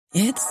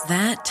It's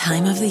that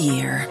time of the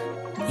year.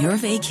 Your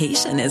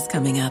vacation is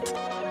coming up.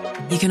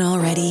 You can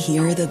already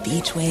hear the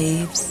beach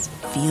waves,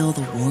 feel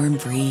the warm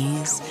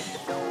breeze,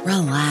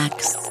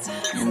 relax,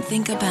 and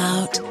think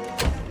about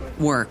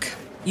work.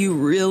 You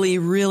really,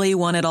 really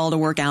want it all to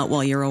work out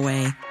while you're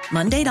away.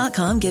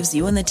 Monday.com gives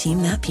you and the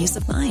team that peace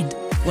of mind.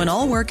 When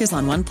all work is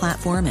on one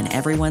platform and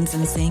everyone's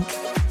in sync,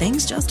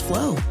 things just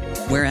flow.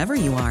 Wherever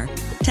you are,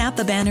 tap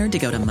the banner to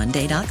go to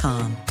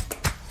Monday.com.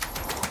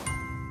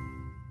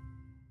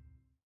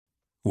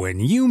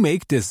 When you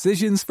make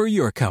decisions for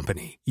your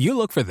company, you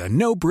look for the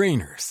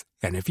no-brainers.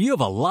 And if you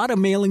have a lot of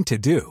mailing to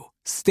do,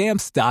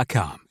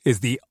 Stamps.com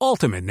is the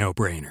ultimate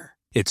no-brainer.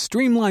 It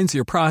streamlines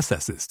your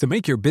processes to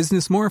make your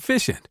business more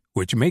efficient,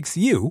 which makes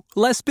you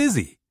less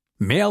busy.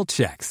 Mail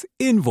checks,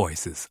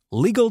 invoices,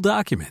 legal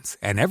documents,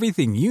 and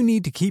everything you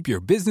need to keep your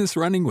business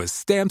running with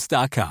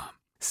Stamps.com.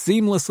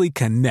 Seamlessly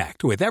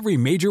connect with every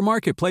major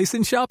marketplace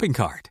and shopping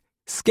cart.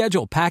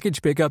 Schedule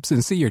package pickups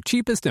and see your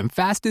cheapest and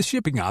fastest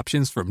shipping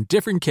options from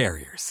different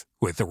carriers.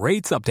 With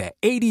rates up to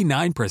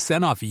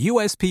 89% off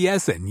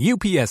USPS and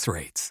UPS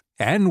rates.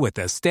 And with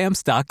the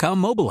Stamps.com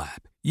mobile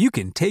app, you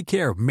can take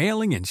care of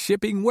mailing and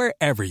shipping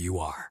wherever you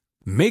are.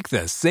 Make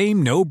the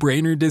same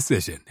no-brainer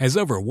decision as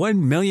over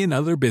 1 million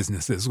other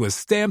businesses with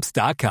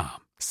Stamps.com.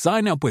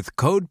 Sign up with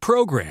code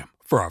PROGRAM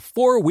for a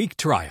 4-week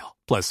trial,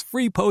 plus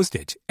free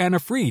postage and a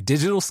free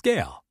digital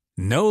scale.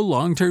 No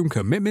long-term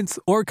commitments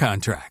or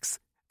contracts.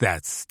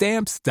 That's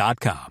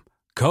Stamps.com.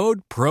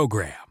 Code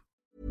PROGRAM.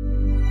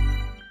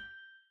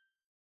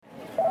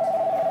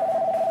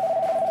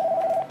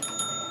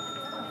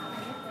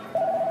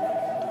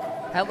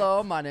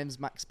 Hello, my name's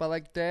Max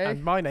Belegday.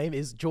 And my name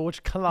is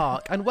George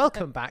Clark. And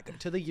welcome back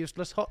to the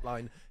Useless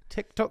Hotline.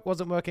 TikTok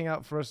wasn't working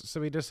out for us,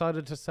 so we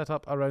decided to set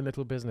up our own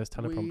little business.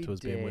 Teleprompter was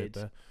being weird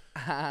there.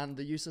 And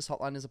the Useless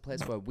Hotline is a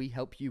place where we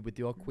help you with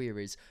your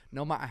queries,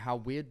 no matter how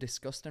weird,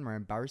 disgusting, or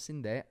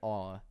embarrassing they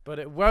are. But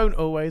it won't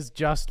always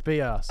just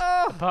be us.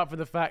 Apart from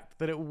the fact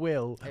that it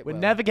will. We're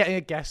never getting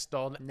a guest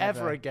on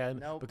ever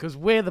again because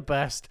we're the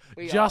best.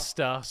 Just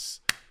us.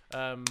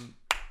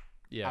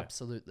 Yeah.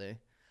 Absolutely.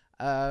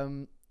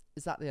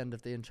 Is that the end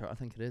of the intro? I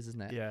think it is,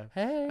 isn't it? Yeah.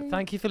 Hey.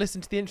 Thank you for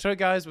listening to the intro,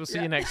 guys. We'll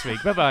see you next week.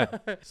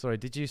 Bye-bye. Sorry,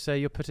 did you say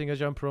you're putting a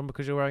jumper on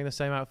because you're wearing the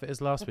same outfit as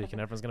last week and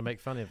everyone's going to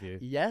make fun of you?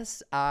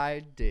 Yes,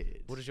 I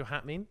did. What does your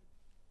hat mean?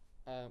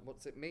 What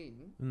does it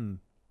mean?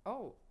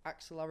 Oh,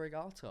 Axel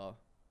Arigato.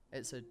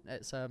 It's do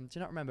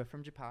you not remember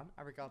from Japan?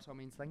 Arigato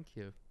means thank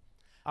you.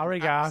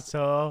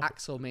 Arigato.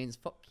 Axel means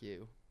fuck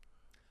you.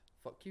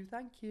 Fuck you,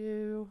 thank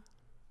you.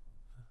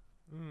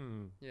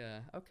 Yeah,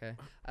 okay.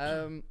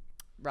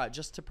 Right,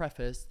 just to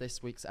preface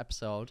this week's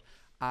episode,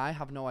 I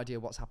have no idea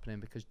what's happening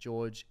because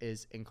George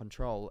is in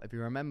control. If you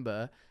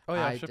remember,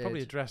 I should probably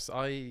address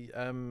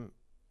the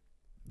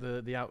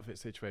outfit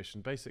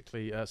situation.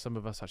 Basically, some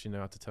of us actually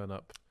know how to turn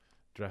up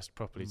dressed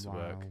properly to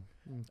work.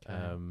 Okay.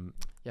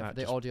 For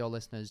the audio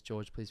listeners,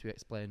 George, please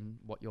explain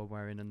what you're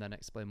wearing and then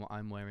explain what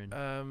I'm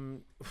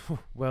wearing.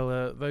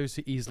 Well, those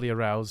who easily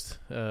aroused,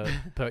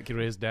 perk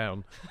your ears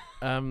down.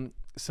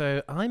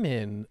 So I'm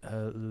in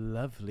a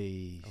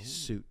lovely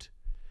suit.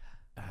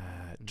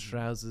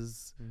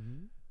 Trousers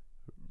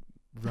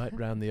right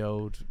round the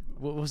old.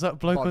 What was that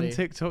bloke on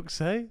TikTok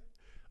say?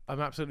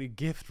 I'm absolutely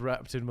gift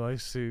wrapped in my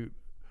suit.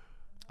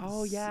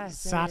 Oh yes,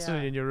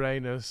 Saturn in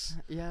Uranus.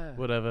 Yeah,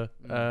 whatever.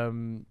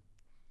 Well,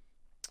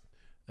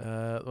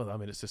 I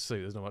mean, it's a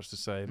suit. There's not much to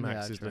say.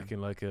 Max is looking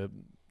like a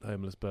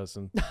homeless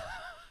person.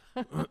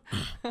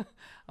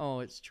 Oh,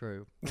 it's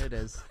true. It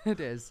is. It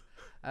is.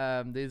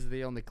 These are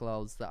the only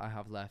clothes that I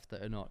have left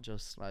that are not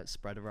just like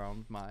spread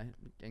around my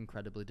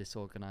incredibly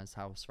disorganized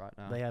house right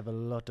now. They have a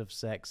lot of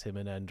sex, him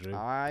and Andrew.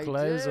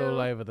 Clothes all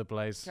over the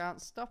place.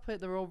 Can't stop it.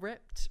 They're all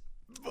ripped.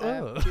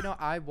 Do you know,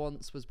 I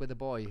once was with a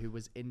boy who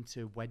was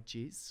into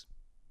wedgies.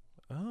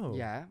 Oh.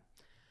 Yeah.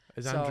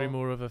 Is Andrew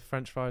more of a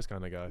French fries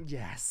kind of guy?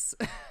 Yes.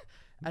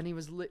 And he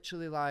was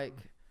literally like,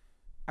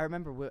 I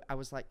remember I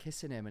was like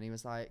kissing him and he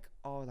was like,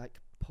 oh, like,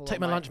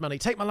 take my lunch money.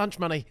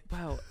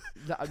 Well,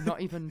 I'm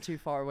not even too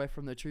far away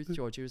from the truth,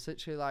 George. He was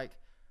literally like,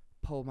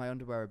 pull my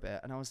underwear a bit.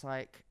 And I was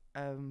like,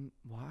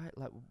 why?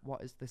 Like,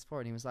 what is this for?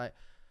 And he was like,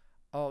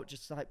 oh,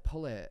 just like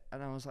pull it.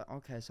 And I was like,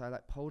 okay. So I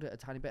like pulled it a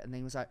tiny bit and then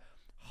he was like,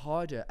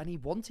 harder. And he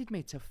wanted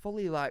me to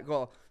fully like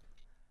go.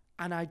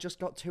 And I just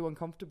got too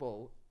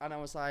uncomfortable. And I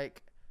was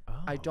like,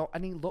 I don't.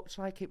 And he looked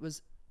like it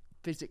was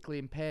physically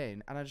in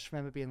pain, and I just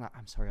remember being like,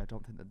 I'm sorry, I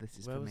don't think that this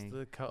is for me. Where was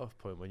the cut-off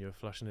point when you were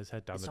flushing his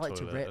head down the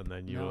toilet and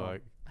then you were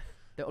like...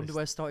 The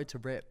underwear started to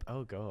rip.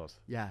 Oh, God.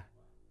 Yeah.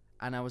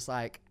 And I was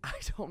like, I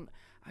don't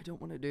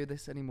want to do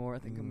this anymore. I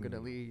think I'm going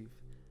to leave.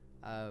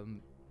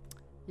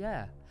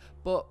 Yeah.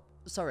 But,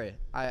 sorry,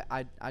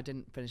 I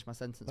didn't finish my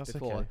sentence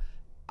before. Okay.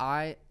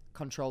 I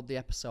controlled the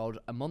episode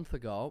a month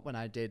ago when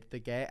I did the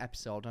gay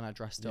episode and I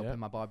dressed up in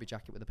my Barbie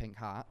jacket with a pink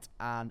hat.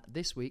 And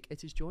this week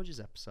it is George's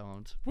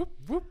episode. Whoop,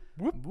 whoop,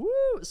 whoop.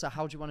 Woo! So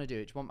how do you want to do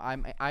it? Do you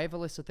want, I have a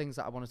list of things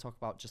that I want to talk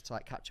about just to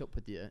like catch up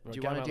with you. Do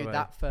you want to do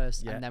that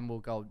first and then we'll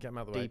go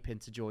deep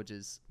into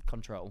George's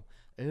control?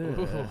 Ew. Ew.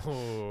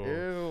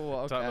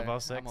 Okay. Talk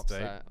about sex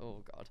day.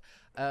 Oh God.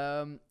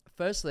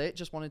 Firstly,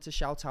 just wanted to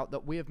shout out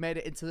that we have made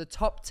it into the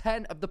top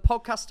 10 of the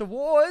podcast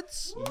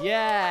awards.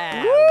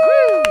 Yeah.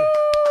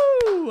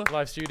 Woo!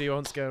 Live studio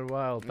once going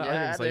wild. I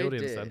didn't say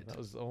audience then. That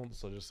was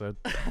once I just said.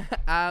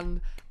 And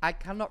I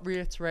cannot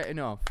reiterate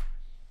enough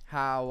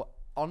how,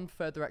 on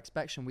further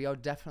inspection, we are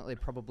definitely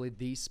probably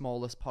the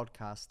smallest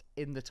podcast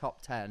in the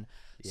top 10.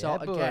 Yeah, so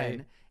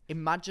again,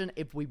 imagine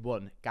if we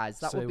won,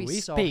 guys. That would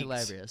be so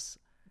hilarious.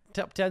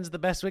 Top 10's the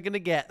best we're going to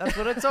get. That's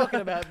what I'm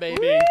talking about,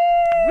 baby.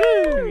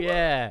 Woo!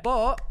 Yeah.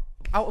 But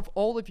out of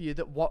all of you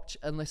that watch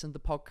and listen to the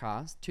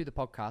podcast,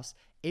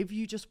 if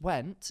you just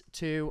went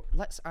to,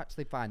 let's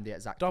actually find the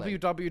exact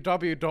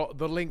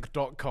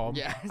www.thelink.com.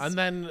 Yes. And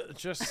then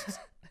just,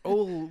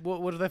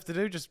 what do they have to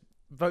do? Just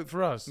vote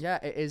for us. Yeah,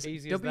 it is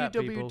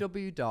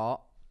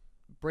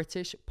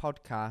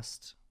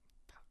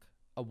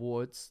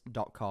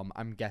www.britishpodcastawards.com.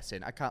 I'm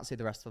guessing. I can't see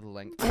the rest of the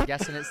link. I'm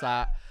guessing it's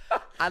that.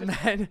 And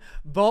then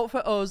vote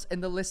for us in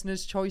the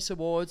Listener's Choice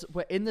Awards.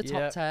 We're in the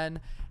top 10.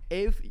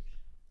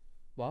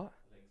 What?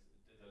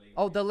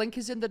 The link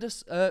is in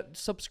the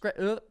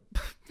subscribe.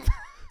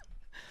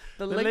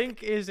 The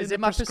link is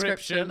in my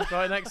prescription,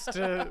 right next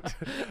to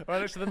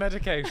the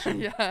medication.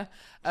 Yeah,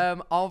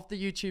 of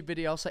the YouTube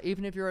video. So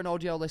even if you're an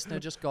audio listener,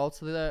 just go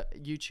to the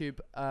YouTube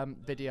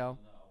video.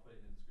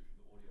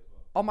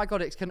 Oh my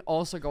God, it can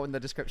also go in the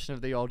description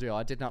of the audio.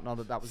 I did not know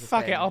that was a thing.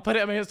 Fuck it, I'll put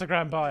it on my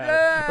Instagram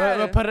bio.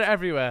 We'll put it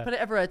everywhere. Put it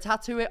everywhere.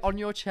 Tattoo it on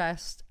your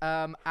chest.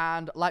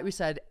 And like we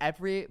said,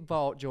 every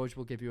vote, George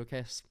will give you a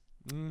kiss.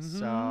 Mm-hmm.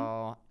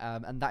 So,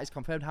 and that is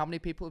confirmed. How many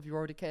people have you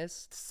already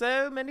kissed?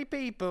 So many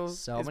people.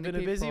 It's been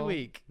a busy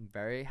week.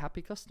 Very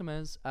happy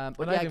customers.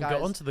 But I haven't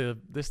got onto the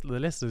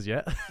listeners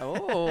yet.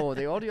 Oh,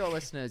 the audio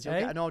listeners. You'll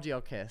get an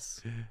audio kiss.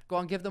 Go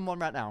on, give them one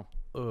right now.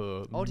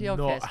 Audio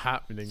not kiss. Not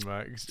happening,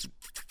 Max.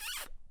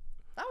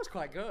 That was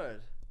quite good.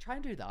 Try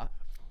and do that.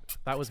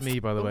 That was me,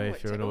 by the way,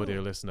 if you're an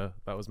audio listener.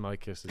 That was my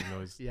kissing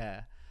noise.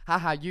 Yeah.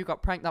 Haha, you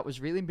got pranked. That was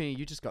really me.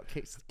 You just got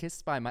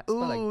kissed by Max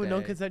Belegdi. Ooh,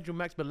 non-consensual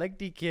Max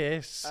Belegdi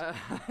kiss.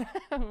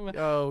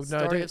 No.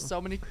 Story of so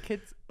many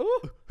kids.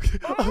 Ooh.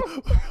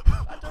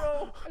 I don't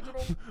know.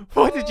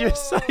 Why did you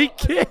say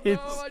kids?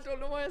 I don't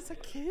know why I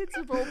said kids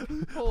of all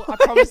people. I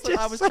promised that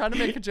I was trying to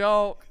make a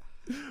joke.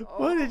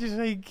 Why did you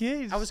say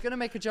kids? I was going to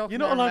make a joke. You're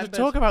not allowed to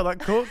talk about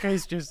that court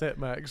case just yet,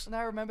 Max. And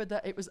I remembered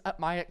that it was at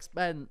my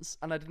expense,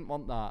 and I didn't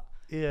want that.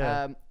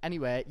 Yeah.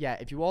 Anyway, yeah,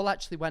 if you all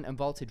actually went and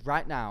voted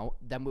right now,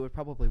 then we would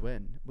probably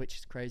win, which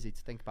is crazy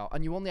to think about.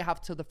 And you only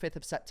have till the 5th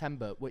of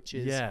September, which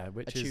is a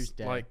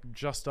Tuesday. Like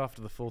just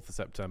after the 4th of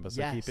September,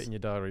 so keep it in your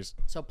diaries.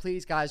 So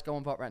please, guys, go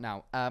and vote right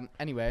now.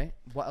 Anyway,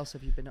 what else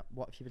have you been up to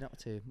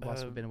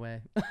whilst we've been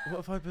away?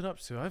 What have I been up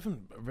to?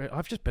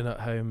 I've just been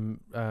at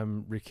home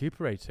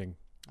recuperating.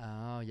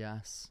 Oh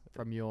yes,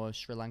 from your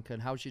Sri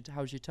Lankan. How's your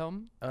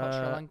tongue? Sri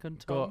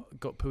Lankan tongue?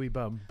 Got pooey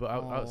bum, but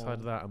outside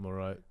of that, I'm all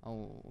right.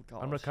 Oh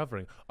God, I'm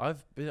recovering.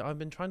 I've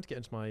been trying to get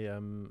into my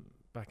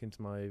back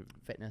into my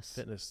fitness.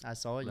 I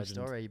saw your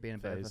story. You're being a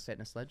bit of a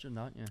fitness legend,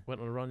 aren't you?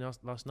 Went on a run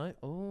last night.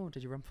 Oh,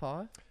 did you run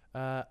far?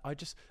 I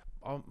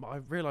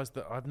realised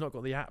that I've not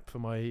got the app for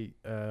my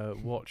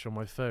watch on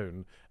my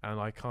phone, and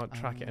I can't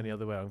track it any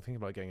other way. I'm thinking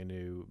about getting a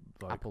new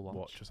Apple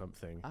watch or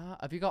something.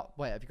 Have you got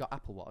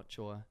Apple Watch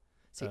or?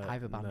 See,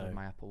 I've abandoned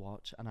my Apple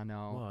Watch, and I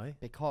know why.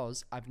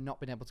 Because I've not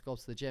been able to go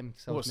to the gym.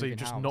 So you're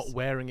just not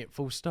wearing it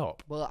full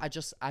stop? Well,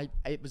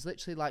 it was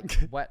literally like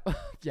wet.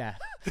 Yeah,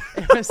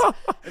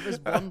 it was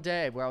one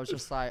day where I was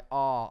just like,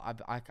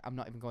 I'm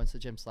not even going to the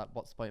gym. So like,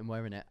 what's the point in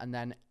wearing it? And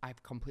then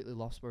I've completely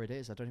lost where it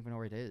is. I don't even know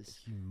where it is.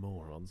 You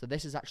moron. So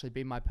this has actually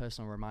been my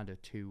personal reminder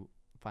to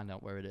find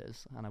out where it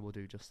is, and I will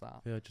do just that.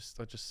 Yeah,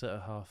 I just set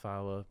a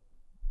half-hour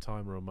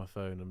timer on my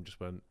phone and just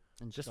went,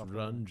 just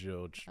run,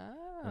 George.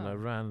 And I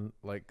ran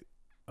like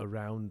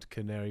around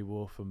Canary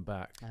Wharf and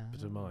back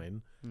to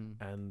mine,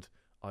 and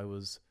I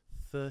was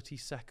 30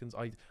 seconds.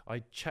 I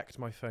checked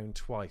my phone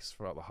twice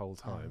throughout the whole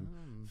time.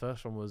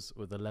 First one was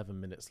with 11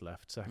 minutes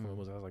left. Second one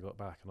was as I got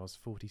back, and I was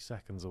 40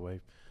 seconds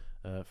away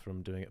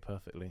from doing it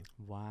perfectly.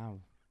 Wow,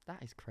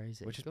 that is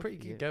crazy. Which is pretty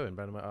good going,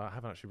 but I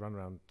haven't actually run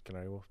around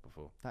Canary Wharf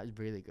before. That is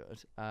really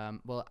good.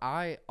 Well,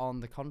 I,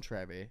 on the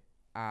contrary,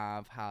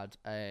 have had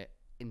a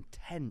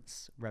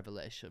intense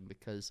revelation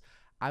because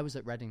I was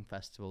at Reading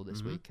Festival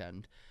this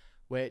weekend.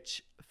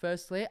 Which,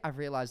 firstly, I've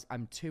realised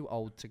I'm too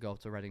old to go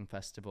to Reading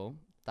Festival.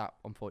 That,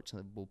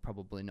 unfortunately, will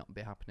probably not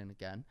be happening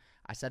again.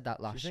 I said that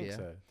last year. Do you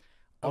think so?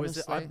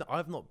 Honestly,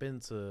 I've not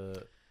been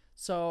to...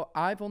 So,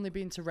 I've only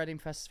been to Reading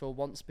Festival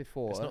once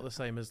before. It's not the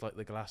same as, like,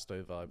 the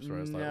Glasgow vibes, where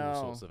it's, like,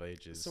 all sorts of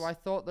ages. So, I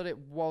thought that it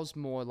was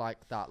more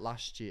like that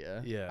last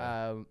year.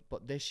 Yeah.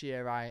 But this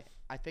year, I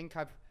think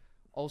I've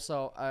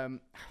also...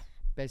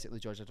 basically,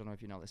 George, I don't know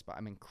if you know this, but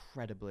I'm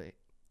incredibly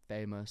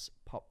famous,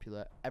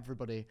 popular.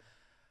 Everybody,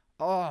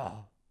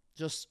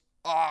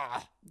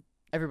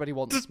 everybody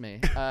wants me.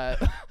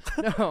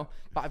 No,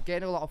 but I've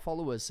gained a lot of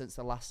followers since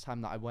the last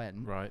time that I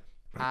went. Right.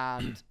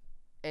 And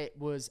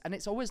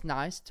it's always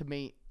nice to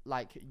meet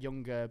like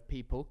younger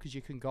people because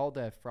you can go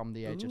there from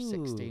the age of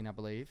 16, I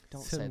believe.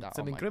 Don't say that.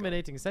 Some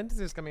incriminating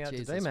sentences coming out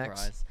today,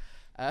 Max.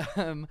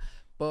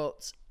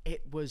 But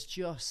it was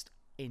just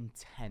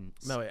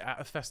intense. No, at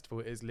a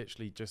festival, it is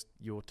literally just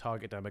your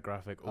target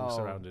demographic, all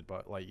surrounded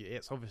by like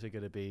it's obviously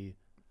going to be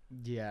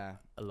a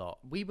lot.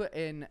 We were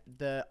in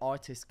the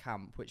artist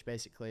camp, which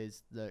basically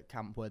is the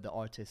camp where the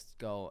artists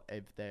go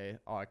if they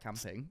are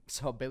camping.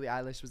 So Billie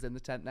Eilish was in the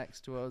tent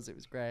next to us. It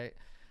was great.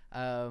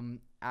 And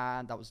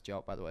that was a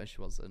joke, by the way. She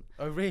wasn't.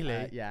 Oh,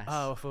 really? Yes.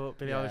 Oh, I thought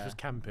Billie Eilish was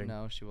camping.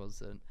 No, she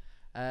wasn't.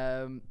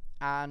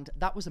 And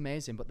that was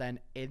amazing. But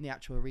then in the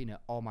actual arena,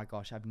 oh my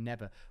gosh, I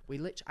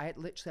literally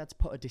had to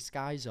put a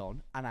disguise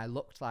on, and I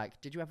looked like.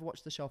 Did you ever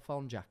watch the show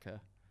Phone Jacker?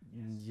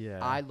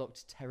 Yeah. I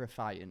looked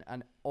terrifying,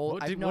 and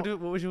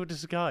what was your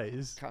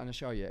disguise? Can't I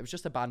show you? It was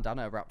just a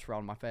bandana wrapped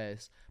around my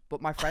face.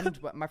 But my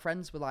friends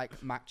were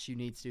like, "Max, you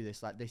need to do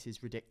this. Like, this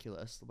is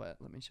ridiculous." Wait,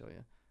 let me show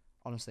you.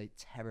 Honestly,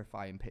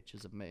 terrifying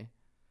pictures of me.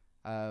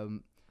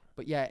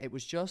 But yeah, it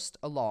was just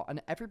a lot,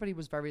 and everybody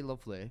was very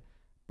lovely.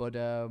 But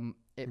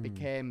it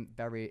became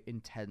very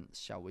intense,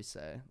 shall we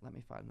say. Let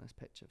me find this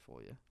picture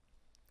for you.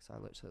 Because I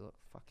literally look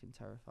fucking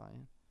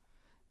terrifying.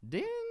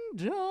 Ding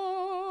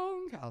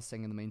dong! I'll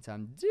sing in the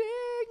meantime.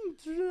 Ding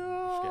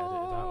dong! Get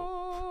edited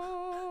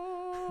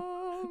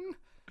out.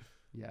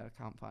 Yeah, I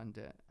can't find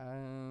it.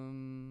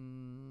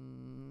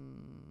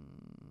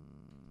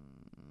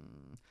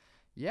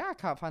 Yeah, I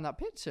can't find that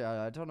picture.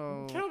 I don't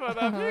know. Can't find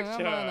that picture.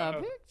 Can't find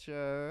that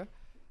picture.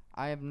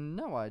 I have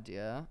no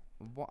idea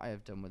what I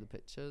have done with the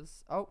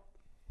pictures. Oh,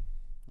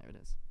 there it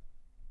is.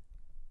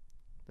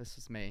 This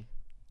is me.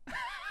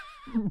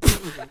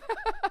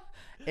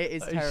 It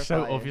is terrifying.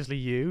 So obviously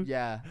you.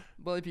 Yeah.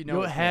 Well, if you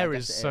know your hair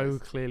is so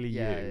clearly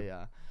you.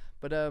 Yeah.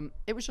 But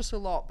it was just a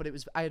lot. But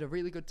I had a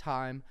really good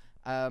time.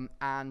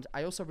 And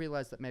I also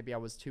realized that maybe I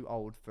was too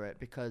old for it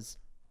because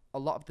a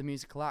lot of the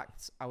musical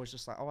acts I was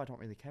just like, I don't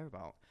really care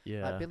about.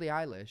 Yeah. Like Billie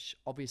Eilish,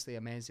 obviously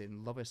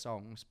amazing, love her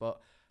songs, but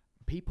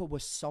people were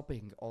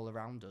sobbing all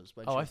around us.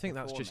 When I think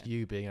that's just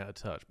you being out of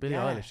touch. Billie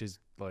Eilish is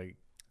like.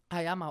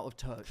 I am out of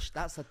touch.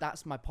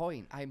 That's my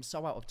point. I am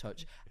so out of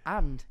touch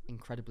and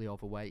incredibly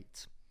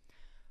overweight.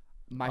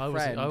 I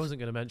wasn't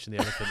going to mention the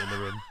elephant in the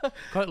room.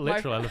 Quite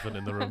literal elephant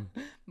in the room.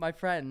 My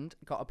friend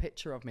got a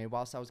picture of me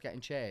whilst I was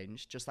getting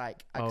changed, just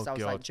like because I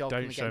was like joking.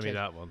 Don't show me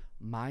that one.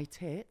 My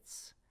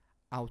tits,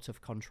 out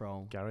of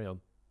control. Carry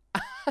on.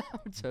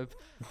 Out of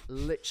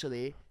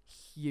literally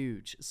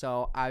huge.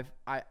 So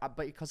but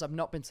because I've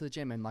not been to the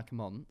gym in like a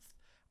month,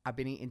 I've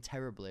been eating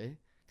terribly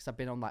because I've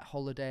been on like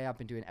holiday. I've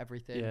been doing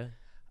everything. Yeah.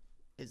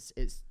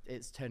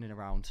 It's turning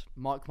around.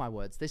 Mark my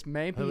words. This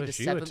may be the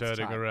 7th time. You were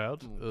turning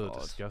around. Oh,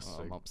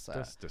 disgusting. I'm upset.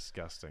 That's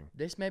disgusting.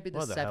 This may be the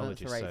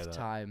 7th or 8th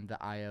time that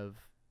I have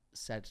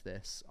said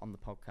this on the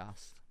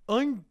podcast.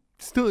 I'm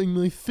starting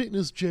my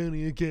fitness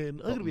journey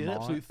again. I'm going to be an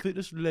absolute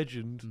fitness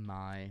legend.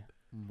 My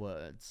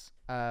words.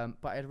 But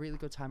I had a really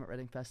good time at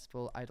Reading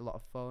Festival. I had a lot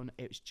of fun.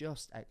 It was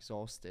just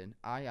exhausting.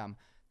 I am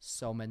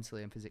so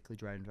mentally and physically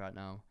drained right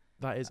now.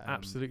 That is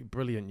absolutely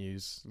brilliant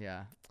news.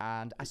 Yeah.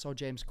 And I saw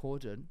James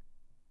Corden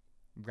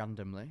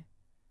randomly.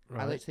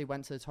 Right. I literally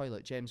went to the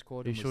toilet. James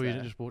Corden was there. Are you sure you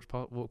didn't just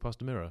walk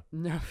past a mirror?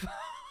 No.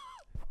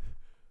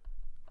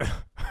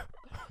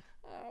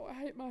 Oh, I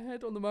hate my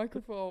head on the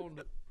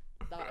microphone.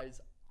 That is...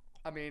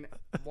 I mean,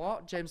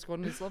 what? James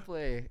Corden is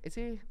lovely. Is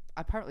he?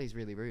 Apparently he's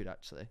really rude,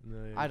 actually.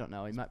 No, yeah. I don't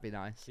know. He might be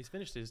nice. He's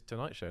finished his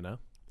Tonight Show now.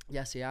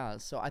 Yes, he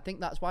has. So I think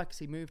that's why, because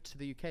he moved to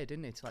the UK,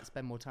 didn't he? To like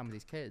spend more time with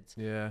his kids.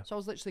 Yeah. So I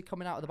was literally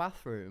coming out of the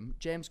bathroom.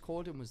 James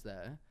Corden was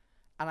there.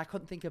 And I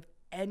couldn't think of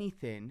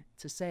anything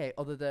to say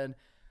other than,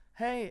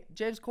 hey,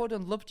 James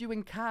Corden loved you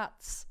in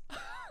Cats.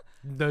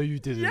 No, you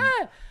didn't.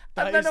 Yeah.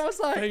 That and then is I was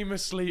like,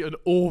 famously an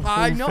awful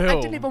I know. film. I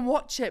didn't even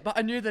watch it, but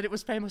I knew that it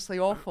was famously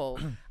awful.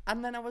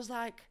 And then I was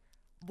like,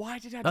 why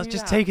did I do that? That's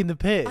just taking the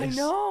piss. I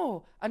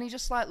know. And he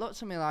just like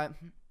looked at me like,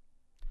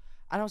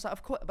 and I was like,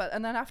 of course. But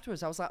and then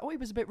afterwards, I was like, oh, he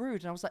was a bit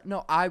rude. And I was like,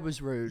 no, I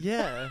was rude.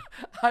 Yeah.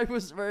 I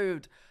was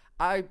rude.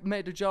 I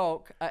made a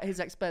joke at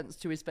his expense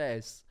to his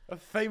face. A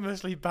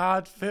famously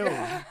bad film.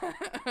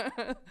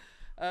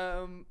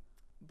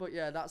 But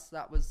yeah,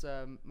 that was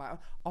my.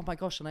 Oh my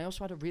gosh! And I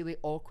also had a really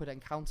awkward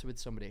encounter with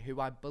somebody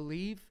who I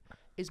believe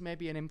is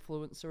maybe an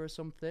influencer or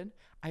something.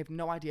 I have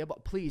no idea,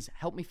 but please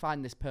help me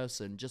find this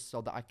person just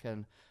so that I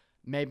can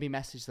maybe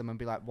message them and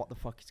be like, "What the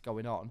fuck is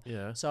going on?"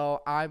 Yeah.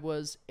 So I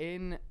was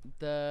in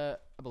the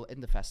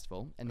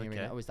festival in the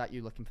arena. Oh, is that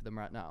you looking for them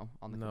right now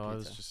on the computer? No, I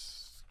was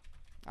just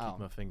keeping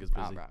my fingers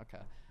busy. Oh, right,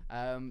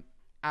 okay.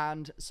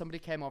 And somebody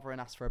came over and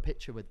asked for a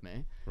picture with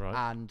me.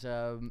 Right. And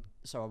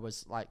so I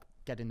was like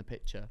getting the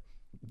picture.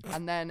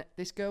 And then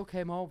this girl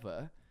came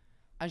over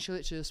and she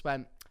literally just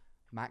went,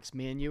 Max,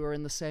 me and you are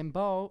in the same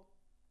boat.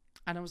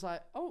 And I was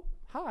like, oh,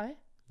 hi.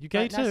 You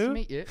gay too? Nice to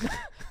meet you. I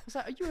was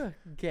like, are you a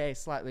gay,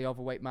 slightly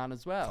overweight man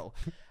as well?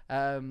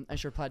 And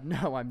she replied,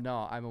 "No, I'm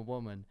not. I'm a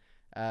woman."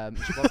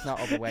 She was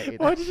not overweight either.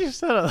 Why did you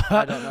say that?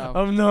 I don't know.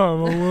 I'm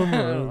a woman.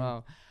 I don't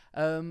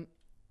know.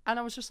 And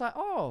I was just like,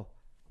 oh.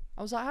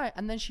 I was like, hi.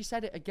 And then she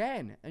said it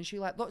again. And she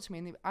like looked at me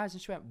in the eyes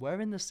and she went,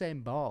 "We're in the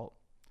same boat."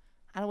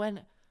 And I went,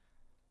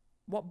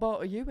 "What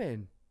boat are you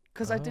in?"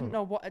 Because I didn't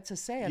know what to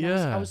say. And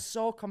I was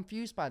so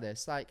confused by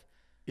this. Like,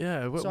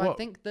 I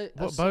think that...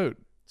 What boat?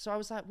 So I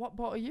was like, "What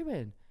boat are you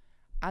in?"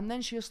 And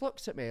then she just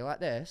looked at me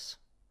like this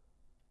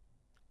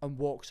and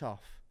walked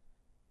off.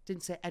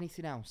 Didn't say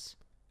anything else.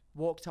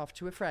 Walked off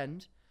to a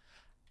friend.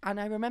 And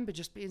I remember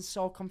just being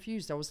so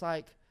confused. I was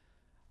like,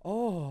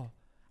 oh.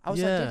 I was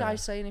like, did I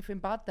say anything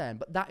bad then?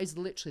 But that is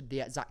literally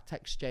the exact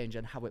exchange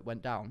and how it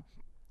went down.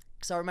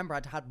 Because I remember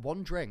I'd had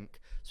one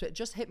drink. So it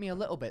just hit me a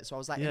little bit. So I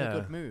was like in a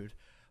good mood.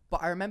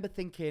 But I remember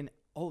thinking,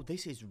 oh,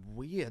 this is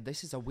weird.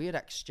 This is a weird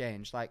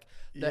exchange. Like,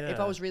 if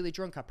I was really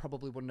drunk, I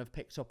probably wouldn't have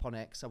picked up on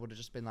it. Because I would have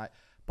just been like,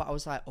 but I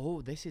was like,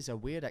 oh, this is a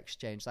weird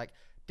exchange. Like,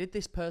 did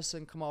this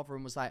person come over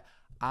and was like,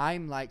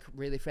 I'm like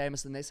really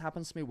famous and this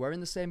happens to me. We're in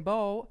the same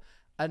boat.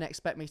 And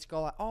expect me to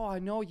go like, oh, I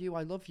know you,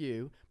 I love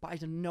you, but I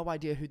had no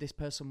idea who this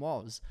person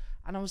was.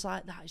 And I was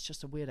like, that is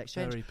just a weird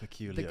exchange. Very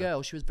peculiar. The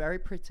girl, she was very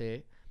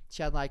pretty.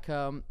 She had like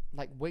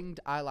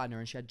winged eyeliner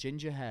and she had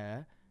ginger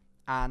hair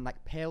and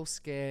like pale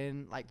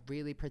skin, like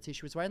really pretty.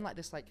 She was wearing like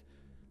this like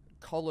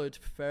collared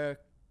fur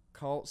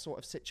coat sort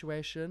of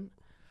situation.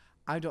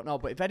 I don't know,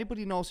 but if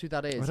anybody knows who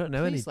that is, I don't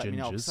know please any let me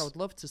know, gingers. because I would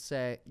love to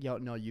say,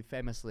 no, you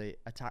famously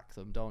attack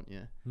them, don't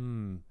you?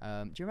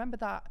 Do you remember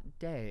that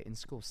day in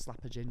school,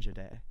 Slap a Ginger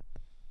Day?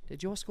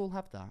 Did your school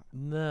have that?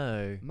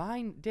 No.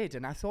 Mine did,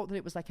 and I thought that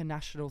it was like a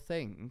national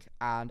thing,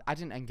 and I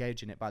didn't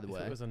engage in it, by the way.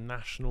 It was a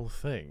national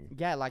thing?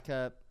 Yeah,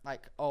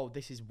 oh,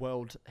 this is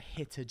World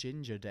Hit a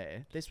Ginger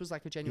Day. This was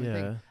like a genuine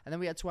thing. And then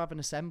we had to have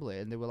an assembly,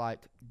 and they were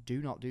like, do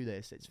not do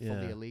this. It's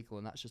fully illegal,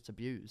 and that's just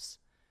abuse.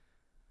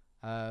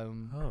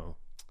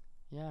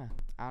 Yeah,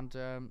 and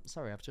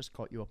sorry, I've just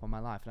caught you up on my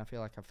life, and I feel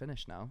like I've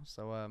finished now.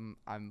 So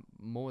I'm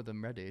more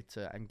than ready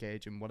to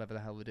engage in whatever the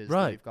hell it is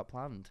that you've got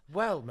planned.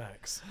 Well,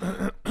 Max.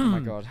 Oh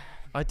my God.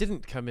 I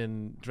didn't come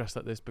in dressed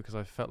like this because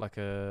I felt like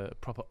a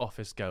proper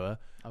office goer.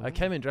 I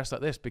came in dressed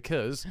like this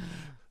because...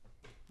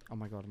 Oh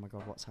my God,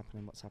 what's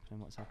happening?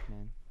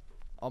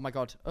 Oh my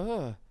God.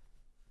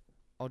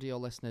 Audio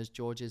listeners,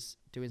 George is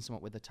doing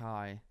something with a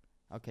tie.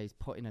 Okay, he's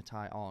putting a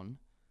tie on.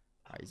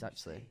 He's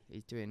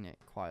doing it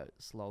quite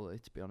slowly,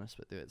 to be honest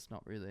with you. It's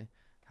not really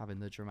having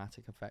the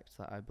dramatic effect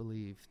that I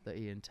believe that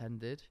he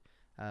intended,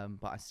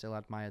 but I still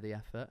admire the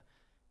effort.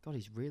 God,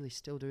 he's really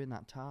still doing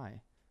that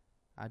tie.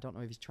 I don't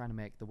know if he's trying to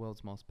make the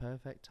world's most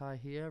perfect tie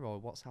here or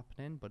what's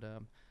happening, but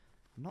I'm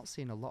not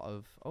seeing a lot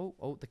of...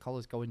 Oh, the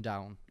collar's going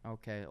down.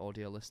 Okay,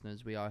 audio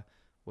listeners, we're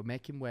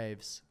making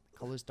waves. The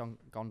collar's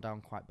gone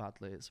down quite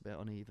badly. It's a bit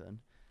uneven.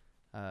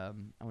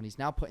 And when he's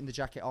now putting the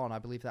jacket on, I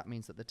believe that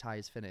means that the tie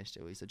is finished.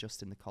 Oh, he's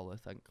adjusting the collar,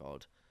 thank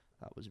God.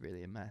 That was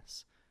really a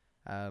mess.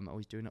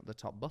 He's doing up the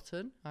top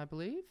button, I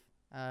believe.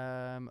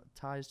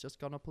 Tie's just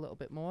gone up a little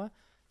bit more.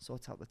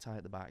 Sort out the tie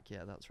at the back.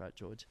 Yeah, that's right,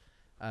 George.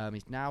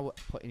 He's now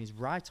putting his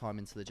right arm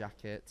into the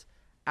jacket.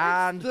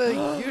 And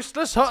the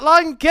Useless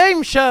Hotline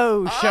Game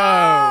Show!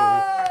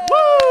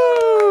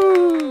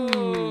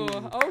 Woo!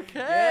 Okay.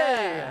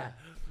 Yeah.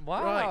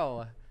 Wow.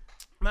 Right.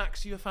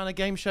 Max, you a fan of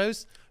game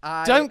shows?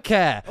 Don't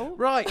care. Oh.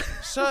 Right.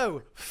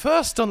 So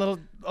first on the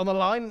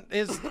line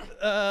is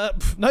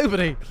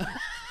nobody.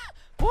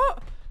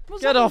 What?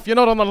 Get off! You're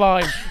not on the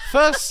line.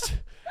 First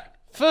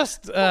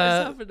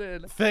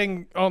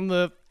thing on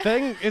the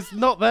thing is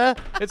not there.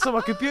 It's on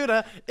my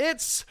computer.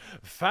 It's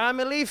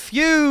Family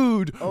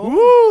Feud.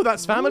 Woo!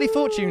 That's Family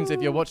Fortunes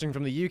if you're watching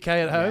from the UK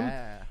at home.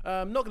 Yeah.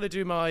 I'm not going to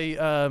do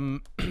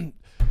my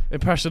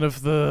impression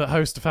of the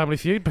host of Family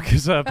Feud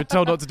because I've been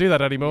told not to do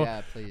that anymore.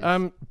 Yeah, please.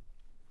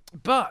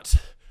 But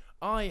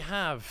I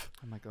have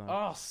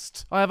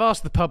asked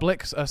the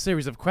public a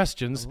series of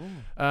questions.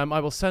 I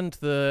will send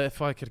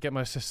if I could get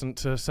my assistant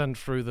to send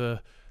through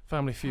the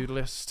Family Feud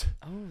list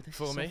this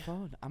for is me. So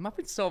fun. I'm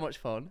having so much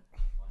fun.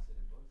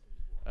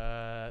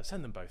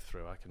 Send them both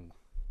through. I can.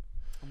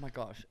 Oh my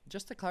gosh!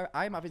 Just to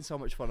clarify, I'm having so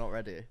much fun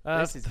already.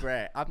 This is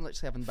great. I'm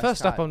literally having the best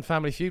First time. up on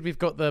Family Feud, we've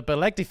got the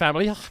Belegdi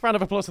family. Round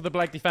of applause for the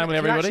Belegdi family,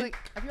 everybody.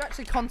 Have you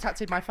actually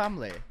contacted my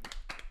family?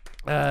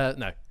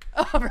 No.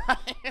 Oh,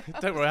 right.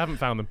 Don't worry, I haven't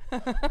found them.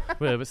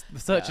 The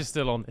search is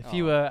still on. If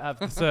you have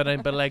the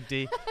surname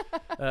Belegdi,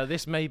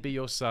 this may be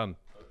your son.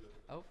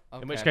 Oh,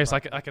 okay. In which case, I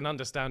can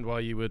understand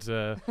why you would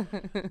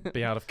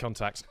be out of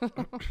contact.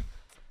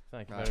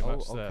 Thank you very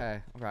much, sir.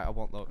 Okay. Right, I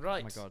won't look.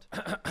 Right. Oh my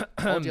God.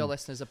 Audio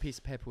listeners, a piece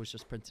of paper was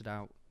just printed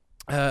out.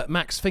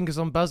 Max, fingers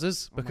on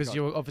buzzers, because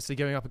you're obviously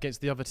going up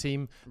against the other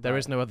team. Right. There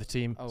is no other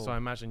team, so I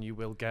imagine you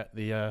will get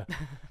the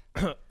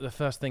the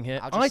first thing here.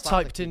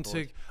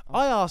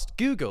 I asked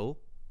Google,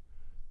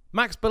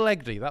 Max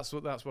Belegdi. That's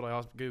what I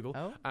asked Google,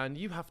 and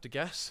you have to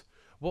guess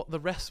what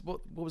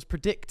was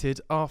predicted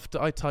after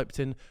I typed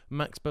in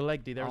Max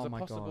Belegdi. There is a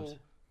possible. God.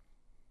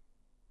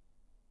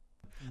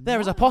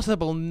 There is a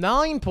possible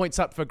 9 points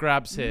up for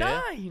grabs here.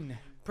 9.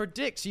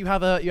 Predict. You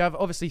have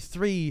obviously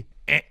 3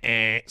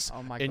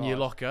 in your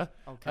locker.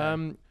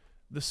 Okay.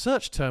 The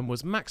search term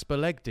was Max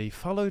Belegdi,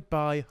 followed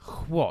by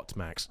what,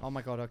 Max? Oh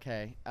my god.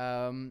 Okay.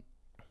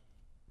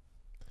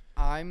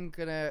 I'm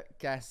gonna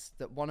guess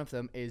that one of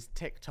them is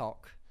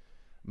TikTok.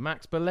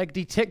 Max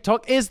Belegdi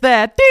TikTok is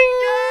there. Ding!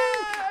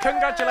 Yay!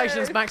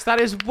 Congratulations, Max. That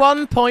is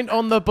 1 point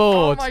on the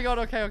board. Oh my god.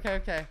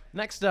 Okay.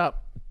 Next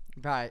up.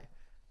 Right.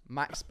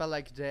 Max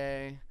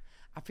Belegdi.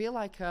 I feel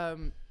like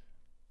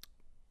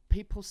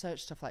people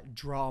search stuff like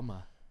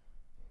drama.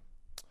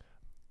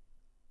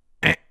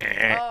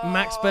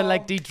 Max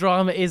Belegdi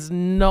drama is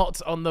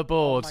not on the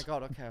board. Oh my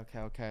god.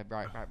 Okay.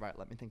 Right.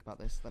 Let me think about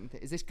this.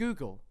 Is this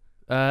Google?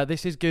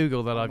 This is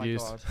Google that I've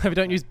used. God. We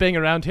don't use Bing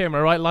around here, am I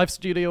right, live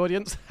studio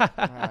audience? Right.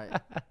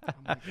 Oh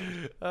my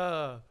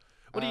god.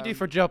 What do you do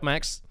for a job,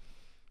 Max?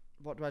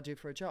 What do I do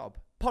for a job?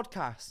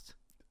 Podcast.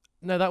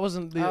 No, that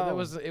wasn't.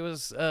 It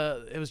was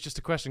just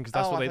a question because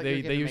that's what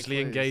they usually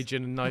engage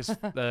in a nice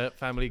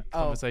family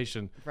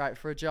conversation. Right,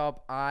 for a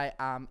job, I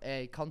am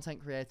a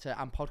content creator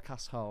and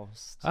podcast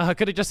host. I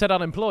could have just said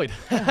unemployed.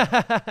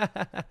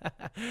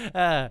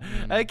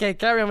 Okay,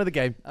 carry on with the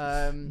game.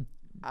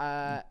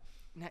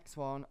 Next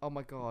one. Oh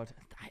my god,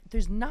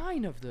 there's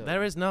 9 of them.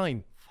 There is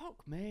 9.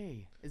 Fuck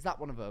me. Is that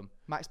one of them?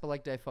 Max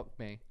Belegdi, fuck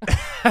me.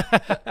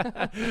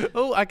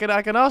 Oh, I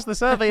can ask the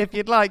survey if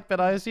you'd like,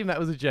 but I assume that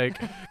was a joke.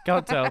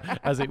 Can't tell,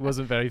 as it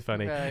wasn't very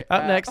funny. Okay,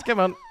 Up next, come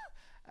on.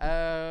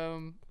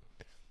 I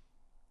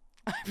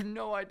have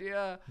no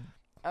idea.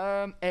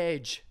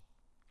 Age.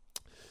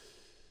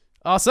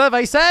 Our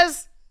survey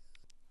says...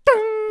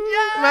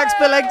 Yeah! Max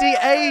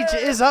Belegdi age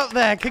is up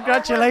there.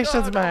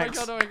 Congratulations, Max.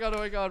 Oh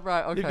my god.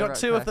 Right, okay. You've got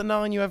 2 of the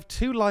 9. You have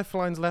 2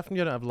 lifelines left, and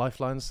you don't have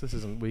lifelines. This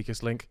isn't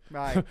weakest link.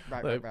 Right.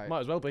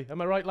 Might as well be.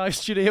 Am I right, live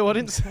studio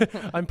audience?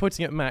 I'm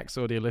putting at Max,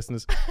 audio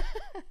listeners.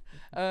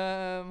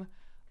 Oh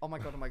my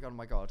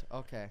god.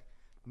 Okay.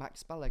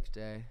 Max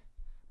Belegdi.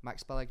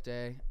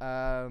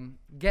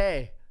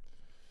 Gay.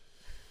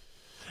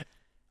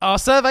 Our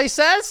survey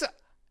says...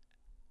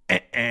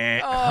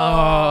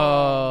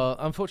 Oh,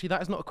 unfortunately,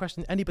 that is not a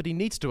question anybody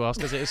needs to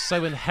ask, as it is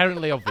so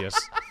inherently obvious.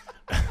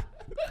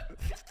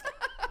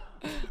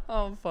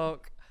 Oh,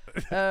 fuck.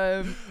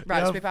 Right,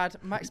 so we've had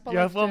Max Belegdi. You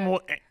have one more,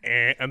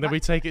 and then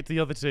we take it to the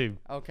other 2.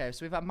 Okay,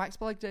 so we've had Max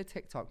Belegdi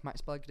TikTok, Max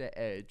Belegdi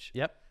age.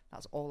 Yep.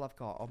 That's all I've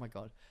got. Oh my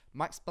god.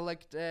 Max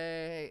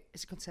Belegdi.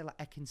 Is it going to say like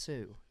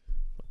Ekin-Su?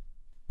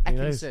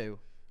 Ekin-Su.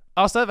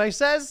 Our survey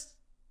says...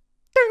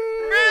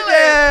 Really?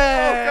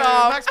 Yeah! Oh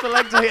god. Max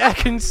Belegdi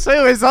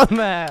Ekin-Su is on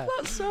there.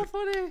 That's so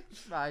funny.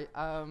 Right.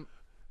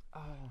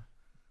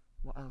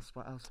 What else?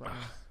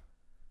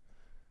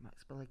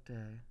 Max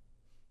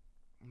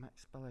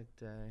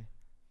Belegdi.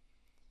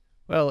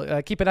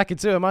 Well, keep an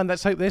Ekin-Su in mind.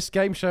 Let's hope this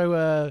game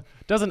show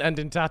doesn't end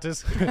in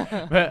tatters.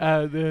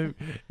 But it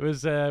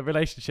was a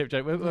relationship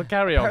joke. We'll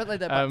carry on. Apparently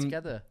they're back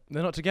together.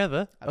 They're not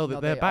together? No,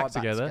 they're back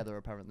together.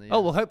 Apparently. Yeah.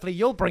 Oh, well, hopefully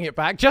you'll bring it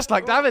back, just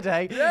like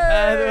Davide.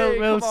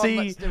 We'll come see.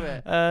 On, let's do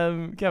it.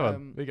 Come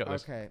on, we got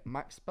this. Okay,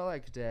 Max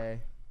Belegdi.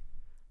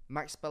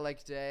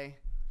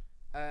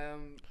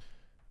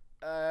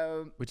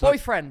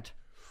 Boyfriend.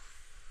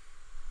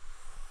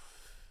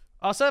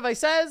 Our survey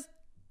says...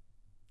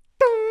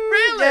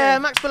 Really? Yeah,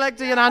 Max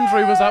Belegdi and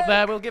Andrew was up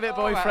there. We'll give it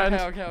boyfriend.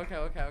 Right,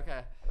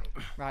 okay.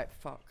 Right,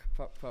 fuck.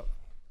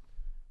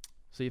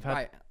 So you've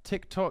had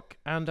TikTok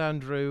and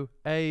Andrew,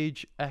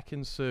 age,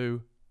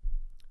 Ekin-Su.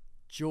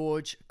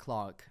 George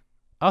Clark.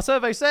 Our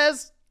survey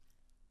says...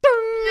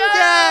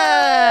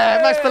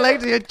 Yeah! Max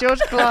Belegdi and George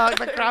Clark.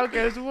 The crowd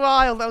goes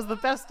wild. That was the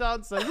best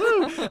answer.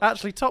 Woo!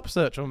 Actually, top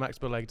search on Max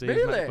Belegdi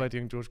is Max Belegdi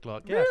and George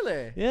Clark. Yeah.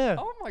 Really? Yeah.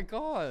 Oh my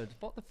god.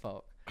 What the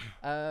fuck?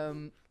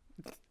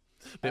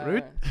 Bit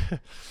rude.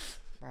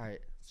 Right.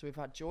 So we've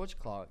had George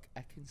Clark,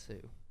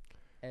 Ekin-Su,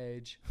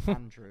 Age,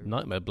 Andrew.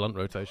 Nightmare blunt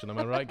rotation, am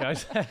I right,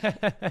 guys?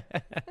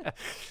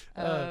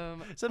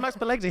 So Max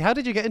Belegdi, how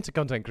did you get into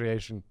content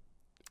creation?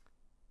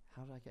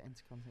 How did I get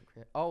into content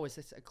creation? Oh, is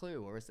this a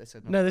clue or is this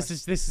a... No, this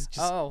is just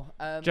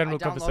general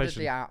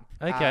conversation. I downloaded the app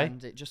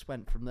and it just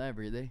went from there,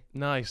 really.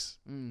 Nice.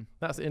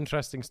 That's an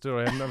interesting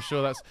story. I'm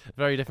sure that's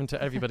very different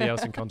to everybody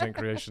else in content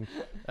creation.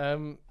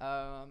 Oh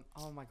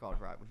my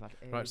god, right, we've had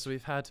Age. Right, so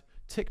we've had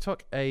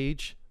TikTok,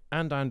 Age,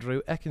 and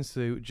Andrew,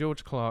 Ekin-Su,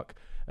 George Clark.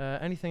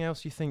 Anything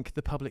else you think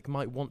the public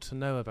might want to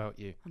know about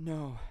you?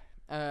 No,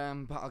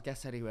 but I'll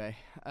guess anyway.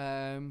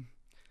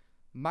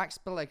 Max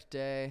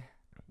Belegdi,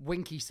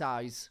 winky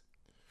size.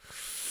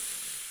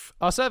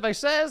 Our survey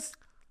says...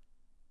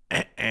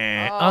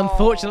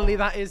 Unfortunately,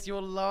 that is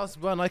your last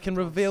one. I can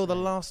reveal the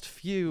last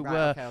few.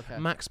 Right, okay.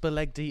 Max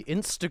Belegdi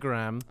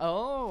Instagram.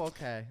 Oh,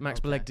 okay. Max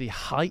Belegdi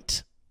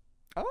height.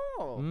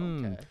 Oh,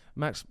 okay.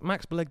 Max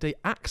Belegdi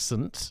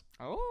accent.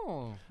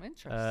 Oh,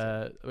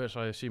 interesting. Which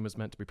I assume was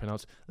meant to be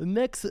pronounced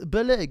Max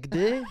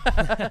Belegdi.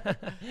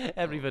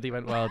 Everybody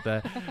went wild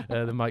there.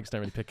 The mics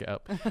don't really pick it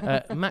up.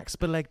 Max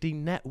Belegdi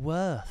net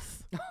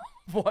worth.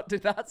 What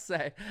did that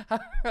say?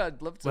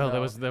 I'd love to know.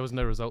 Well, there was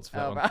no results for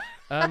that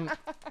one.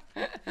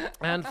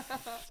 And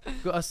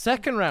got a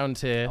second round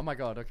here. Oh my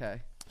god,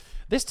 okay.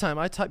 This time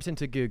I typed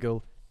into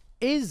Google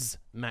is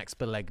Max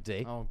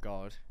Belegdi. Oh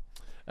God.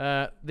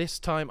 This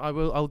time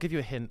I'll give you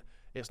a hint.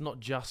 It's not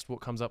just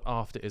what comes up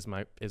after is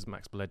Max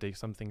Belegdi.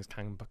 Some things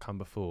can come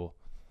before.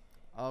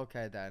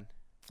 Okay then.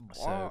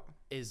 So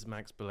is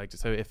Max Belegdi.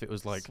 So if it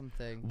was like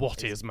something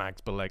what is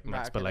Max Belegdi?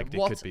 Max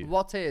Belegdi could be.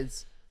 What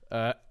is?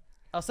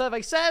 Our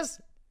survey says.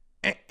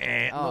 I'm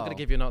not going to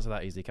give you an answer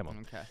that easy. Come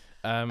on.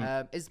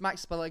 Okay. Is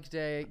Max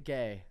Belegdi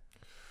gay?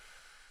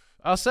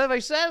 Our survey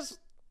says.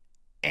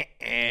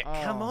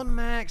 Come on,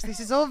 Max.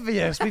 This is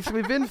obvious.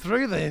 We've been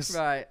through this.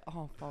 Right.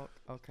 Oh fuck.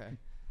 Okay.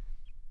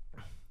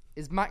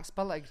 Is Max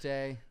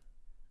Belegdi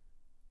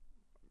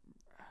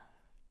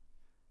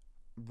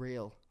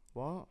real?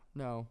 What?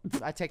 No.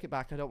 I take it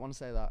back. I don't want to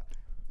say that.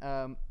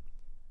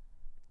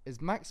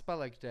 Is Max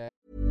Belegdi...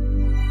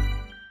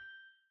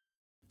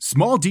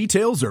 Small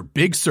details are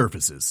big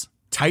surfaces.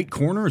 Tight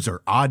corners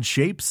are odd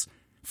shapes.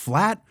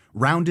 Flat,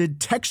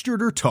 rounded,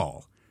 textured, or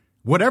tall.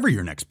 Whatever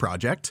your next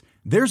project,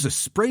 there's a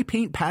spray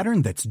paint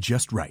pattern that's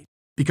just right.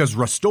 Because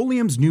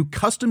Rust-Oleum's new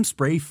Custom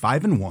Spray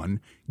 5-in-1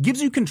 gives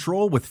you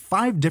control with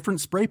 5 different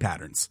spray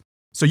patterns.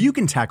 So you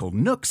can tackle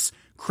nooks,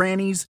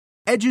 crannies,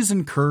 edges,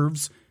 and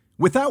curves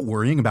without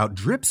worrying about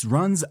drips,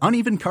 runs,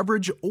 uneven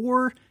coverage,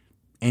 or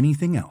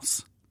anything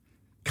else.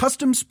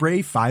 Custom Spray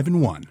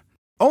 5-in-1.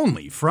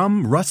 Only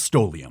from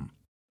Rust-Oleum.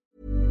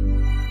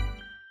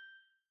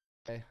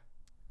 Okay.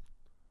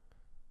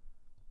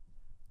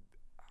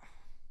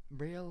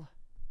 Real?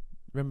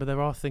 Remember, there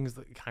are things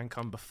that can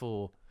come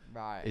before.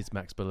 Right. Is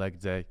Max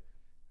Belegdi. I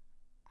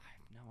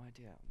have no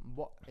idea.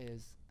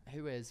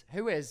 Who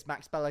is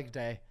Max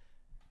Belegdi?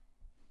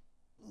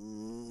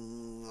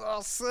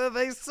 Our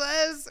survey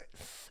says.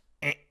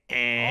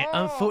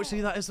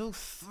 Unfortunately, that is all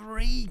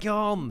 3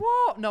 gone.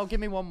 What? No, give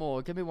me one more.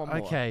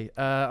 Okay,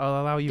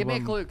 I'll allow you. Give me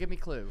a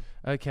clue.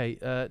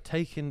 Okay,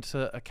 take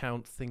into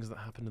account things that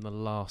happened in the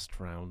last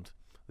round.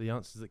 The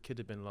answers that could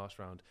have been last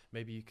round.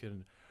 Maybe you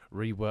can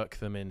rework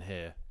them in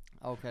here.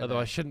 Okay. Although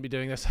I shouldn't be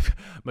doing this.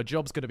 My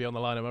job's going to be on the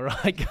line. Am I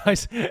right,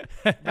 guys?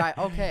 Right.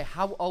 Okay.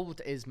 How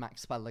old is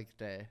Max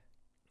Belegdi?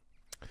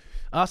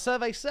 Our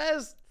survey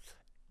says.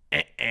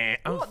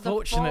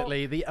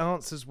 Unfortunately, the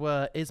answers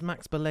were: is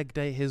Max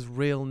Belegdi his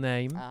real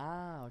name?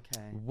 Ah,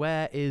 okay.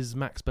 Where is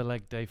Max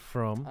Belegdi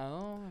from?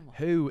 Oh.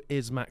 Who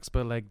is Max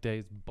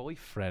Belegdi's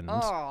boyfriend?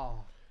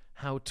 Oh.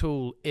 How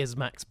tall is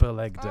Max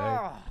Belegdi?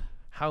 Oh.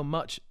 How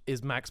much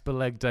is Max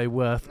Belegdi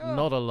worth? Oh.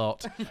 Not a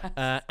lot.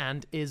 Yes.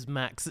 And is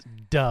Max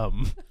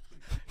dumb?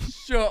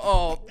 Shut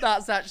up.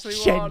 That's actually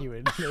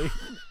genuinely.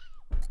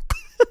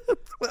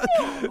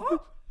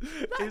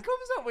 That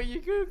comes up when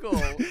you Google.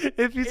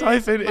 If you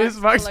type in "is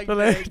Max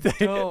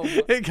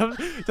Belegdi," it comes.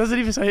 Doesn't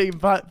even say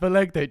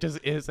Belegdi.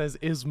 It says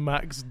 "is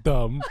Max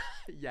dumb."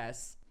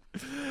 Yes.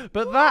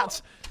 But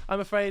that, I'm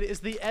afraid, is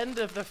the end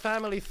of the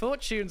Family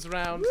Fortunes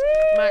round. Woo!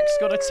 Max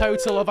got a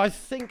total of, I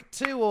think,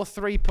 2 or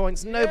 3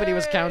 points. Nobody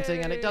was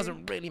counting, and it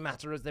doesn't really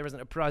matter as there isn't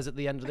a prize at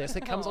the end of this.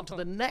 It comes on to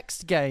the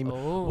next game,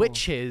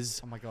 which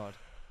is... Oh, my God.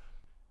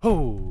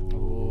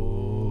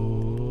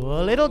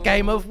 A little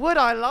game of Would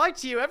I Lie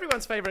to You?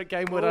 Everyone's favourite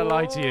game, Would I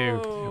Lie to You?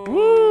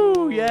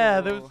 Woo! Yeah,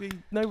 there was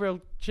no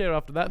real cheer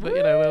after that, but,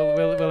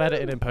 we'll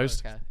edit it in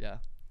post. Okay, yeah.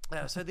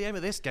 So the aim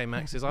of this game,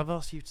 Max, is I've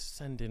asked you to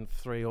send in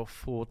 3 or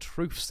 4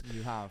 truths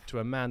to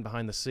a man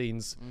behind the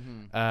scenes.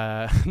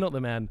 Mm-hmm. Not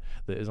the man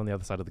that is on the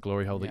other side of the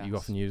glory hole that you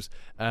often use.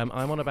 I'm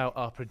on about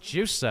our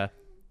producer.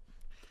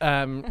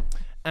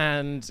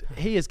 And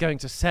he is going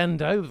to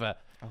send over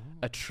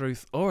a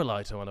truth or a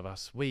lie to one of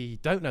us. We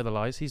don't know the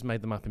lies. He's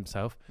made them up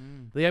himself.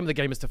 The aim of the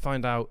game is to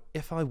find out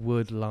if I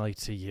would lie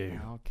to you.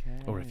 Okay.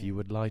 Or if you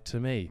would lie to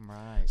me.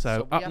 Right.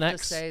 So we up have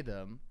next... to say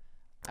them.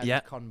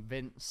 And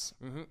convince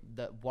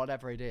that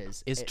whatever it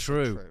is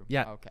true.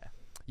 Yeah. Okay.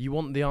 You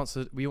want the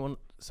answer.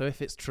 So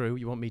if it's true,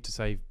 you want me to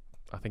say,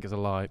 I think it's a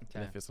lie. Okay.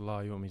 And if it's a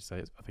lie, you want me to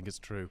say, I think it's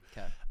true.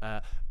 Okay.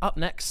 Up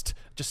next,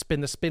 just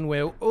spin the spin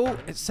wheel. Oh,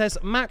 it says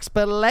Max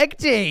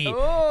Belegdi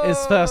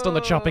is first on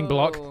the chopping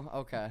block.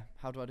 Okay.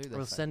 How do I do this?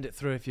 We'll send it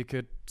through if you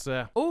could.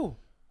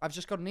 I've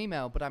just got an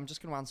email, but I'm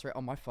just going to answer it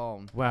on my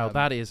phone. Wow,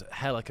 that is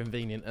hella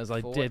convenient, as I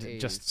did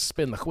just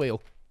spin the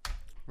wheel.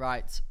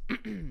 Right.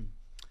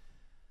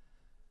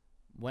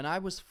 When I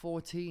was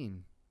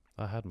 14,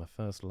 I had my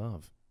first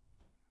love.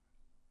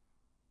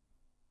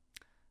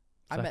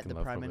 I met the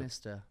Prime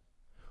Minister.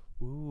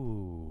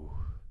 Ooh.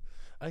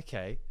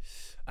 Okay.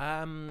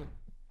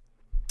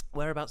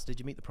 Whereabouts did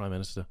you meet the Prime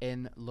Minister?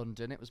 In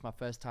London. It was my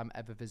first time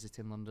ever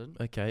visiting London.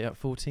 Okay, at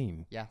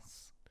 14?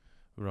 Yes.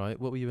 Right.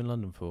 What were you in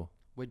London for?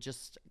 We'd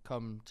just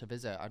come to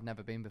visit. I'd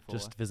never been before.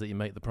 Just to visit your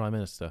mate, the Prime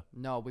Minister?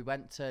 No, we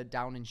went to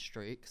Downing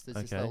Street, because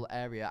there's this little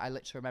area. I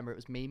literally remember it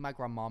was me, my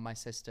grandma, my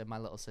sister, my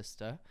little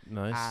sister.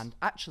 Nice. And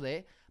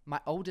actually, my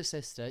older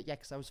sister,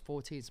 because I was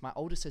 14, so my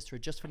older sister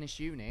had just finished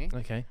uni.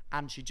 Okay.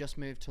 And she just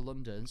moved to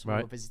London, so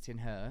we were visiting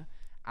her.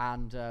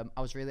 And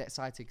I was really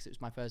excited because it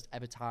was my first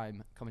ever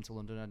time coming to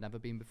London. I'd never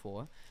been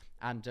before.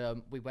 And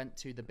we went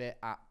to the bit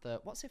at the...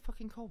 What's it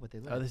fucking called where they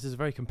live? This is a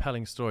very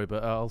compelling story,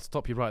 but I'll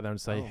stop you right there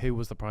and say, who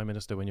was the Prime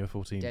Minister when you were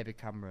 14? David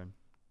Cameron.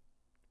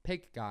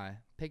 Pig guy.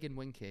 Pig and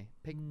Winky.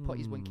 Pig put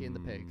his Winky in the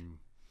pig.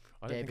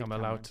 I don't think I'm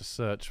allowed to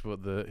search who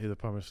the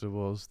Prime Minister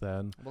was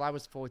then. Well, I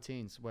was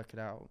 14, so work it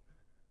out.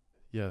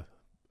 Yeah.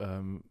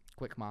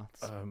 Quick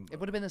maths. It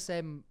would have been the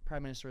same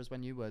Prime Minister as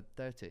when you were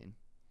 13.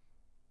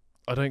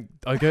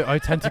 I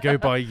tend to go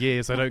by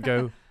years. I don't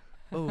go,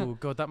 oh,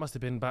 God, that must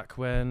have been back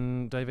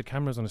when David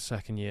Cameron was on his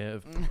second year.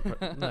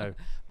 No.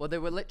 Well, they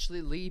were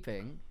literally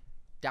leaving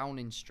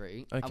Downing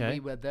Street. Okay. And we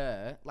were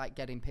there, like,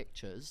 getting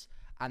pictures.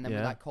 And then we,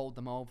 like, called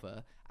them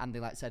over. And they,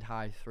 like, said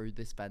hi through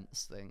this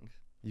fence thing.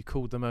 You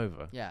called them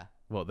over? Yeah.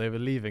 What, they were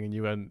leaving and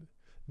you went,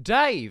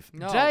 Dave!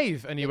 No,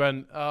 Dave! And you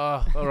went,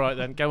 oh, all right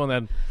then, go on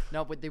then.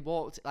 No, but they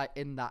walked like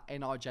in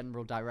our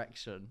general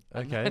direction.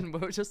 And Okay. then we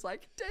were just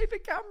like,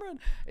 David Cameron.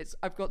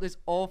 I've got this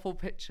awful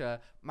picture.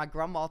 My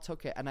grandma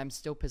took it and I'm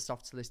still pissed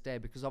off to this day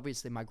because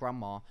obviously my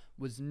grandma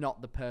was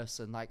not the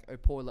person, like her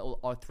poor little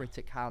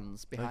arthritic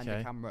hands behind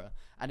the camera.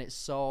 And it's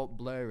so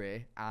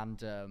blurry and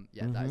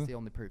that is the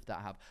only proof that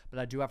I have. But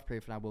I do have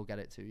proof and I will get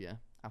it to you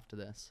after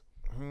this.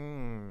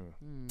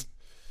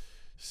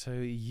 So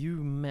you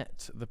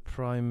met the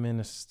Prime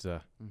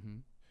Minister. Mm-hmm.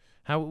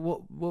 How?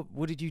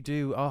 What did you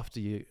do after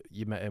you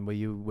met him? Were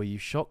you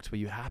shocked? Were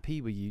you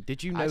happy?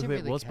 Did you know who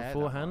it was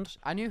beforehand?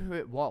 I knew who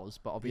it was,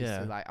 but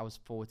obviously, like I was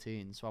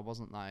 14, so I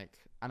wasn't like.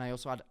 And I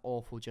also had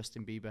awful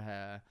Justin Bieber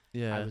hair.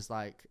 Yeah. I was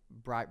like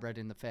bright red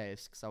in the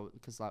face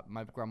because like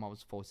my grandma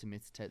was forcing me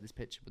to take this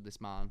picture with this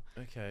man.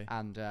 Okay.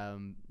 And I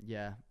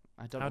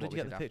don't know. How did you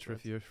get the picture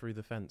if you were through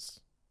the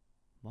fence?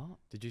 What?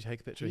 Did you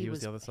take a picture? He was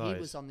the other side. He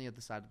was on the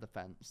other side of the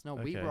fence. No,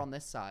 we were on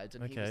this side,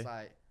 and he was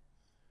like.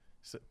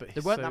 So,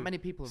 there weren't that many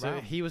people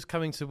around. So he was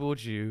coming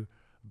towards you,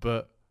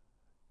 but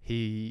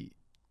he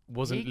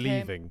wasn't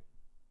leaving.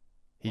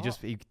 He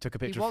took a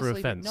picture through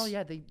a fence. No,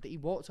 yeah, he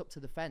walked up to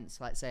the fence,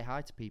 like say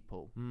hi to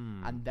people,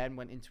 and then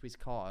went into his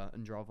car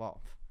and drove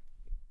off.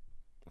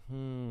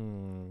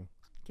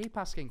 Keep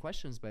asking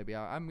questions, baby.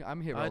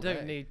 I'm here. I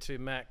don't need to,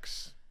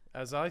 Max,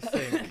 as I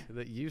think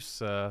that you,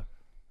 sir,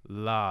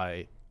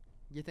 lie.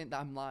 You think that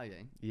I'm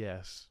lying?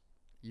 Yes.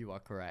 You are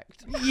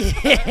correct.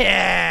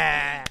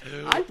 Yeah!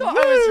 I thought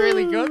I was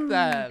really good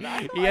then.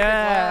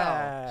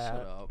 Yeah!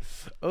 Shut up.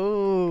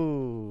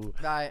 Oh.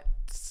 Right.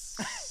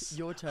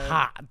 Your turn.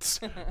 Hot.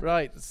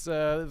 Right.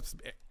 So,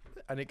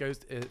 and it goes,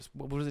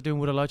 what was it doing?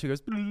 Would I lie to you?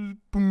 It goes,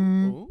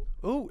 boom.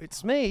 Oh,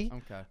 it's me.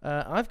 Okay.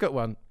 I've got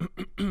one.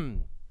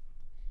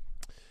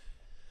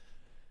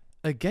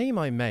 A game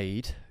I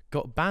made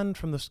got banned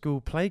from the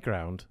school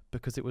playground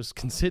because it was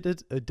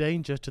considered a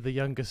danger to the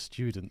younger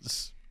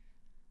students.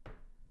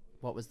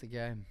 What was the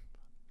game?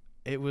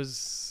 It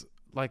was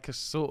like a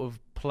sort of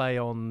play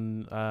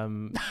on...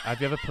 have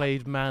you ever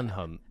played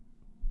Manhunt?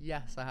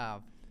 Yes, I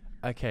have.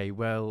 Okay,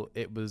 well,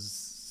 it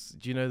was...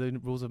 Do you know the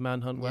rules of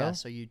Manhunt well? Yeah,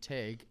 so you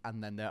tig,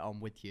 and then they're on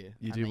with you.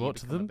 You do what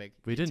to them?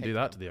 We didn't do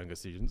that to the younger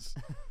students.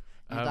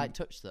 You like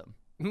touch them?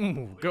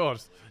 Oh,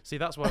 God. See,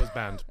 that's why it was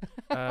banned.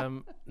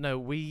 No,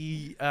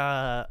 we...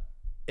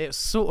 it's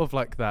sort of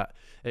like that,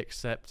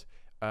 except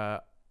I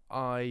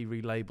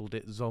relabeled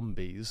it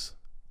zombies.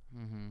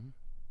 Mm-hmm.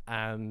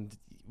 And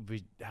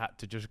we had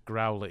to just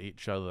growl at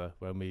each other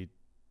when we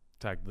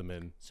tagged them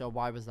in. So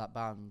why was that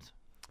banned?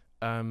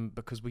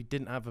 Because we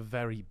didn't have a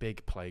very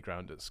big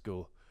playground at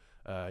school.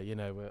 I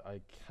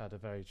had a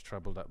very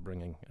troubled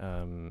upbringing.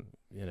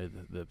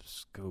 The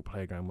school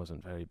playground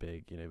wasn't very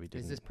big. We didn't.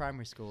 Is this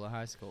primary school or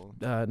high school?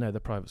 No, the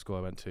private school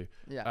I went to.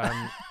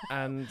 Yeah.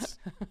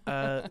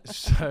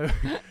 So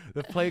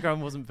the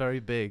playground wasn't very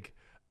big.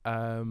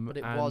 But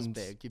it was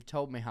big. You've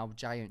told me how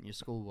giant your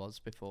school was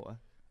before.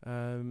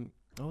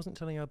 I wasn't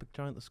telling you how big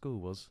giant the school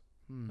was.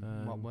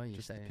 What were you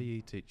just saying? Just the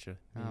PE teacher.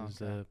 He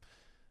was a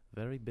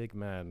very big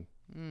man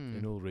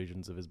in all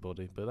regions of his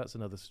body. But that's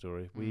another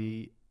story.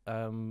 We,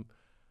 so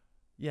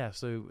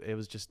it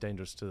was just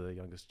dangerous to the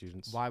younger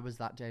students. Why was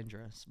that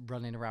dangerous?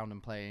 Running around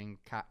and playing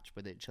catch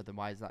with each other.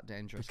 Why is that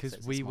dangerous?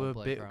 Because we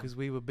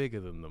were bigger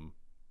than them.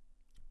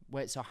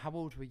 Wait, so how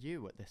old were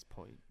you at this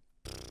point?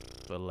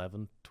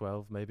 11,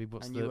 12 maybe.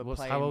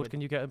 How old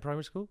can you get in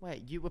primary school?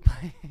 Wait, you were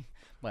playing...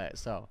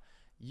 so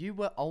you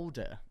were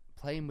older,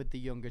 playing with the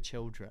younger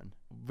children.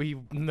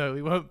 No,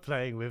 we weren't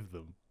playing with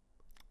them.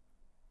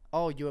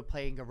 Oh, you were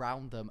playing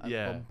around them and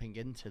bumping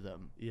into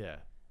them. Yeah.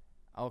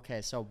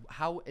 Okay, so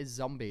how is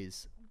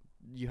zombies?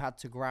 You had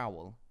to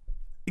growl.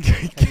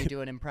 Can you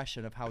do an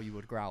impression of how you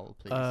would growl,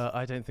 please?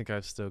 I don't think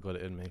I've still got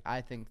it in me.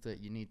 I think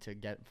that you need to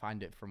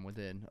find it from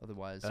within,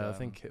 otherwise... I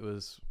think it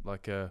was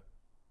like a...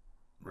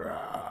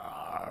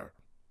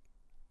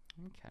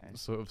 Okay.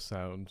 Sort of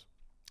sound.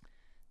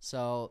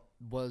 So,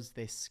 was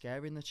this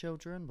scaring the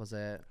children? Was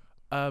it...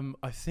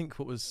 I think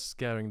what was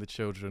scaring the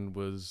children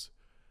was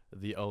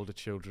the older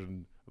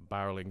children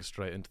barreling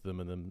straight into them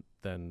and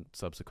then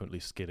subsequently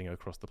skidding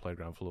across the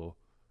playground floor.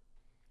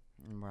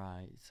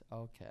 Right,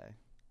 okay.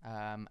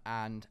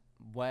 And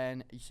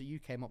when... So you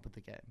came up with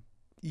the game?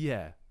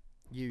 Yeah.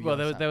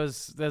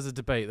 There's a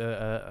debate.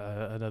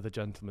 Another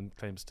gentleman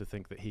claims to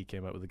think that he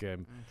came up with the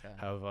game. Okay.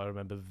 However, I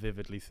remember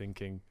vividly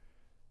thinking,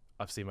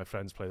 I've seen my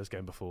friends play this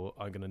game before.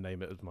 I'm going to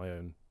name it as my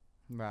own.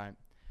 Right.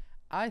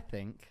 I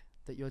think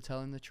that you're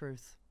telling the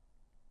truth.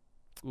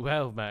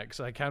 Well, Max,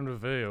 I can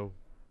reveal.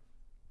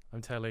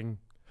 I'm telling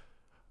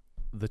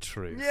the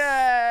truth.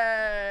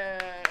 Yay!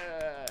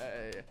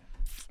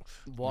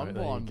 Right,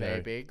 1-1,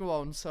 baby. Go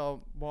on.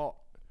 So what?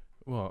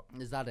 What?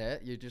 Is that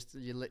it? You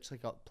literally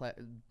got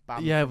banned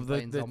from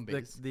playing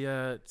zombies.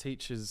 The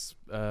teachers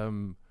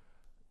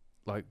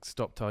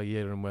stopped our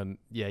year and went,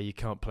 yeah, you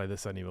can't play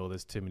this anymore.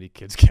 There's too many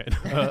kids getting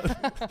hurt.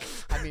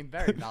 I mean,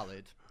 very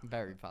valid.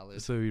 Very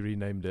valid. So we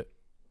renamed it.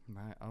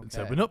 Right, okay.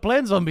 So we're not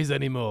playing zombies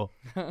anymore.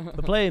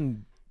 We're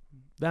playing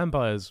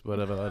vampires,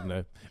 whatever. I don't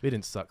know. We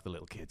didn't suck the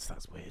little kids.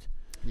 That's weird.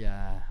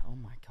 Yeah. Oh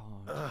my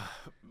god.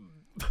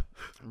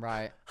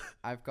 Right.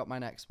 I've got my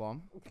next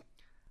one.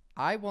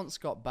 I once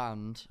got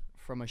banned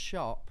from a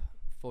shop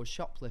for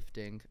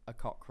shoplifting a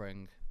cock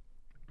ring.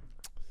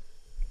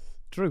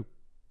 True.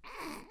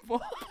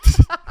 What?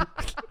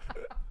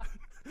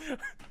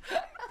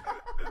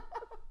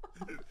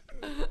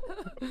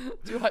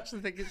 Do you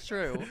actually think it's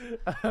true?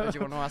 Or do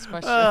you want to ask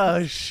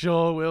questions?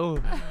 Sure,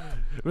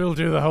 we'll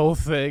do the whole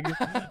thing.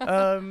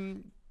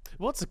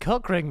 What's a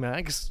cock ring,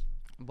 Max?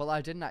 Well,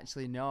 I didn't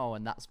actually know,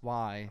 and that's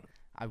why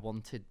I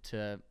wanted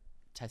to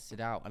test it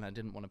out, and I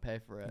didn't want to pay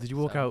for it. Did you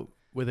walk out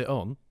with it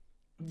on?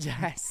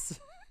 Yes.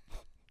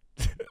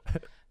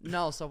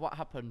 No, so what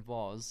happened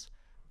was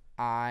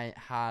I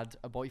had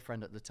a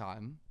boyfriend at the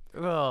time.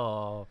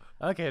 Oh,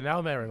 okay, now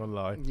I'm airing on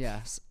lie.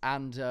 Yes,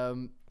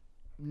 and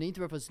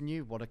neither of us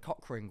knew what a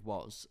cock ring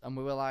was, and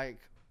we were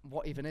like,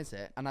 what even is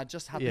it? And I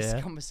just had this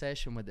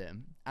conversation with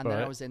him, and then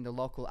I was in the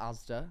local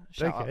Asda.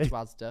 Shout out to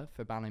Asda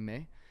for banning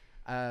me.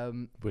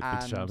 Would be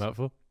shout out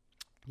for.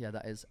 Yeah,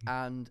 that is.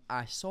 And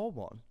I saw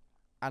one,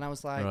 and I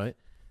was like,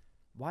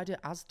 why do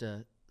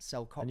Asda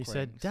sell cock rings? And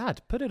you said,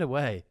 Dad, put it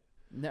away.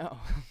 No.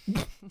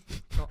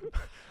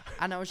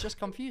 And I was just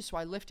confused, so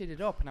I lifted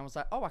it up, and I was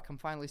like, oh, I can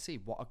finally see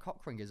what a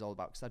cock ring is all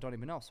about, because I don't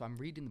even know. So I'm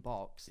reading the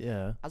box.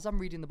 Yeah. As I'm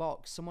reading the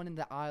box, someone in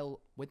the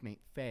aisle with me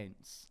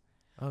faints.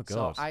 Oh,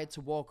 God. So I had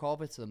to walk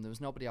over to them. There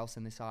was nobody else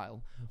in this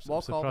aisle.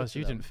 I'm surprised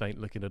you didn't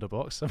faint looking at a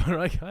box. Am I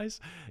right,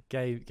 guys?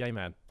 Gay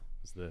man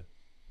was the...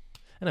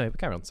 Anyway,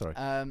 carry on, sorry.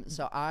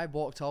 So I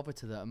walked over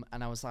to them,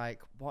 and I was like,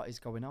 what is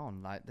going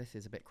on? Like, this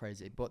is a bit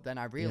crazy. But then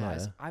I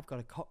realised I've got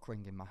a cock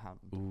ring in my hand.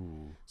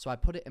 Ooh. So I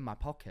put it in my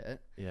pocket.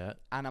 Yeah.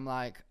 And I'm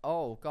like,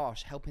 oh,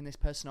 gosh, helping this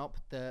person up.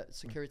 The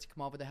security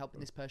come over, they're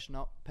helping this person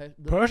up. They're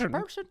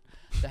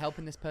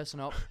helping this person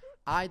up.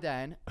 I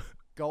then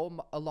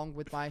go along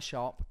with my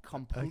shop,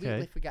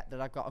 completely forget that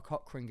I've got a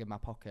cock ring in my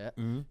pocket,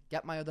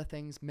 get my other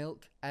things,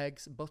 milk,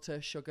 eggs,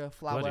 butter, sugar,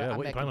 flour. What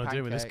are you planning on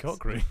doing with this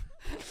cock ring?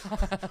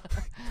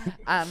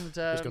 And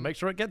just gonna make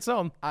sure it gets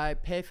on. I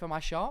pay for my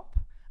shop,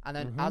 and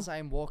then as I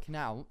am walking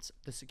out,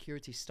 the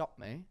security stopped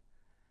me,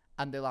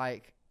 and they're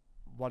like,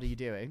 what are you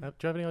doing? Do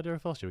you have any idea how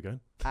fast you were going?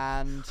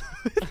 And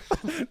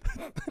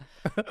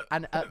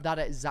and at that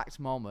exact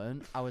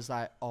moment, I was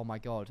like, oh my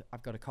God,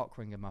 I've got a cock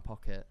ring in my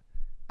pocket.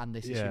 And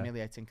this is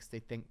humiliating because they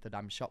think that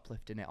I'm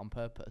shoplifting it on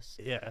purpose.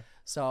 Yeah.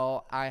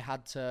 So I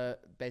had to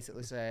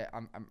basically say,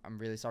 I'm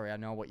really sorry. I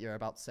know what you're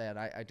about to say, and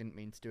I didn't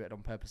mean to do it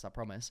on purpose, I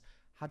promise.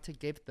 Had to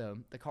give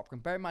them the cock ring.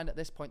 Bear in mind, at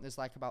this point, there's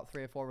like about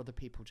 3 or 4 other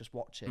people just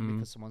watching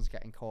because someone's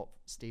getting caught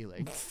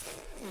stealing.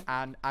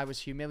 And I was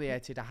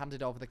humiliated. I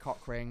handed over the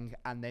cock ring,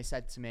 and they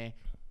said to me,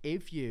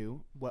 if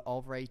you were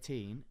over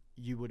 18,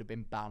 you would have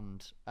been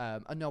banned.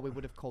 No, we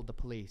would have called the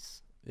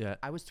police. Yeah.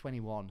 I was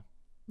 21.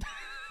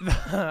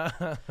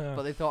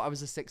 But they thought I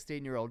was a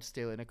 16-year-old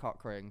stealing a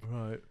cock ring.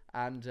 Right.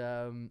 And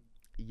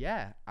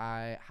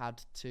I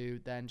had to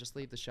then just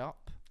leave the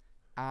shop,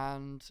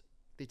 and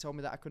they told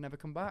me that I could never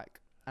come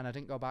back, and I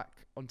didn't go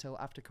back until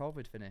after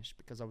COVID finished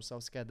because I was so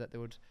scared that they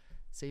would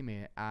see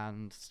me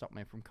and stop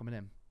me from coming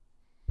in.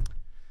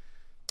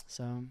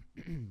 So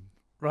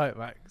right,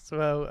 Max.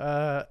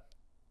 Well,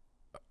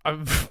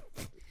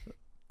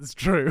 it's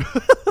true.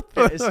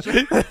 It is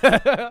true.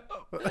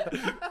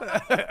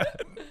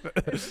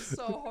 It's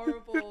so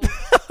horrible.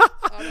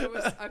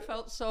 And I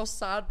felt so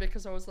sad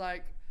because I was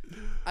like,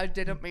 I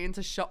didn't mean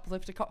to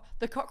shoplift a cock.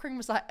 The cock ring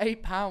was like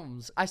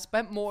 £8. I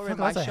spent more in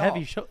my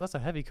shop. That's a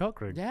heavy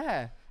cock ring.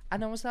 Yeah.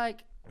 And I was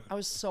like, I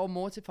was so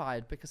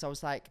mortified because I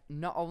was like,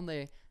 not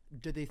only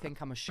do they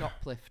think I'm a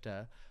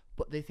shoplifter,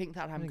 but they think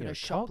that I'm going to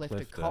shoplift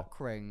a cock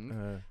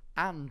ring.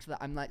 And that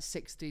I'm like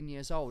 16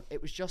 years old.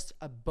 It was just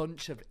a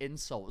bunch of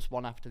insults,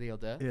 one after the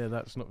other. Yeah,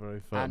 that's not very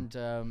fun.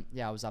 And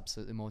I was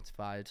absolutely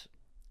mortified.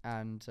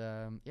 And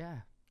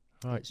right.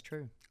 It's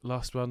true.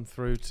 Last one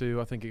through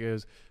to, I think it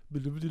goes.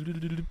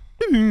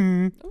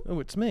 Oh,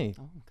 it's me.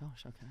 Oh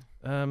gosh, okay.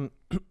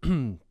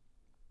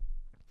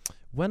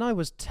 When I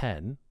was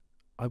 10,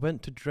 I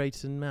went to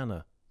Drayton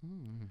Manor.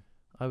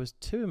 I was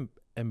too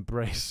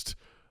embarrassed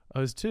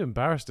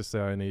to say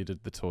I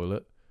needed the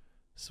toilet,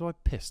 so I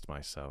pissed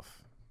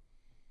myself.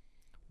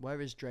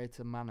 Where is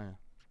Drayton Manor?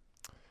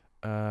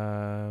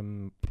 I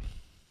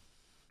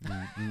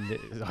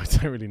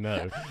don't really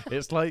know.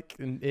 It's like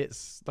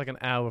an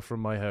hour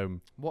from my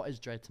home. What is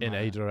Drayton Manor?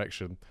 In a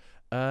direction.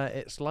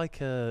 It's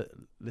like a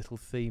little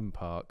theme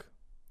park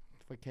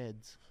for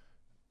kids.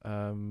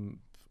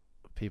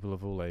 people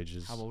of all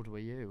ages. How old were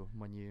you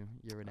when you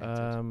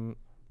urinated?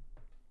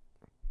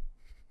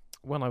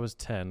 When I was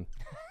 10.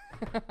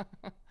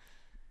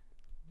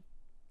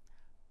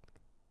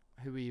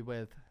 Who were you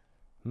with?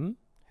 Who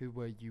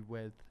were you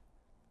with?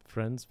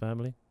 Friends,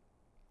 family.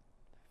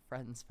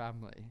 Friends,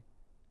 family.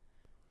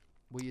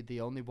 Were you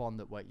the only one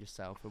that wet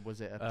yourself, or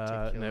was it a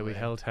particular... No, we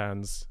held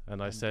hands,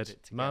 and I said,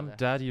 Mum,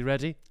 Dad, you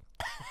ready?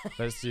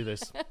 Let's do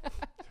this.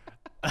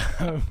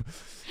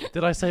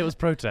 Did I say it was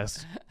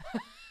protest?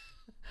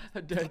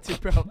 A dirty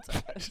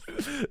protest.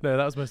 No,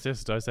 that was my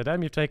sister. I said,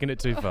 you've taken it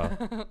too far.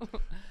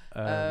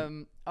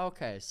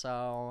 Okay,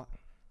 so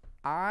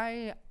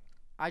I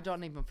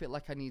don't even feel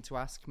like I need to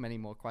ask many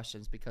more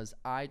questions because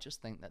I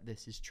just think that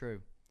this is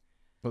true.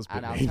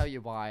 And I'll tell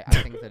you why I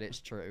think that it's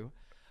true.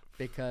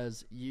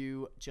 Because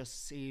you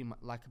just seem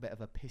like a bit of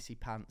a pissy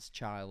pants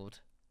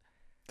child.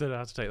 Don't know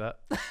how to take that.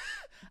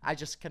 I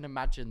just can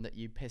imagine that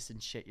you piss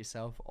and shit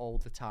yourself all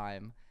the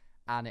time.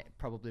 And it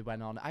probably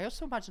went on. I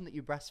also imagine that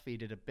you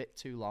breastfeeded a bit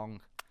too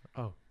long.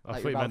 Oh, I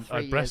thought you meant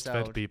I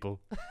breastfed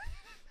people.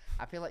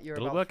 I feel like you're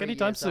It'll about work 3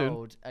 anytime years soon.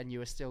 old and you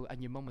were still,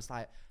 and your mum was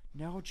like,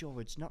 no,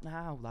 George, not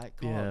now. Like,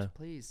 God,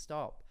 please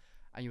stop.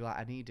 And you were like,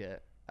 I need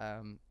it.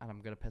 And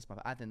I'm going to piss my...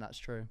 I think that's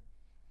true.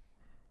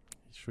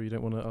 Sure you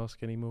don't want to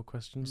ask any more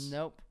questions?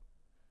 Nope.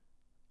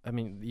 I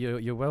mean,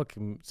 you're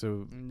welcome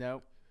to...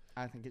 Nope.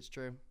 I think it's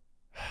true.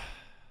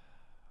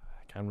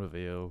 I can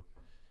reveal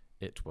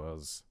it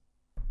was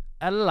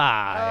a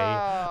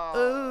lie. Oh,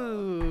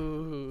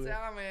 ooh.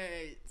 Damn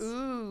it.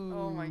 Ooh.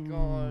 Oh my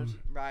God.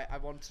 Right, I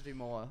want to do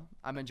more.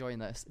 I'm enjoying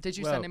this. Did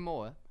you send in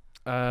more?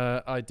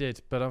 I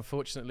did, but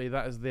unfortunately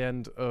that is the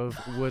end of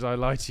Would I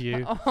Lie to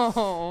You?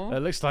 Oh. It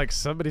looks like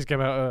somebody's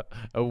come out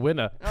a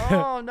winner.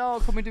 Oh no,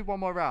 can we do one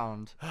more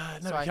round?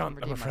 No, so I can't,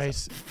 I'm afraid.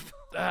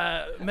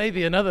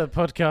 Maybe another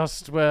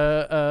podcast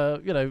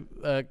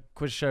where,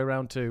 quiz show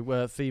round 2,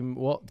 where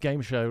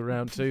game show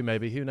round 2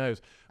 maybe, who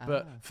knows.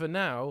 But for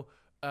now,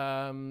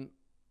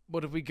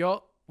 what have we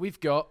got? We've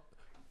got...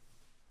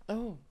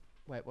 Oh,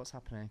 wait, what's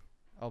happening?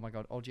 Oh my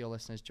God, audio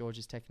listeners, George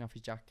is taking off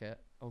his jacket.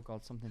 Oh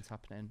God, something's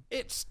happening.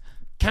 It's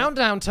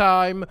countdown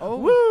time. Oh.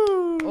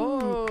 Woo!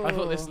 Oh. I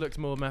thought this looked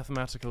more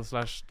mathematical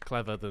 /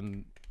 clever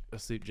than a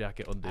suit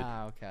jacket on did.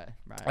 Okay,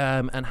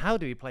 right. And how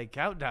do we play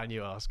countdown,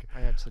 you ask?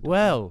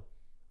 Well,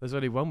 there's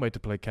only one way to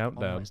play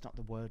countdown. Oh, no, it's not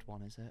the word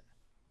one, is it?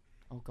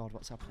 Oh God,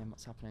 what's happening?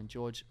 What's happening?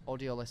 George,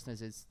 audio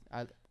listeners,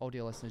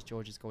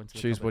 George is going to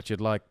choose what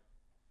you'd like.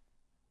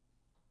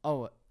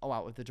 Oh,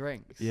 out with the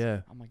drinks.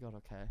 Yeah. Oh my God.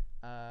 Okay.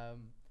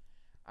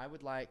 I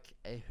would like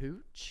a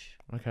hooch.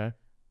 Okay.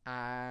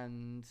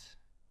 And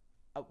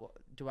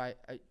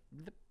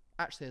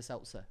actually a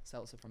seltzer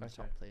from the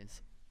top,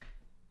 please.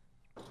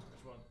 Which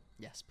one?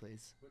 Yes,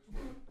 please. Which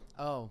one?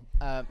 Oh,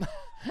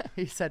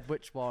 he said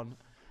which one,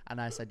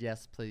 and I said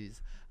yes,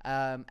 please.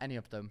 Any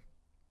of them,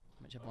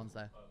 whichever one's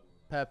there.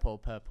 Purple,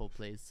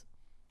 please.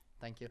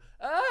 Thank you.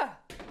 Ah!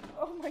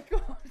 Oh my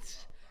God!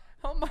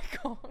 Oh my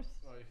God!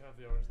 Oh, you can have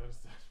the orange then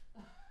instead.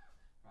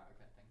 Right.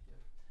 Okay. Thank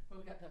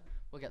you.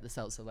 We'll get the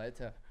seltzer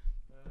later.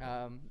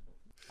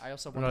 I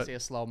also want to see a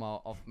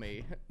slow-mo of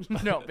me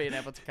not being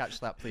able to catch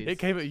that, please. It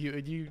came at you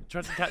and you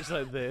tried to catch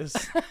like this.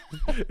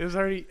 It's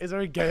a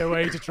very gay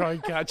way to try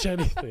and catch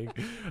anything.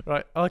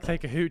 Right, I'll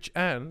take a hooch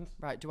and...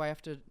 Right, do I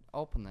have to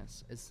open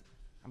this?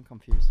 I'm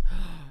confused.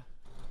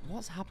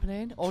 What's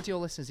happening? Audio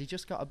listeners, he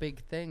just got a big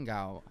thing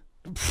out.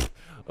 I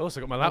also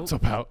got my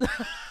laptop out.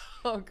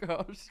 Oh,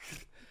 gosh.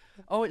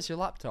 Oh, it's your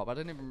laptop. I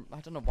don't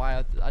know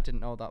why I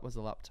didn't know that was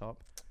a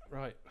laptop.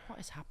 Right. What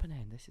is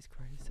happening? This is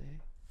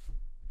crazy.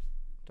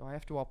 Do I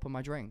have to open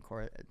my drink,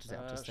 or does it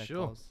have to stay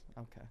closed?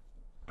 Okay.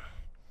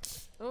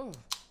 Oh.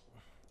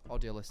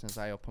 Audio listeners,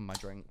 I open my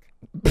drink.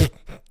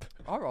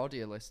 Our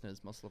audio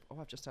listeners must love... Oh,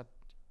 I've just had...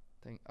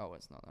 Oh,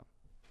 it's not that.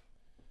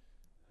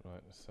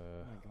 Right, let's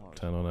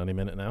turn on any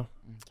minute now.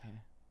 Okay.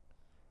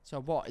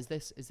 So what, is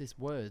this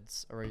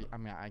words? Or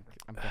I'm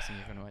guessing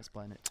you're going to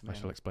explain it to me. I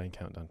shall explain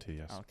Countdown 2,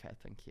 yes. Okay,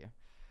 thank you.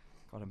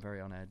 God, I'm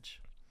very on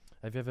edge.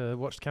 Have you ever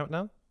watched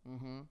Countdown?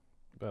 Mm-hmm.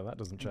 Well, that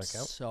doesn't check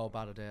out. So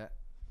bad at it.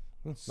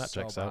 That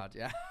checks out.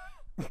 Yeah.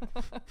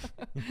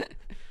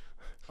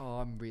 Oh,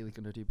 I'm really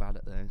going to do bad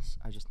at this.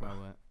 I just know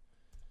it.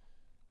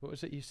 What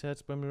was it you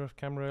said when we were off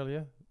camera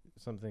earlier?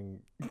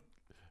 Something...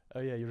 Oh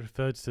yeah, you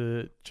referred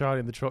to Charlie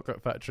and the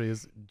Chocolate Factory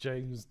as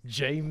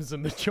James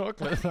and the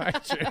Chocolate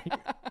Factory.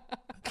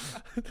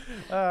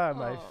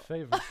 My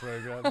favourite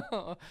program.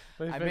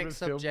 I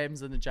mixed up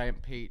James and the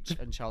Giant Peach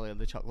and Charlie and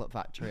the Chocolate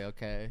Factory.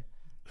 Okay,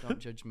 don't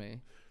judge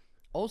me.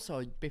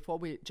 Also, before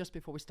we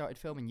started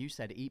filming, you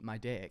said "eat my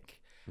dick,"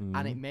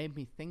 and it made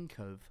me think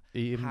of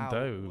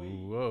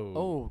Whoa.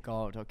 Oh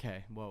God.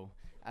 Okay. Whoa.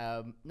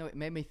 No, it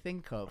made me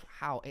think of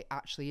how it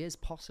actually is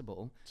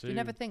possible. Do you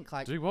never think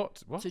like do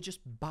what? To just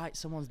bite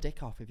someone's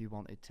dick off if you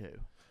wanted to?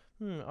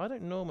 I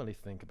don't normally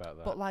think about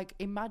that. But like,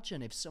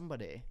 imagine if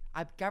somebody,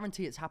 I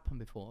guarantee it's happened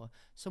before.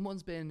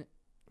 Someone's been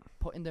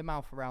putting their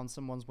mouth around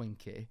someone's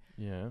winky,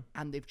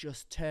 and they've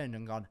just turned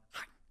and gone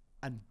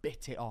and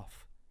bit it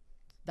off.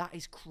 That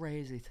is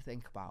crazy to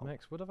think about.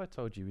 Max, what have I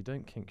told you? We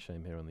don't kink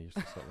shame here on the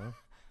Useless Hotline.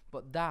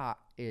 But that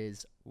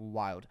is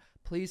wild.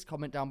 Please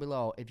comment down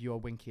below if your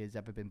winky has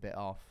ever been bit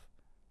off.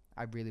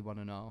 I really want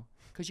to know.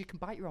 Because you can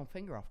bite your own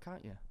finger off,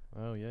 can't you?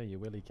 Oh, yeah, you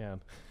really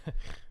can.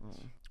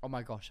 Oh,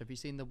 my gosh. Have you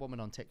seen the woman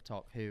on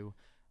TikTok who...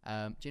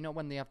 do you know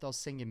when they have those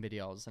singing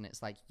videos and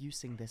it's like, you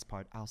sing this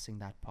part, I'll sing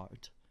that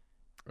part?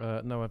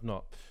 No, I've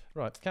not.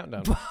 Right,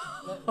 countdown.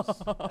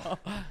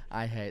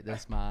 I hate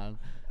this man.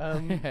 I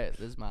hate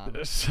this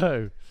man.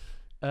 So,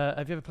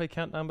 have you ever played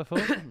Countdown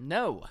before?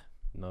 No.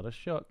 Not a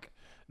shock.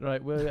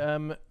 Right,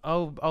 well,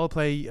 I'll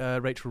play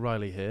Rachel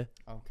Riley here.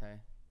 Okay.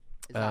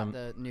 Is that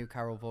the new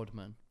Carol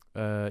Vorderman?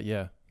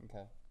 Yeah.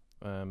 Okay.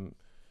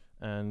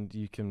 And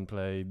you can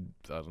play,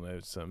 I don't know,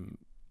 some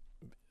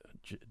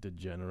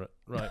degenerate.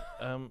 Right.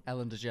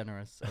 Ellen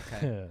DeGeneres.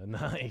 Okay.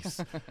 Nice.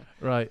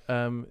 Right.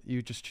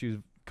 You just choose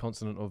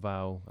consonant or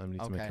vowel, and we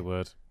need to make a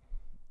word.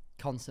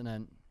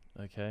 Consonant.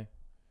 Okay.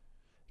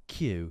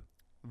 Q.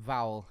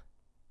 Vowel.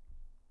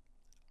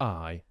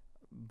 I.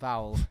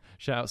 Vowel.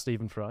 Shout out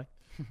Stephen Fry.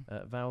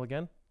 Vowel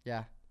again.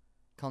 Yeah.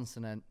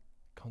 Consonant.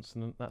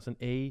 Consonant. That's an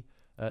E.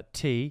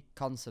 T.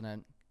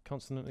 Consonant.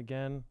 Consonant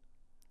again.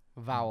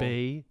 Vowel.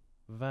 B.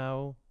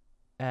 Vowel.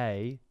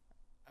 A.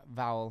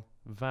 Vowel.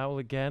 Vowel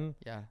again.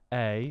 Yeah.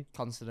 A.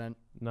 Consonant.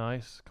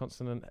 Nice.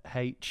 Consonant.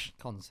 H.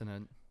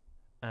 Consonant.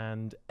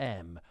 And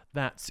M.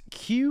 That's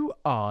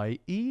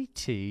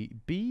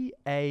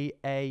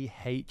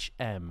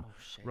QIETBAAHM. Oh,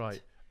 shit.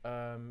 Right.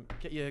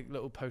 Get your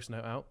little post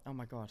note out. Oh,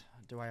 my God.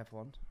 Do I have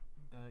one?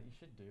 You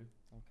should do.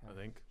 Okay. I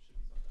think.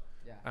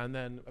 Yeah. And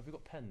then, have we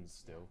got pens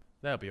still?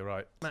 That'll be all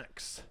right.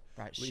 Max.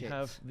 Right, We shit.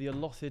 have the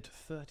allotted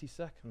 30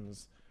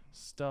 seconds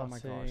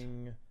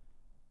starting.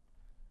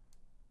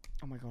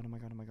 Oh my god, oh my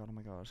god, oh my god, oh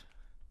my god.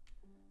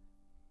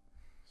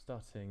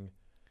 Starting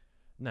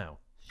now.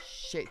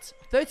 Shit.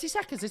 30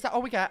 seconds, is that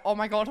all we get? Oh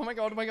my god, oh my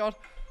god, oh my god.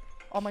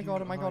 Oh my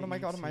god, oh my god, oh my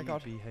god, oh my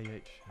god.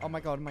 Oh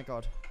my god, oh my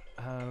god.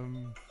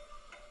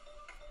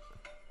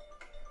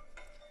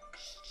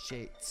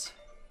 Shit.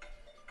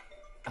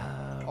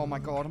 Oh my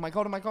god, oh my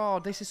god, oh my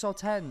god. This is so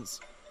tense.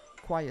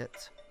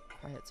 Quiet.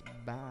 Quiet.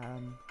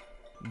 Bam.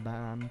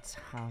 Bam.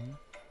 Tam.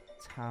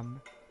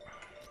 Tam.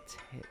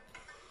 Tip.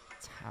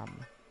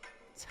 Tam.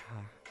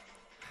 Ta.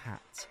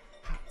 Hat.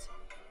 Hat.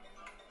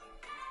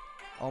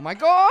 Oh my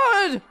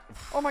god!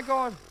 Oh my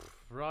god.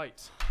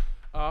 Right.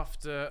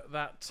 After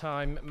that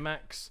time,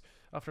 Max,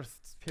 after a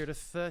period of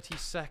 30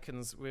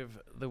 seconds with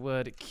the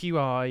word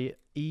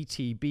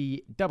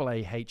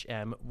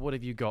QIETBAAHM, what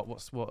have you got?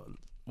 What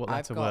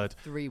letter word?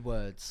 3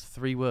 words.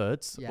 3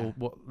 words? Yeah. Or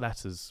what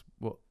letters?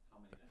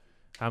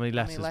 How many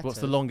letters? What's the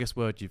letters? longest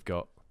word you've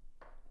got?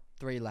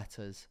 3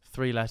 letters.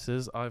 3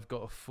 letters. I've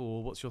got a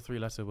 4. What's your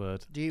 3-letter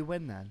word? Do you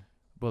win then?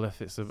 Well,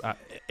 if it's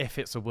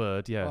a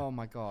word, yeah. Oh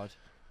my god.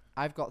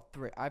 I've got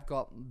 3. I've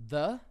got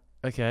the.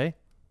 Okay.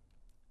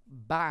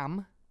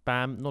 Bam.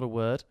 Bam, not a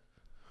word.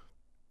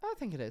 I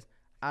think it is.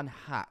 And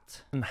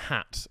hat. And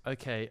hat.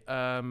 Okay.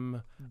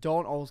 Don't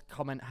always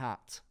comment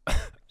hat.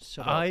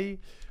 Shut up.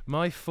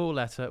 My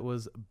 4-letter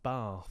was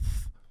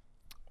bath.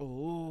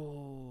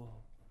 Oh.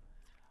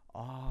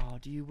 Oh,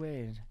 do you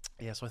win?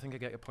 Yeah, so I think I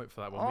get a point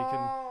for that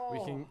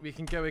one. We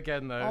can go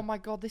again though. Oh my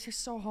god, this is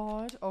so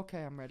hard.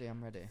 Okay, I'm ready.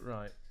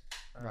 Right.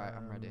 Right,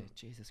 I'm ready.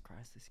 Jesus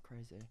Christ, this is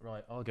crazy.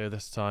 Right, I'll go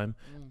this time.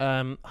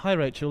 Hi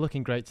Rachel,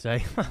 looking great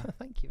today.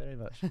 Thank you very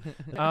much.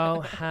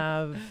 I'll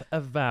have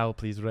a vowel,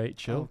 please,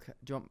 Rachel. Okay.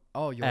 Do you want?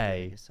 Oh, you're A.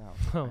 doing it yourself.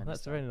 Oh,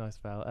 that's a really nice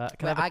vowel.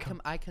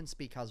 I can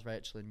speak as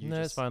Rachel and you. No,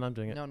 just... it's fine. I'm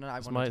doing it. No, I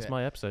it's want to it's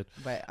my episode.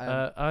 Wait,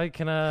 I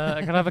can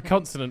have a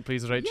consonant,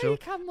 please, Rachel. Yeah, you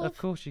can, love. Of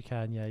course you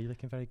can. Yeah, you're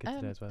looking very good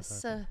today as well.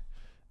 Sir.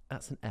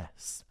 That's an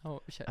S.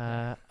 Oh shit.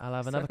 I'll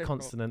have another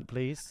consonant,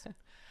 please.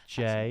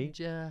 J.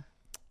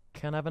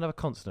 Can I have another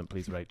consonant,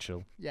 please,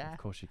 Rachel? Yeah. Of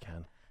course you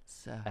can.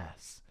 Sir.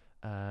 S.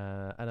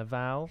 And a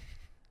vowel.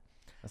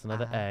 That's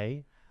another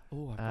A.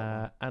 Oh,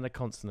 and a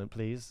consonant,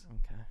 please.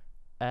 Okay.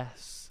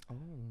 S.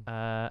 Oh.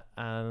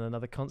 And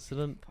another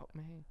consonant. Fuck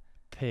me.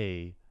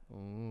 P.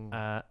 Ooh.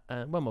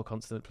 And one more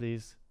consonant,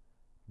 please.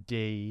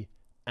 D.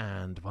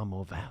 And one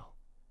more vowel.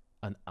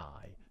 An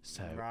I.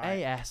 So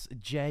right.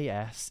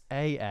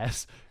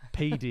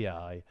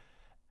 ASJSASPDI.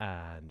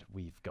 And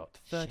we've got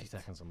 30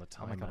 seconds on the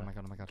timer. Oh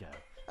my god. Go.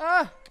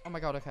 Ah! Oh my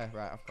god, okay,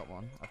 right, I've got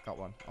one.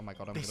 Oh my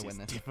god, I'm gonna win this. This is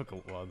a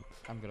difficult one.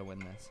 I'm gonna win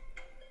this.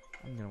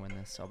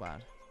 So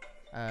bad.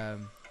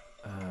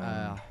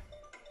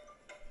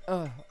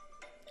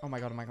 Oh my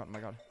god.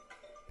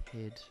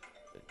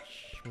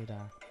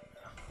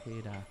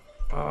 Pida.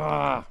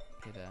 Ah!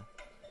 Pida.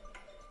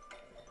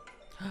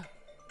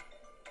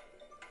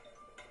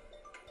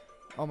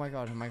 Oh my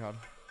god. Oh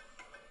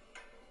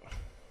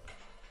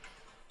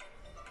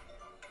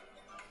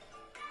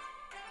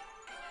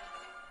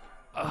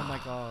my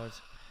god.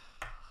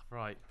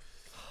 Right.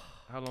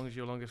 How long is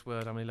your longest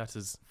word? How many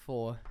letters?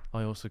 4.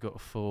 I also got a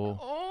 4.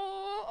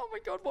 Oh my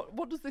god,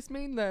 what does this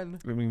mean then?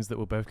 It means that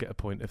we'll both get a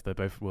point if they're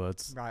both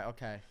words. Right,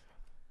 okay.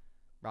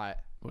 Right.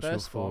 What's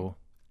First your 4? one,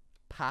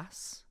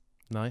 pass.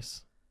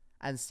 Nice.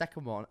 And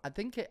second one,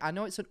 I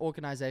know it's an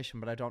organisation,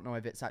 but I don't know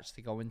if it's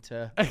actually going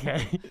to...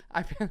 Okay.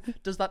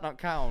 Does that not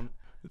count?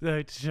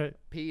 No,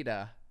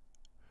 PETA.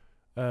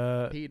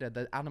 PETA,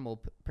 the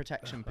animal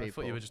protection people. I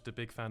thought you were just a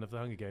big fan of the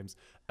Hunger Games.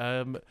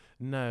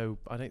 No,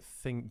 I don't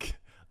think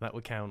that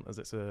would count as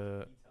it's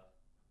a...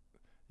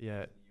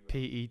 Yeah,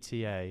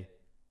 PETA.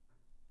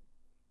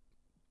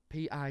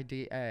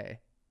 PIDA.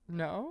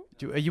 No?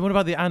 Are you on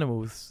about the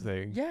animals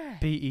thing? Yeah.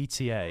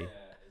 PETA.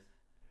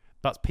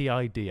 That's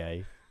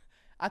PIDA.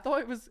 I thought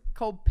it was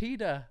called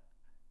PETA.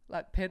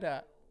 Like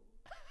PETA.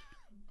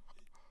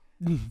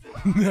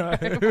 No.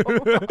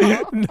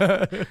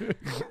 No.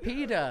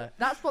 PETA.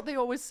 That's what they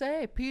always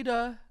say.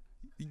 PETA.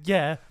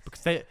 Yeah,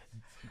 because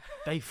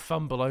they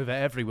fumble over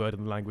every word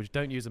in the language.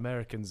 Don't use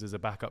Americans as a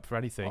backup for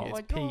anything.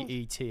 It's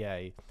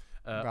PETA.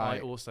 I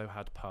also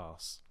had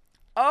pass.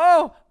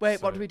 Oh!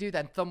 Wait, what do we do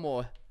then? Thumb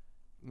war.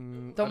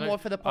 Thumb war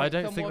for the point.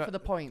 I Thumb war for the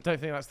point. Don't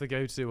think that's the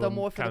go-to Thumb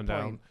war on for countdown.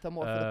 the point. Thumb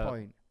war for the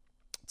point.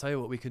 Tell you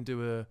what, we can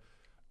do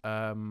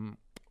a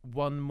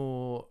one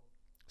more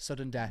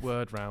sudden death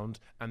word round,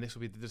 and this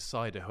will be the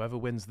decider. Whoever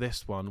wins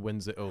this one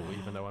wins it all,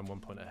 even though I'm 1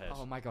 point ahead.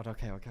 Oh my god,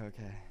 okay.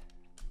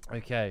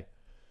 Okay.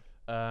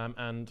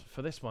 And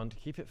for this one, to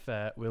keep it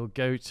fair, we'll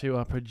go to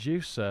our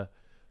producer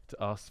to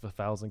ask for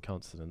 1,000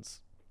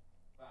 consonants.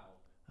 Vowel.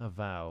 A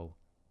vowel.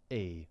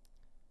 E.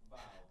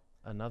 Vowel.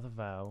 Another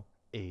vowel.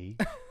 E.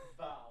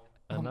 Vowel.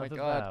 Another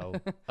vowel.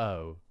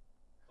 O.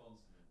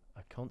 Consonant.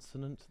 A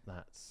consonant,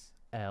 that's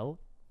L.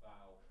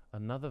 Vowel.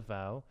 Another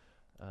vowel.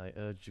 I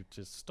urge you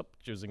to stop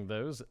choosing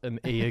those.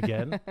 An E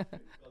again.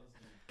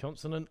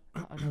 Consonant.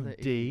 Another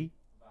D. E.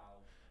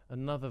 Vowel.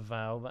 Another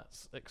vowel,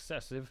 that's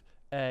excessive.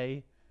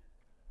 A.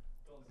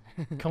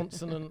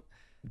 Consonant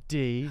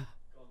D.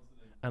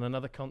 Consonant. And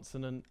another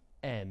consonant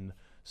N.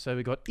 So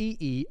we got E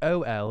E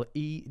O L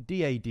E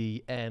D A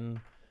D N,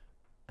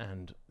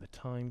 and the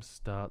time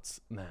starts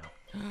now.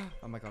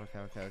 Oh my god,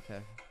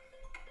 okay.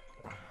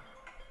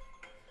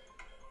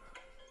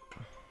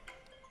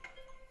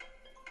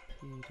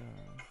 PETA.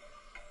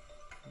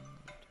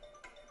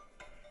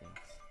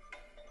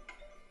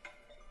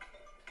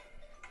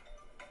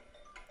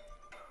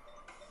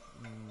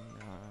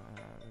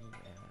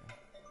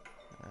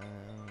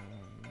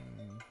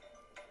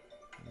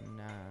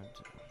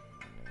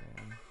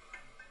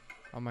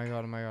 Oh my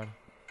god.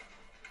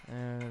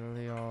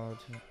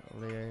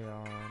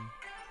 Leon.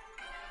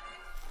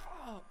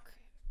 Fuck.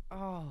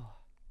 Oh.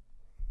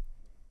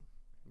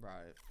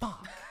 Right.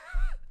 Fuck.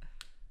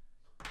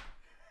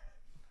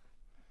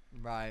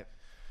 Right.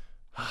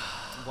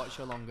 What's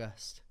your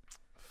longest?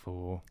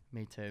 4.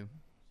 Me too.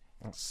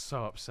 That's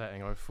so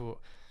upsetting. I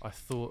thought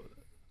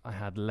I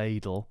had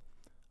ladle.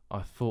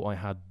 I thought I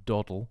had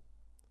doddle.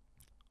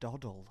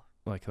 Doddle.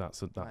 Like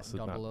that's an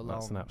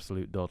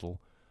absolute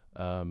doddle.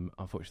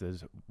 Unfortunately,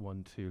 there's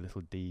 1, 2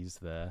 little D's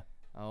there.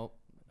 Oh,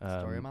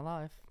 story of my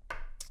life.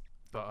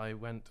 But I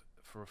went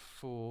for a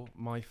 4.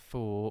 My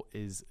 4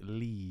 is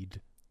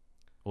lead,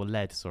 or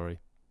lead. Sorry.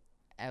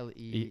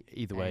 L-E.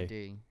 Either way.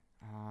 A-D.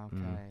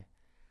 Okay.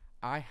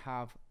 I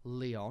have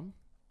Leon.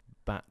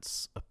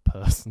 That's a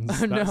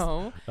person's.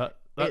 No. That's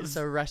it's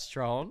a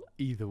restaurant.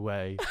 Either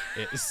way,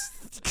 it's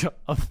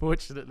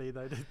unfortunately I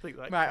don't think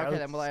that. Right. counts. Okay.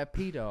 Then, well, I have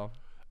pedo.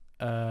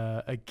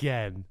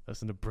 Again,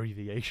 that's an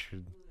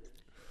abbreviation.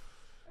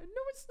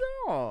 No, it's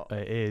not.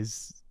 It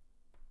is.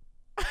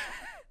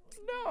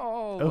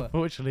 No.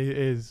 Unfortunately, it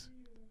is.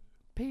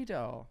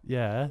 Pedo.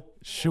 Yeah.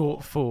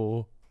 Short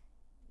for.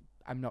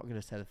 I'm not going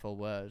to say the full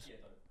word,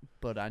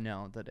 but I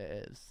know that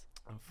it is.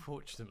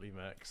 Unfortunately,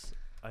 Max,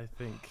 I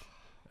think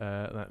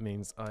that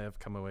means I have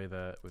come away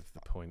there with the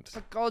point.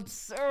 For God's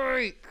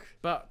sake!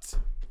 But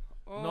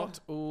not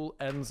all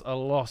ends are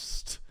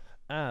lost,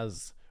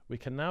 as we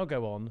can now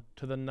go on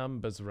to the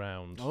numbers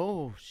round.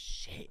 Oh,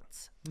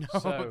 shit. No,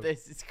 So-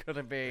 this is going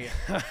to be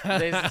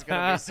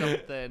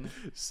something.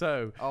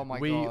 So, Oh, my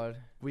God.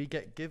 we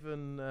get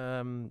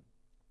given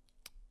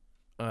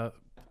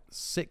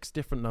 6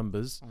 different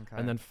numbers, Okay.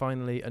 and then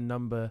finally a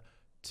number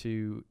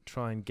to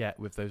try and get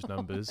with those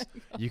numbers.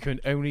 You can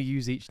only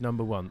use each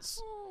number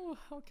once. Oh,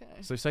 okay.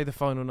 So say the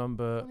final I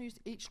number. only used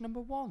each number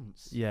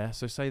once. Yeah,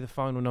 so say the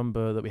final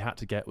number that we had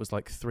to get was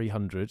like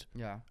 300,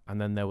 Yeah. and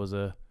then there was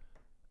a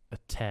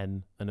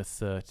 10 and a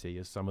 30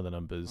 as some of the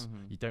numbers.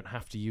 Mhm. You don't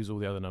have to use all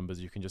the other numbers.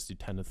 You can just do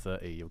 10 and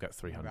 30. You'll get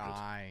 300.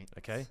 Right.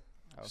 Okay?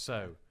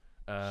 So,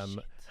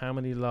 Shit. how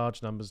many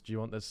large numbers do you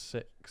want? There's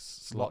 6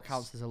 slots. What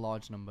counts as a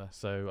large number?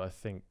 So I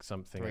think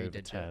something 3 over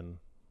digit. 10.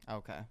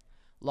 Okay.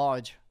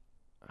 Large.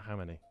 How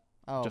many?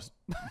 Oh. Just-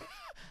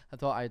 I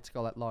thought I had to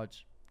go like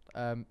large.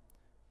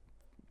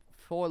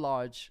 4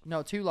 large.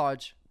 No, 2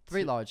 large.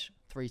 3 large.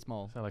 3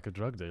 small. Sound like a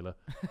drug dealer.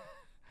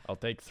 I'll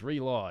take 3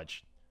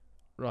 large.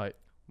 Right.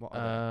 What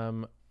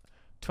are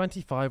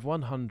 25,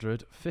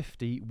 100,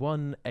 50,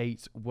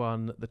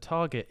 181. The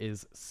target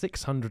is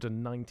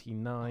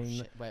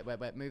 699. they?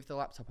 Wait. Move the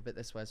laptop a bit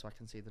this way so I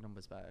can see the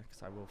numbers better,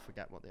 because I will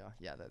forget what they are.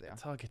 Yeah, there they are.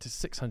 Target is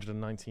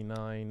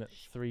 699.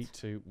 3,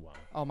 2, 1.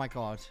 Oh my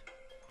god.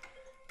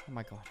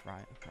 Right.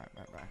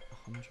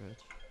 100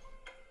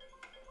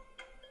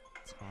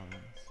 times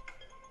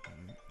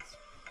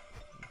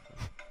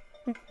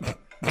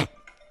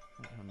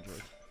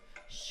 100.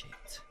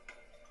 Shit.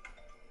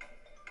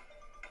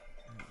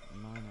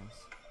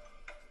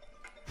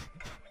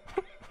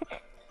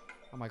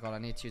 my god, I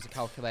need to use a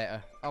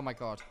calculator. Oh my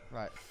god.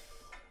 Right.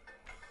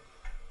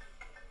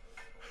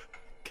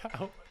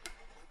 Cow.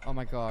 Oh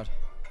my god.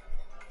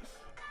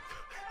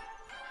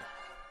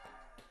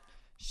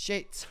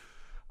 Shit.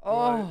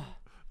 Oh. Right.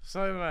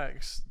 So,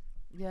 Max,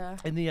 Yeah.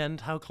 in the end,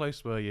 how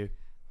close were you?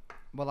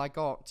 Well, I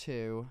got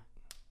to...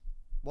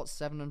 What's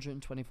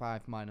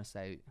 725 minus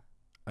 8?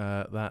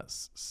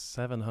 That's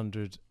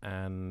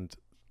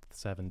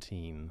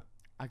 717.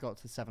 I got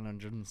to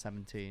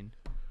 717.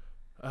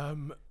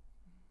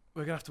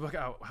 We're gonna have to work it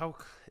out. How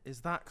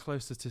is that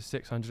closer to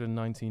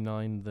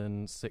 699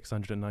 than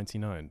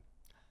 699?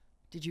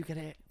 Did you get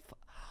it?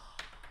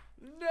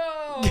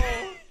 No!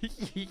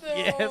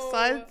 Yes,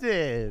 I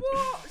did.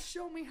 What?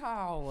 Show me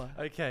how.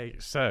 Okay,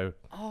 so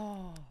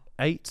Oh.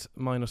 8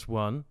 minus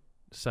 1,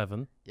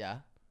 7. Yeah.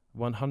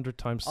 100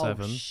 times Oh,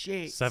 7,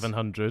 shit.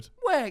 700.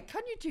 Wait,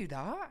 can you do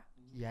that?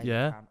 Yeah,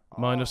 Yeah. you can.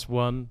 Minus Oh,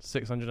 1,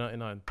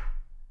 699.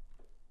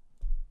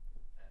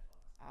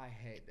 I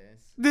hate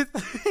this.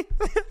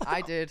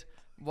 I did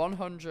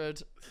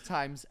 100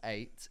 times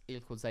 8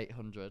 equals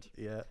 800.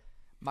 Yeah.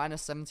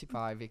 Minus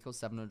 75 equals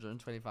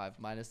 725.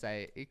 Minus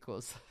 8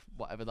 equals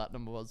whatever that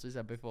number was we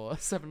said before.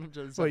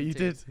 717. Wait,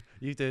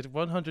 you did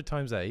 100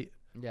 times 8.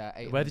 Yeah,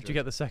 800. Where did you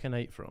get the second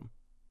 8 from?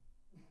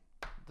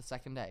 the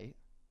second 8?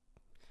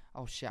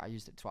 Oh shit, I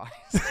used it twice.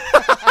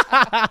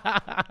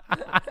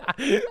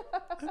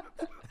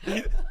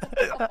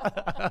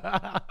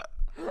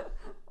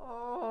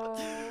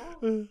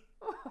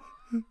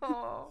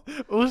 Oh.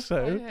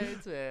 Also, I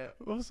hate it.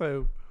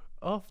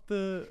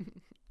 after...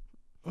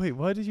 Wait,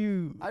 why did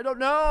you... I don't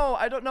know.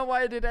 I don't know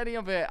why I did any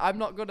of it. I'm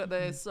not good at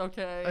this,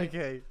 okay?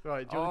 Okay,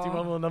 right. Do you want to do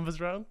one more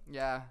numbers round?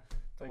 Yeah.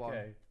 Go on.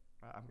 Okay.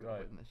 Right, I'm good Right.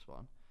 with this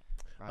one.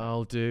 Right.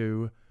 I'll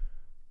do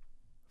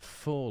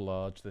 4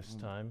 large this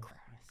time. Christ.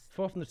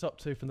 4 from the top,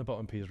 2 from the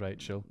bottom, please,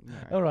 Rachel.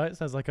 Right. All right,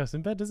 sounds like us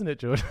in bed, doesn't it,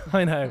 George?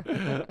 I know.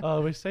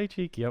 Oh, we're so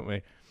cheeky, aren't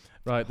we?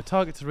 Right, the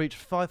target to reach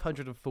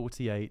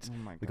 548. Oh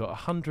my We got God.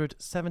 100,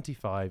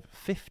 75,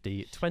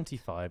 50,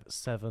 25,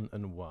 7,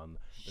 and 1.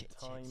 Shit, The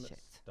time shit, shit.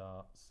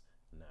 starts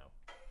now.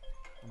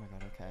 Oh my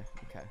god, okay.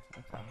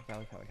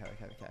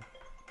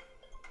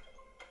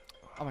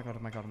 Oh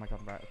my god,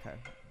 right, okay.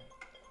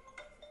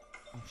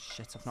 Oh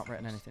shit, I've not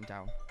written anything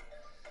down.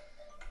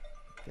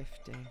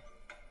 50.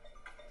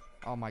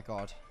 Oh my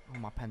god. Oh,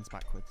 my pen's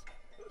backwards.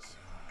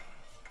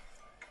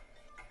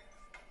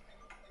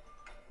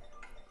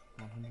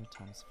 100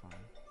 times 5.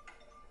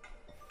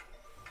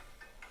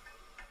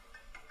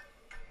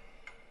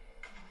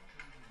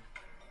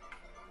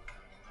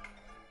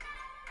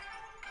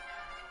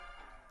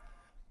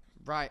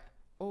 Right.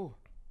 Oh,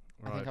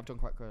 I think Right. I've done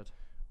quite good.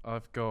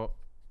 I've got...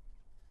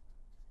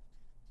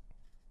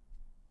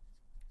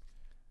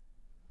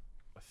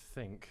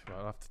 Right,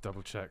 I'll have to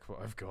double check what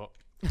I've got.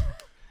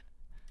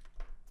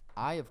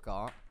 I have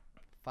got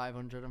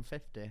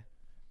 550.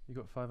 You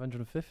got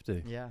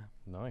 550? Yeah.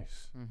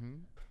 Nice. Mm-hmm.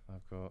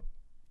 I've got...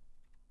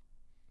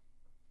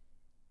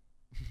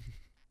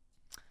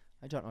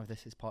 I don't know if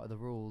this is part of the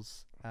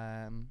rules.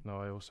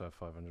 No, I also have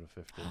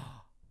 550.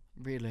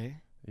 Really?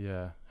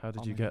 Yeah. How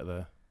did Oh you my get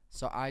there?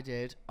 So I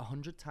did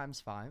 100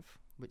 times 5,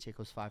 which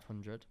equals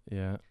 500,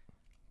 Yeah.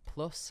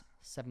 plus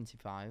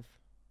 75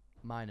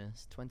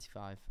 minus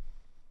 25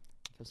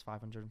 equals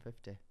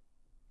 550.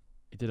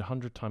 You did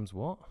 100 times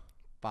what?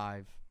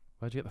 5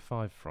 Where'd you get the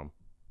 5 from?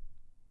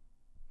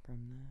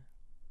 from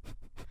there.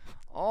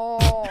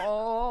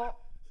 Oh,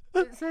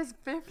 it says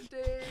 50.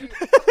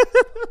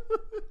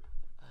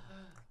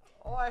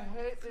 Oh, I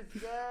hate this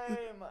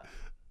game.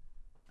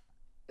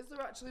 Is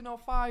there actually no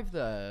 5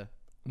 there?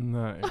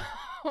 No.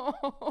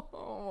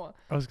 Oh.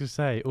 I was going to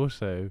say,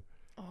 also,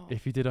 Oh.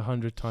 if you did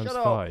 100 times Shut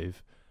up.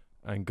 5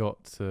 and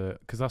got to...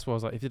 Because that's what I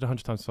was like, if you did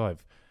 100 times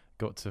 5,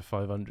 got to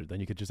 500, then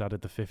you could just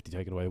added the 50,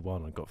 taken away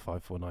 1 and got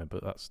 549,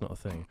 but that's not a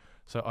thing.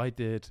 So I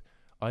did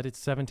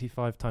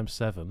 75 times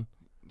 7,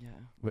 Yeah.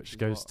 which is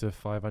goes what? to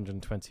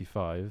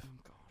 525. Oh,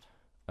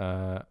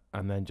 God.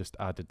 And then just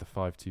added the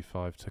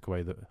 525, took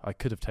away the... I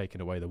could have taken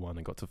away the 1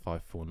 and got to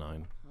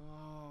 549.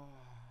 Oh.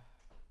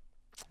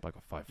 But I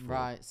got 549.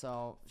 Right,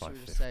 so should we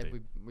just say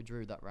 550. we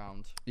drew that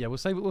round? Yeah, we'll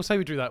say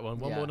we drew that one.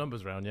 One Yeah. more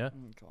numbers round, yeah?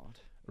 Oh, God.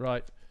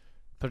 Right.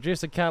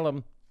 Producer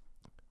Callum,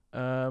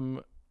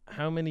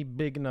 how many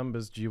big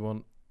numbers do you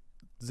want?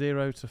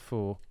 0 to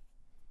 4.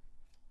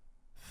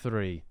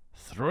 3.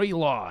 3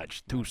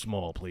 large. 2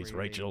 small, please, 3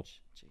 Rachel.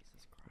 each.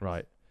 Jesus Christ.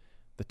 Right.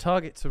 The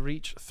target to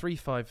reach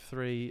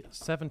 353,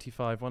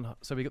 75, 100.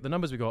 So we got the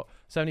numbers we got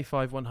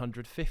 75,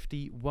 100,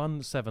 50,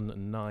 1, 7,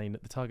 and 9.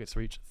 The target to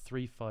reach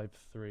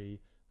 353,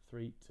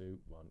 3, 2,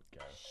 1,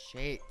 go.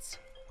 Shit.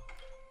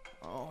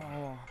 Oh,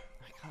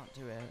 I can't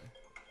do it.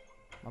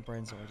 My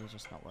brain's already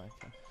just not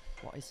working.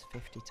 What is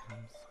 50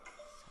 times?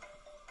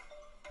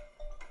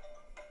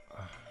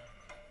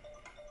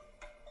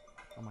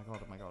 Oh my god,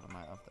 I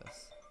might have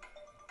this.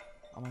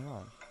 Oh my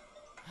god.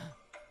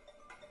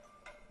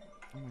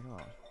 Oh my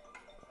god.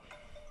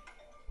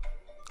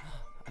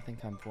 I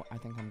think I'm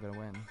gonna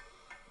win.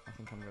 I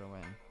think I'm gonna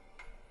win.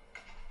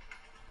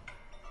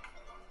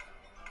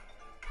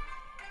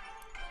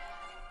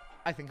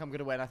 I think I'm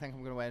gonna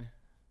win.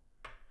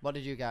 What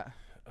did you get?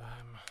 I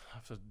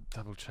have to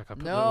double check.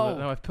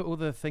 I've put all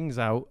the things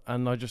out,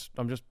 and I'm just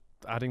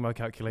adding my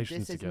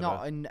calculations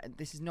together.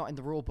 This is not in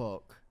the rule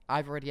book.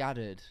 I've already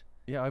added.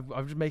 Yeah,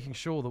 I'm just making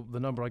sure that the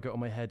number I got on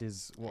my head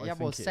is what I think it is.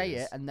 Yeah, well, say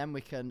it, and then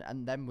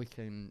we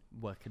can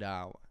work it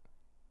out.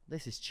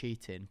 This is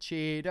cheating.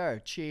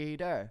 Cheater.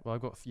 Well, I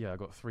got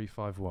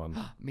 351.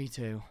 Me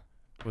too.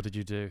 What did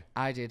you do?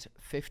 I did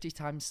 50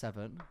 times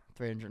 7,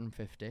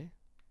 350,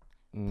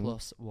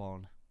 plus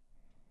 1.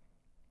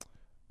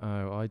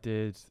 Oh, I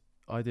did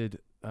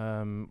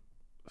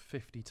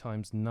 50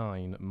 times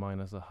 9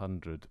 minus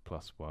 100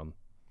 plus 1.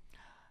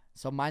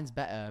 So mine's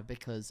better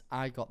because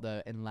I got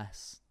the in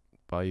less.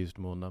 But I used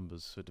more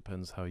numbers, so it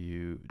depends how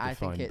you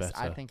define better.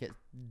 I think it's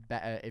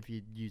better if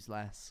you use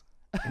less.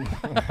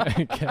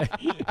 Okay.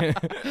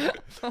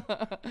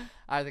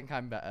 I think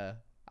I'm better.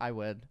 I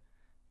win.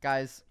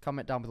 Guys,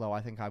 comment down below.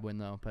 I think I win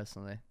though,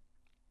 personally.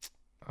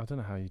 I don't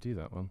know how you do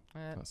that one.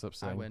 That's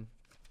upsetting. I win.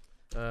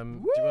 Do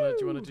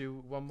you want to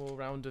do one more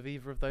round of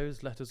either of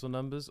those, letters or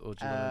numbers, or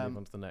do you want to move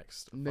on to the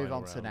next? Move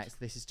on to the next.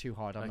 This is too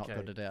hard. I'm not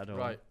good at it at all.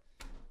 Right.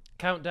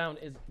 Countdown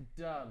is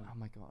done. Oh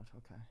my god.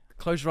 Okay.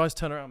 Close your eyes.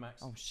 Turn around,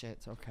 Max. Oh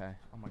shit. Okay.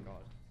 Oh my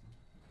god.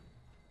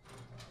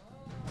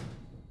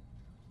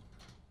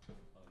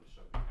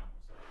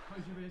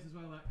 Close your ears as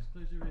well, Max.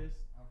 Close your ears.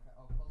 Okay.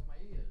 I'll close my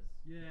ears.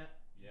 Yeah.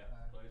 Yeah,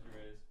 close your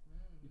ears.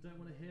 You don't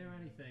want to hear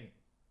anything.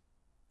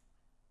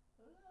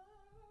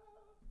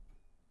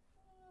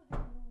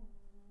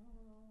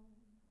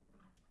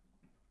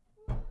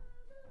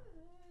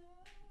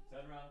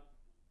 Turn around.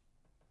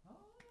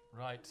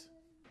 Right.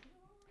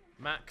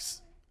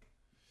 Max.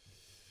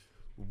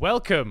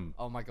 Welcome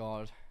Oh my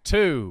god.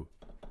 to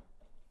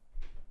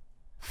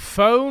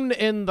Phone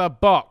in the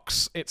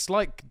Box. It's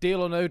like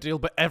Deal or No Deal,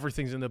 but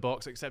everything's in the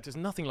box, except it's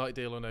nothing like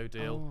Deal or No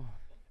Deal. Oh.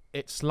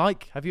 It's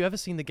like, have you ever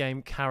seen the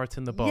game Carrot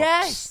in the Box?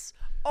 Yes.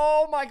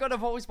 Oh my god.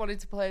 I've always wanted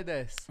to play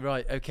this.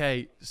 Right,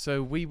 okay.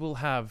 So we will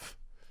have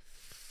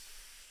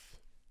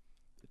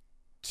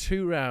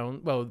 2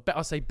 rounds. Well,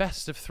 I'll say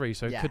best of 3,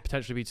 so it could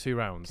potentially be 2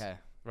 rounds. Okay.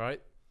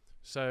 Right?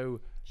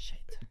 So, Shit.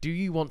 do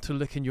you want to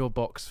look in your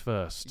box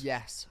first?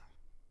 Yes.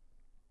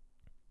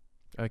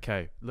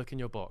 Okay, look in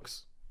your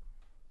box.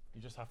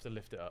 You just have to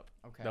lift it up.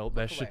 Okay. No,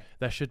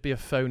 there should be a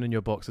phone in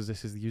your box, as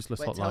this is the useless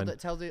hotline.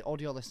 Tell the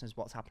audio listeners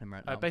what's happening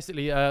right now.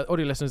 Basically,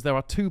 audio listeners, there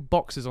are 2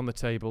 boxes on the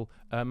table.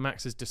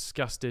 Max is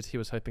disgusted. He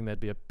was hoping there'd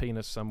be a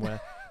penis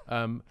somewhere.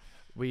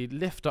 We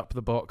lift up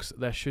the box.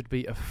 There should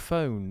be a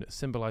phone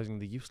symbolizing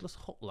the useless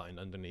hotline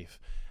underneath.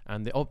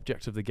 And the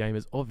object of the game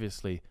is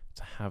obviously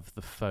to have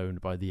the phone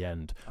by the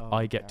end.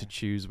 I get to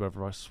choose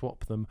whether I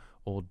swap them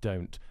or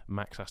don't.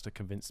 Max has to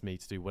convince me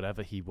to do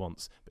whatever he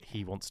wants, but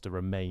he wants to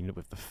remain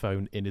with the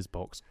phone in his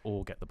box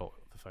or get the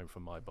phone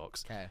from my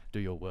box. Okay. Do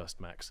your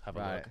worst, Max. Have a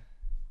look.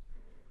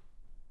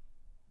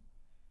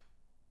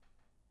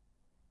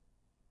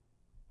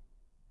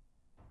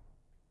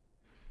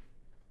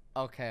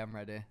 Okay, I'm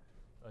ready.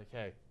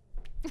 Okay.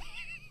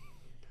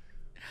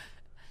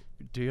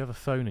 Do you have a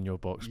phone in your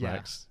box,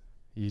 Max?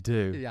 You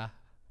do? Yeah.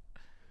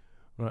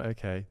 Right,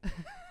 okay.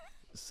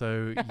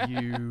 So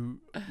you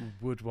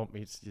wouldn't want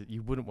me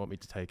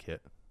to take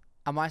it?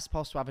 Am I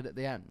supposed to have it at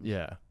the end?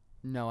 Yeah.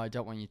 No, I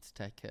don't want you to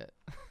take it.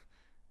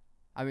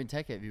 I mean,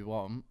 take it if you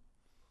want.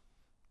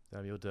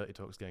 Damn, your dirty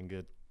talk's getting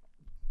good.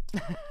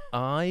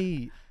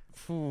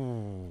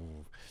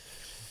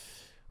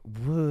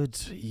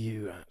 Would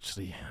you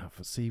actually have...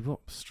 See,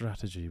 what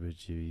strategy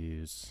would you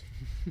use?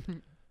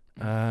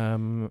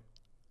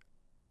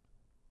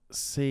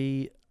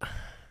 See...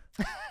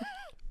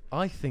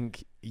 I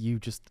think you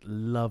just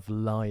love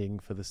lying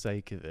for the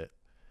sake of it.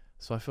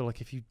 So I feel like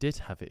if you did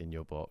have it in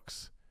your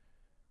box,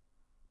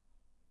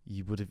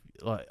 you would have...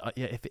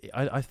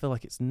 I feel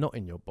like it's not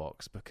in your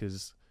box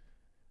because...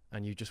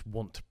 And you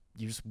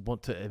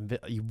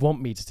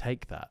want me to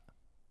take that.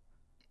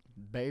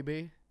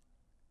 Baby.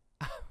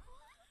 I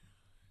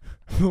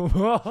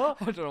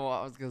don't know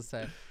what I was going to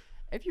say.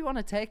 If you want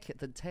to take it,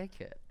 then take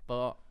it.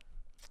 But,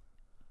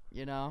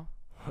 you know,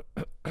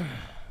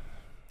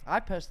 I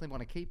personally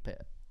want to keep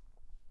it.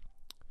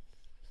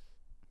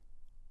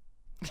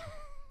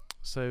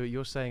 So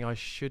you're saying I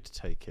should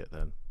take it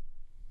then?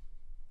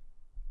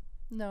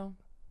 No,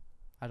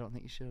 I don't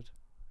think you should.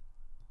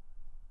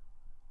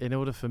 In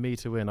order for me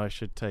to win, I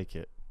should take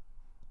it.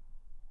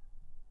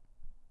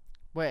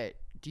 Wait,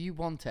 do you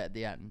want it at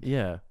the end?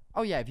 Yeah.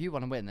 Oh yeah, if you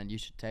want to win, then you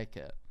should take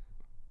it.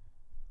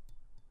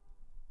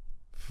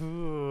 But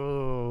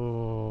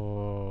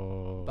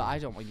I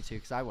don't want you to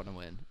because I want to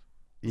win.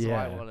 So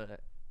I wanted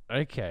it.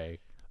 Okay.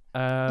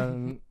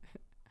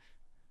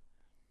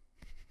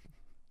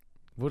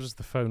 What does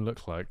the phone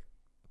look like?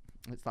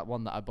 It's that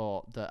one that I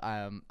bought. That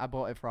I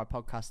bought it for our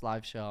podcast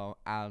live show,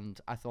 and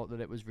I thought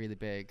that it was really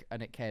big,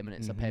 and it came, and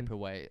it's a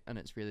paperweight, and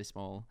it's really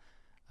small.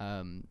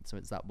 So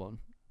it's that one.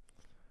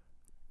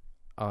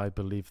 I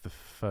believe the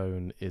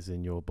phone is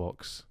in your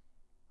box.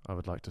 I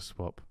would like to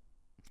swap.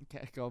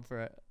 Okay, go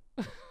for it.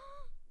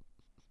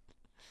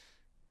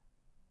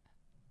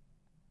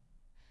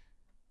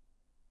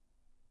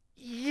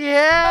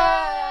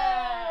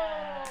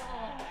 Yeah!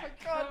 For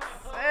God's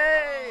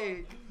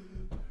sake!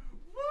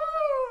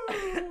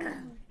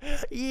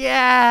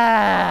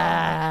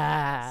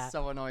 Yeah!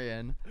 So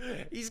annoying.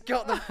 He's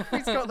got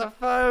the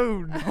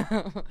phone.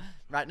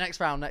 Right, next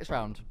round.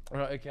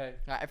 Right, okay.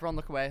 Right, everyone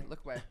look away.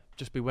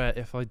 Just beware,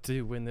 if I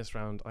do win this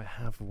round, I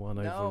have one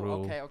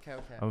overall. Okay.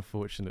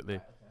 Unfortunately.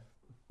 Right,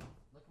 okay.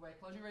 Look away.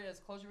 Close your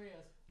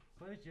ears.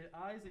 Close your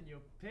eyes and your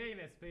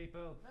penis,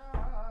 people.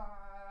 Turn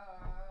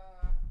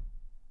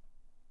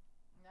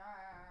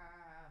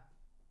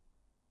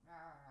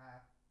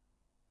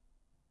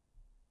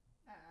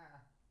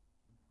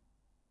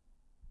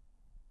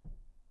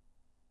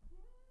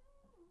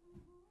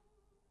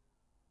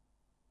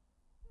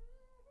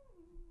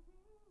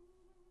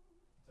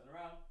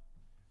around.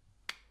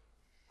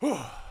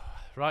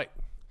 Right.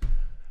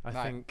 I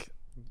think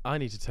I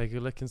need to take a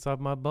look inside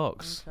my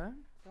box. Okay,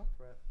 go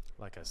for it.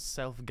 Like a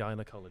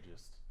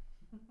self-gynecologist.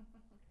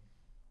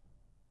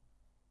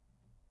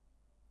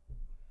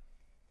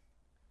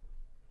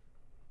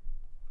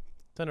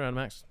 Turn around,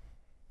 Max.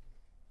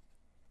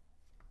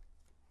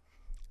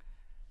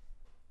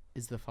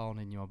 Is the phone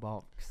in your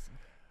box?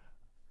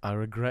 I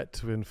regret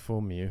to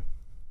inform you,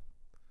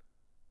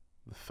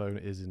 the phone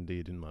is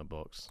indeed in my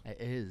box. It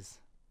is.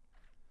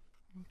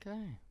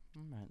 Okay.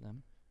 All right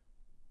then.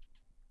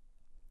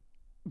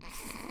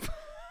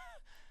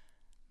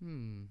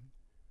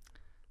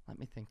 Let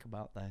me think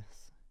about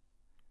this.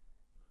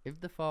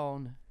 If the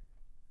phone,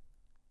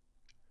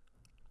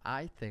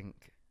 I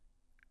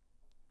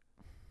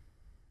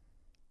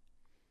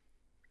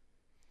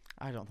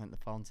don't think the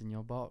phone's in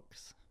your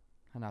box,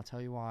 and I'll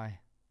tell you why.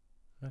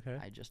 Okay.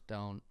 I just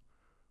don't.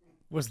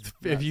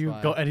 Have you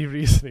got any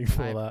reasoning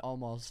for I have that?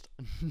 almost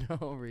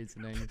no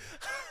reasoning,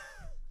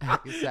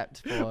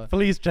 except for.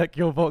 Please check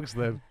your box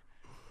then.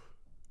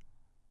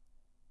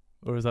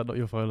 Or is that not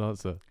your final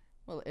answer?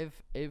 Well,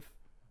 if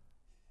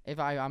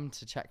I am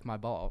to check my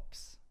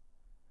box,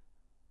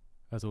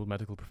 as all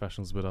medical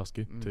professionals would ask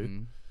you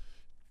to,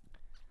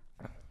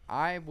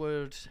 I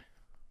would.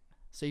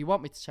 So you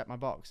want me to check my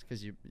box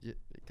because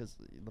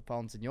the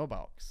phone's in your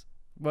box?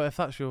 Well, if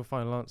that's your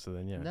final answer,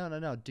 then yeah.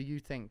 No. Do you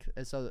think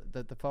so?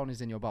 That the phone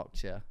is in your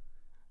box? Yeah.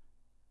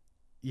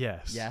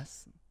 Yes.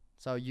 Yes.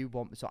 So you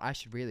want? So I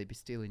should really be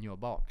stealing your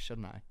box,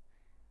 shouldn't I?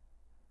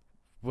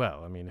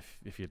 Well, I mean,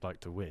 if you'd like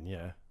to win,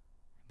 yeah.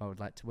 If I would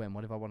like to win.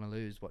 What if I want to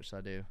lose? What should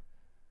I do?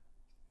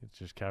 It's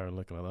just Karen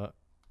looking like that.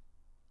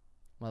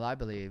 Well, I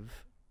believe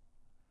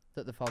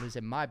that the phone is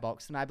in my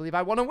box, and I believe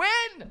I want to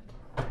win.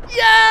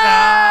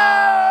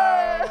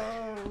 Yeah! No!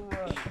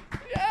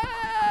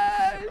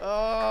 Yes! Oh.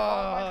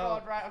 Oh my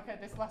God! Right. Okay.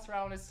 This last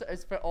round is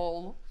for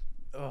all.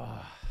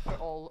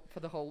 For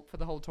the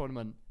whole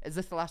tournament. Is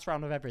this the last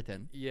round of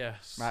everything?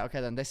 Yes. Right. Okay.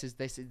 Then this is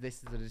the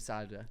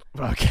decider.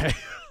 Okay.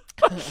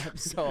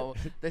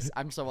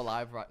 I'm so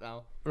alive right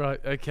now. Right.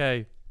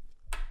 Okay.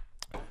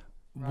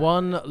 Right.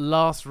 One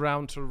last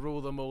round to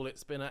rule them all.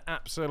 It's been an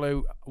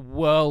absolute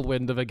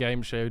whirlwind of a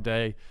game show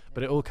day,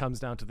 but it all comes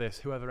down to this.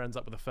 Whoever ends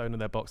up with a phone in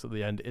their box at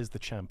the end is the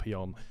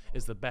champion,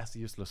 is the best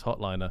useless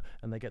hotliner,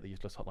 and they get the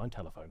useless hotline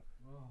telephone.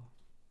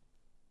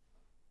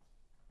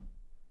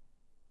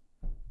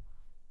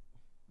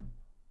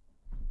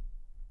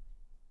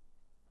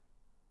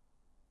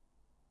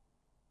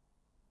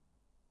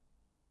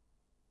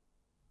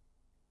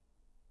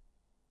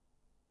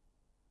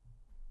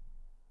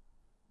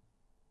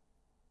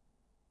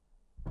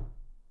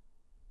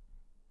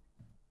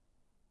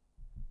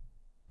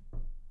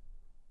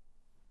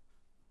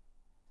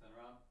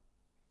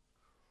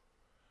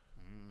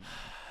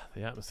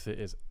 The atmosphere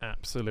is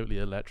absolutely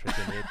electric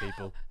in here,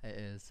 people. It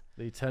is.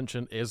 The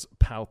tension is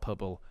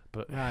palpable,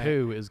 but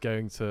who is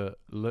going to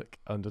look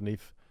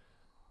underneath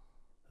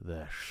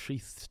their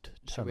sheathed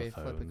telephone? Should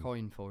we flip a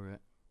coin for it?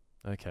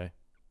 Okay.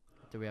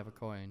 Do we have a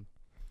coin?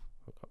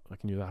 I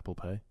can use Apple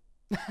Pay.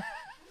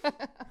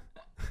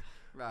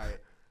 Right.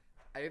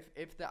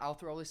 I'll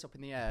throw this up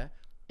in the air.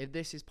 If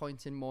this is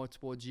pointing more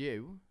towards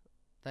you,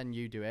 then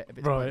you do it. If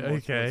it's pointing more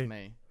towards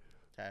me.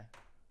 Okay.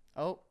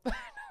 Oh, I'm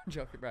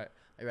joking. Right.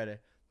 Are you ready?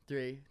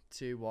 3,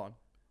 2, 1.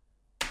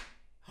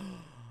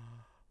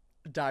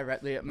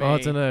 Directly at me. Oh, I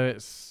don't know.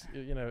 It's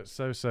it's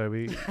so.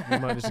 We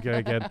might need to go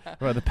again.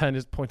 Right, the pen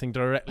is pointing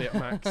directly at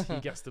Max. He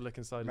gets to look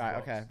inside his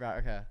box. Okay.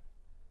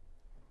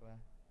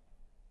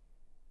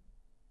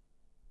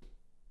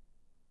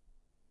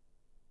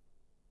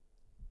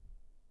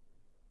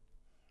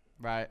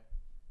 Right.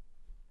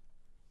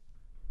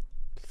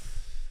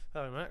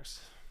 Hello, Max.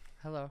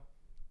 Hello.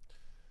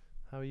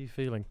 How are you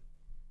feeling?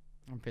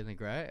 I'm feeling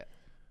great.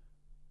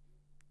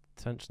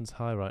 Tension's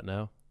high right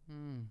now.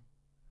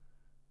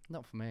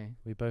 Not for me.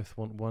 We both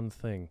want one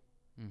thing.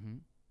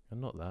 And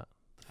not that.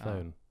 The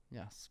phone.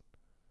 Yes.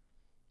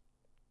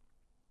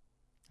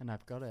 And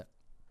I've got it.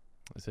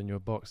 It's in your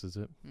box, is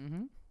it?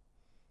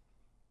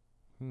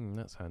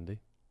 That's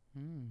handy.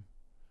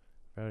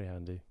 Very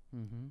handy.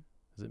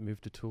 Has it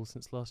moved at all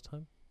since last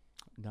time?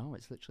 No,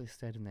 it's literally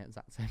stayed in the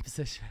exact same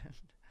position.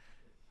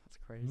 That's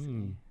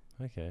crazy.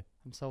 Okay.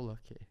 I'm so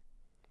lucky.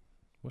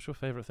 What's your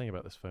favourite thing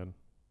about this phone?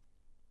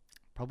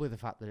 Probably the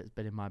fact that it's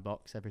been in my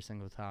box every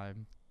single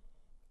time.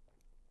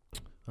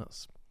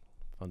 That's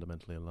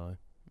fundamentally a lie.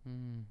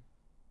 Mm.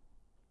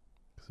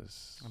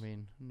 Cause I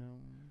mean, no.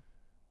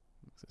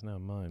 it's now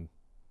mine.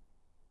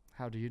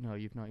 How do you know?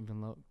 You've not even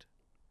looked.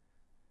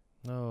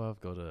 No, I've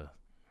got a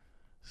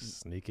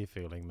sneaky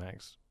feeling,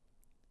 Max.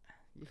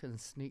 You can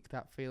sneak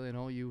that feeling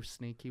all you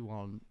sneaky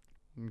want.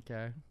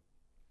 Okay.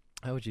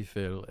 How would you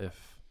feel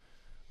if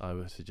I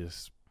were to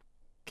just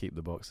keep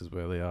the boxes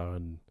where they are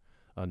and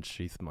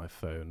unsheath my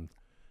phone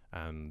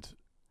and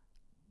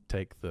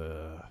take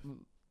the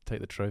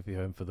trophy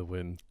home for the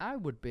win? I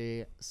would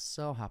be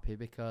so happy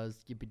because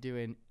you'd be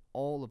doing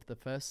all of the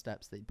first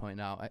steps that you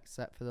pointed out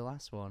except for the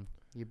last one.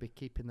 You'd be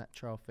keeping that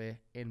trophy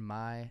in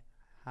my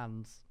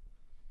hands.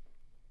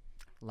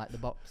 Like the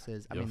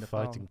boxes. Your the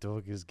fighting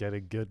dog is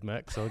getting good,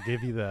 Max. I'll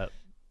give you that.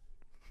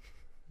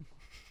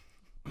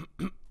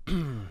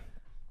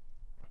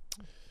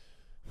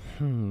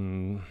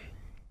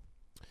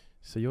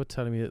 So you're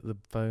telling me that the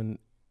phone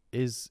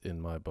is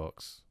in my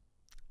box?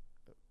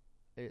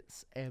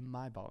 It's in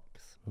my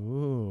box.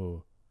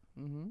 Ooh.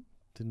 Mm-hmm.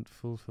 Didn't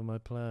fall for my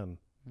plan.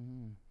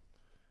 Mm.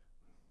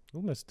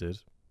 Almost did.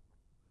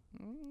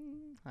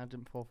 I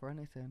didn't fall for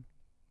anything.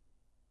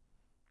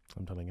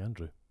 I'm telling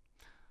Andrew.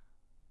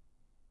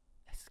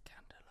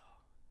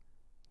 Escandalo.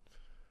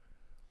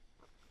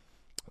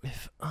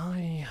 If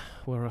I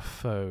were a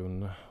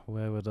phone,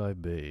 where would I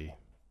be?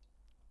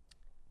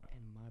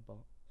 In my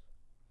box.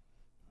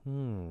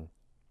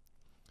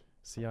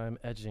 See, I'm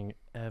edging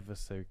ever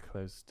so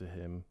close to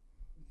him.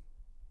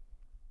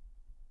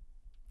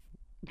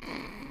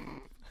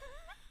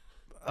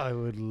 I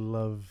would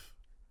love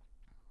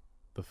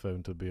the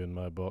phone to be in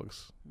my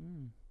box.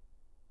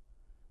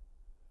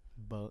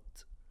 But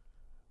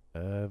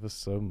ever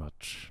so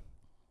much.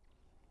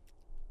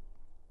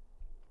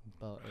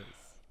 But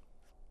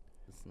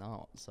it's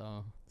not,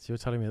 so. So you're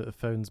telling me that the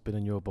phone's been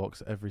in your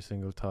box every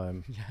single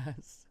time?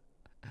 Yes.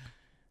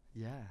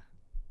 Yeah.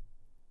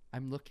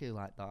 I'm lucky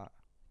like that.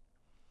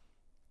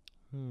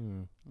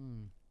 Well,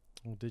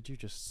 did you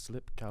just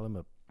slip Callum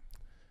a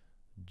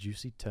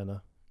juicy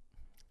tenner?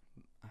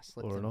 I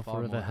slipped or an him offer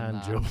far of more a than hand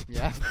that. job?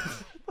 Yeah.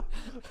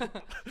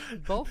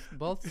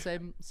 both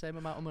same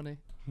amount of money.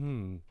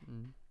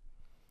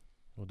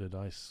 Or did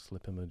I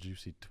slip him a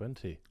juicy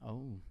 20?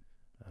 Oh.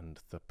 And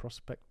the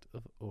prospect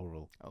of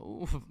oral.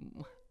 Oh.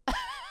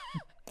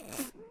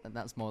 And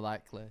that's more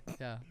likely.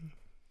 Yeah.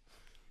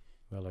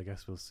 Well, I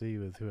guess we'll see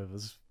with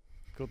whoever's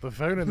got the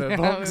phone in their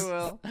box. We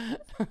will.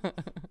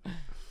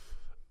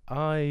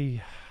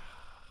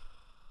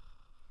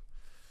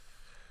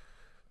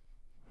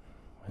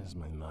 Where does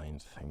my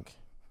mind think?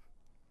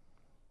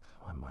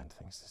 My mind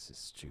thinks this is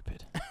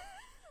stupid.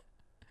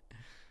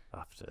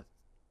 After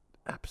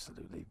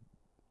absolutely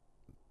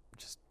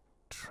just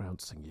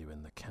trouncing you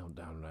in the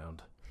countdown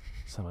round,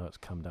 somehow it's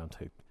come down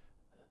to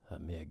a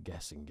mere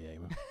guessing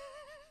game.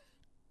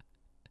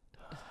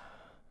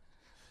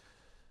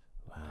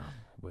 Wow,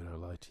 when I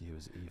lie to you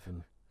is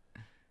even.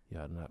 You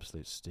had an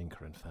absolute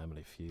stinker in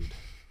Family Feud.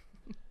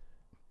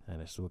 And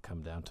it's all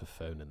come down to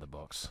phone in the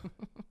box.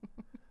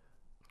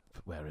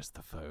 But where is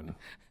the phone?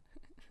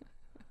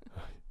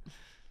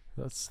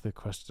 That's the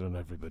question on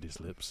everybody's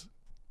lips.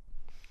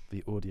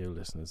 The audio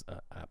listeners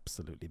are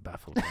absolutely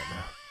baffled right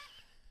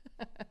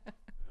now.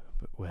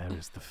 But where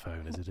is the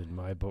phone? Is it in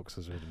my box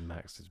or is it in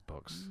Max's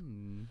box?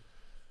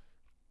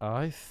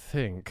 I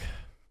think...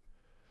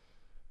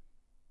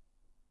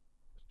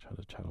 Trying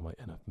to channel my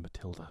inner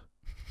Matilda.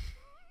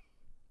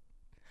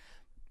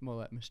 More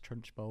like Miss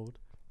Trunchbold.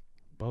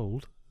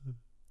 Bold?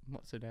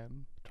 What's her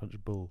name?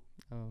 Trunchbull.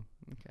 Oh,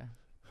 okay.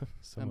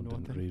 Someone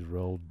didn't read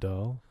Roald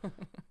Dahl.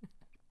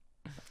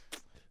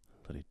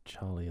 Bloody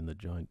Charlie and the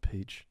Giant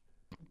Peach.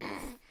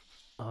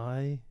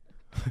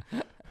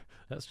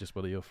 That's just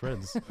one of your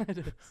friends. It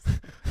is.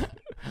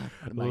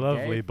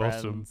 Lovely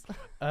bottom.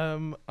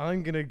 I'm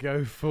going to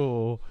go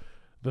for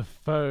the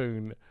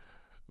phone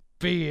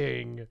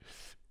being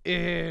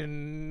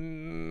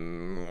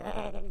in...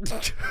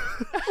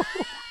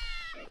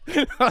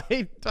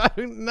 I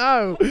don't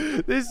know.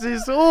 This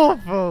is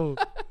awful.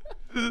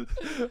 Go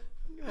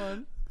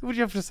on. What do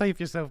you have to say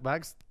for yourself,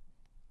 Max?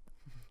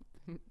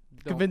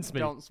 Convince me.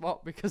 Don't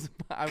swap because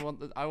I want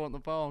the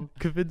phone.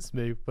 Convince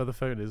me where the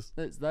phone is.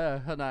 It's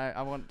there, and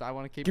I want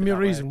to keep. Give me a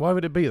reason. Why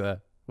would it be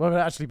there? Why would it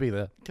actually be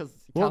there? Because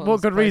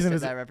what good reason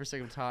is there it? every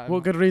single time.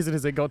 What good reason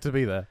has it got to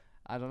be there?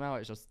 I don't know.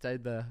 It's just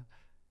stayed there.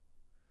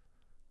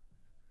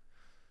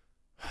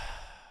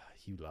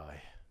 You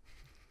lie.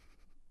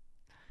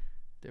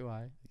 Do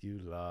I? You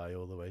lie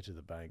all the way to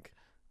the bank.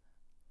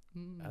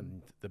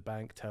 And the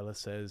bank teller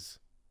says,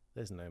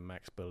 there's no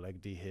Max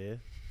Belegdi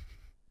here.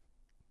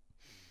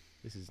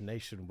 This is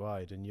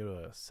nationwide and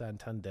you're a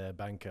Santander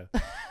banker.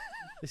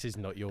 This is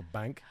not your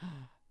bank.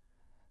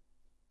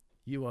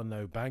 You are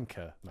no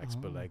banker, Max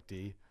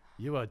Belegdi.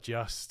 You are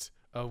just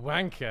a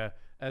wanker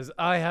as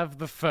I have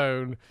the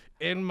phone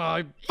in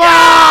my...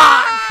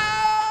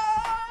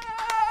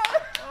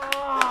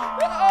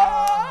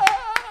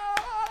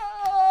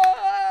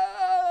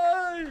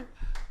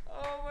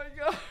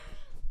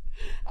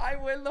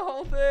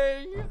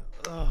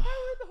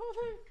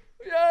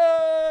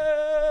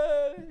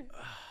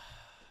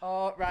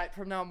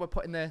 now we're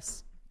putting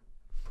this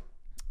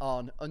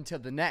on until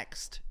the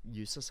next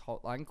Useless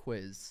Hotline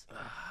quiz.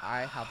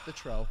 I have the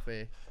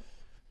trophy.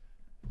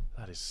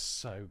 That is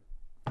so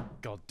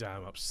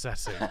goddamn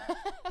upsetting.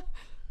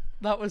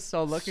 That was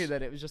so lucky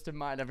that it was just in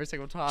mine every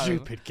single time.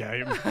 Stupid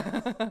game.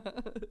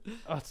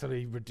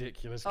 Utterly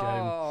ridiculous game.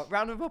 Oh,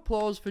 round of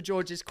applause for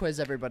George's quiz,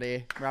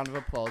 everybody. Round of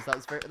applause. That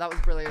was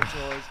brilliant,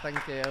 George.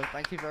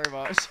 Thank you very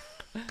much.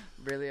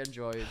 Really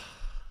enjoyed.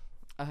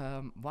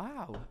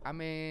 Wow. I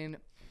mean,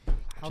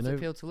 how does it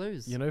feel to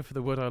lose? You know, for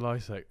the Would I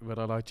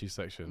Lie To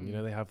section, you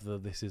know, they have the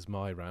This Is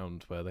My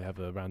round where they have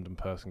a random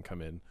person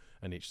come in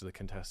and each of the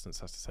contestants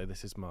has to say,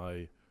 this is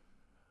my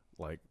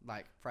like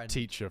friend,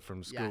 teacher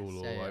from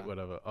school, or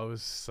whatever. I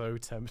was so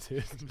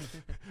tempted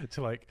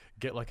to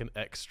get like an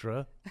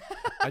extra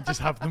and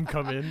just have them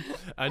come in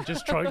and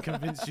just try and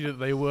convince you that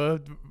they were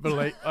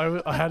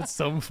I had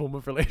some form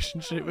of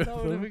relationship with them.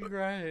 That would have been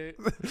great.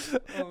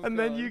 And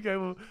then you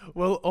go,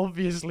 well,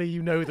 obviously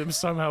you know them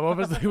somehow,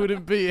 otherwise they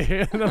wouldn't be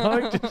here. And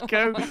I just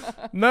go,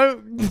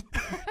 no.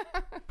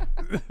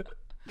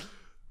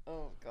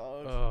 Oh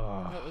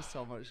God, that was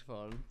so much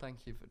fun.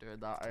 Thank you for doing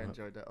that. I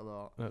enjoyed it a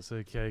lot. That's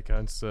okay,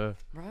 kind sir.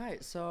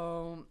 Right,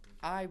 so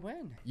I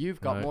win. You've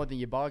got more than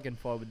you bargained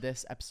for with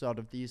this episode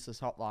of the Useless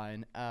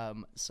Hotline.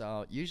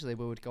 So usually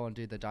we would go and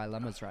do the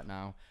dilemmas right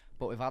now,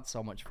 but we've had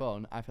so much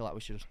fun. I feel like we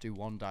should just do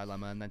one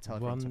dilemma and then tell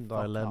everyone to fuck off.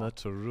 One dilemma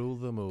to rule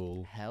them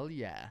all. Hell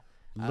yeah.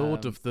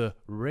 Lord of the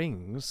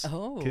Rings.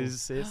 Oh,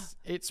 because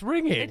it's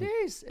ringing. It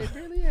is. It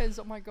really is.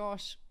 Oh my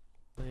gosh.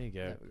 There you go.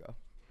 There we go.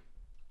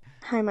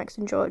 Hi, Max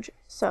and George.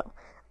 So,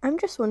 I'm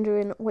just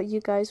wondering what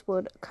you guys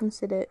would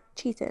consider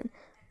cheating.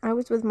 I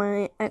was with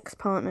my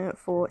ex-partner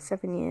for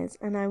 7 years,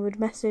 and I would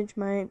message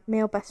my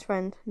male best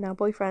friend, now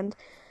boyfriend,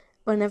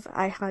 whenever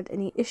I had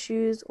any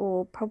issues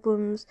or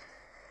problems,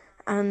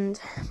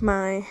 and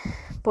my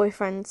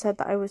boyfriend said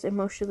that I was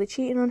emotionally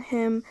cheating on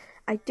him.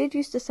 I did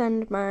used to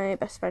send my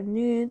best friend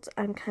nudes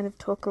and kind of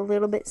talk a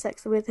little bit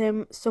sexy with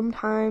him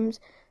sometimes,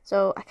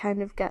 so I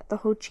kind of get the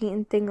whole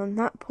cheating thing on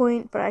that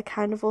point, but I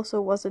kind of also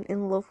wasn't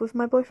in love with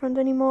my boyfriend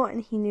anymore,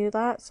 and he knew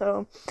that,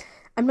 so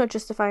I'm not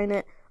justifying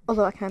it,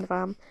 although I kind of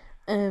am.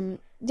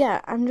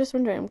 Yeah, I'm just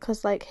wondering,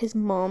 because, his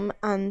mom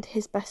and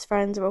his best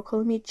friends are all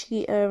calling me a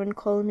cheater and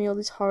calling me all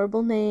these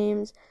horrible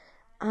names,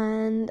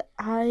 and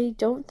I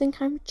don't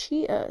think I'm a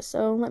cheater,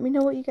 so let me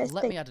know what you guys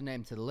think. Let me add a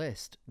name to the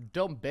list.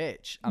 Dumb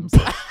bitch. I'm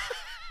sorry.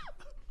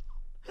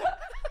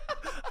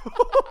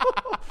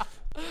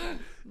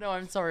 No,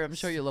 I'm sorry. I'm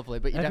sure you're lovely,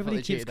 but you Everybody definitely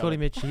keeps cheated calling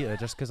me a cheater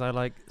just because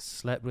I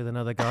slept with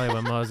another guy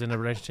when I was in a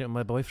relationship with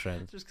my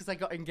boyfriend. Just because I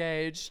got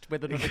engaged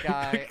with another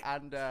guy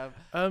and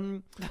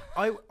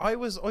I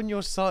was on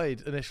your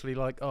side initially,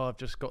 I've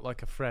just got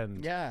a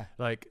friend. Yeah.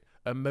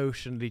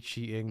 Emotionally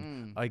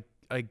cheating. I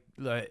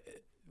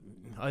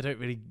don't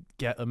really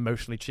get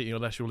emotionally cheating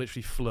unless you're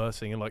literally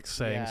flirting and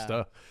saying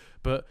stuff.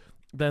 But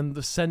then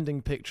the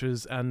sending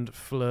pictures and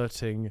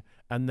flirting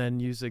and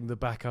then using the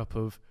backup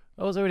of,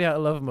 I was already out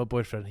of love with my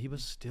boyfriend. He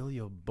was still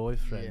your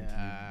boyfriend,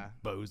 you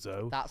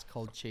bozo. That's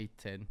called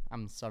cheating.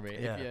 I'm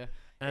sorry. Yeah.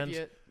 If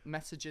you're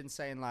messaging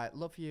saying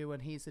love you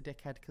and he's a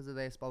dickhead because of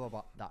this, blah blah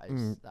blah, that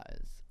is.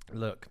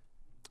 Look,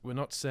 we're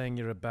not saying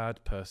you're a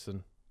bad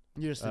person.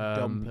 You're just a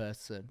dumb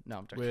person. No,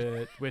 I'm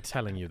joking. We're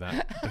telling you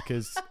that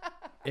because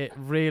it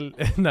really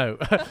no.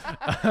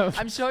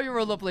 I'm sure you're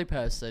a lovely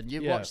person.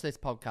 You watch this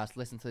podcast,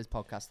 listen to this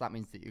podcast. That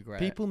means that you're great.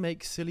 People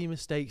make silly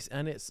mistakes,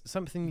 and it's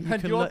something you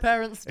and can. Your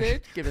parents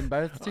did, giving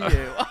birth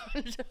to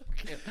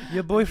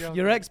you.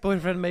 Your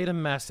ex-boyfriend made a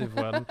massive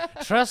one,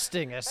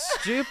 trusting a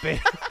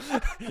stupid.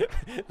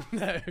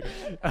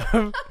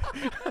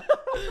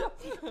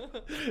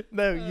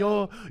 No,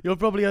 you're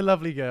probably a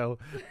lovely girl.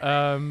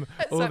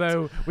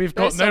 Although we've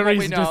got no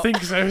reason to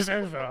think so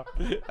far.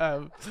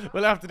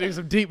 We'll have to do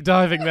some deep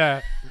diving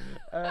there.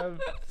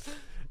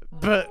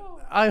 But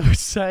I would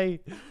say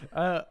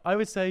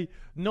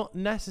not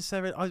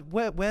necessarily.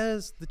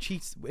 Where's the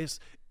cheat?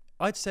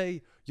 I'd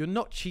say you're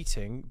not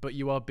cheating, but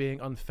you are being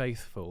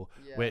unfaithful.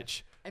 Yeah.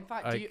 Which, in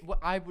fact,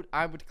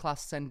 I would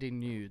class sending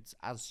nudes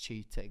as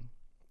cheating.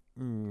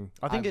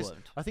 I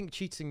think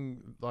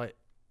cheating, I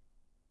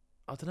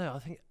don't know. I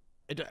think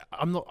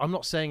I'm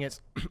not saying it's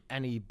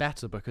any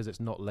better because it's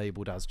not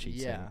labelled as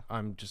cheating. Yeah.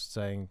 I'm just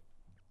saying,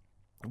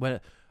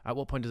 at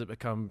what point does it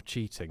become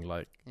cheating?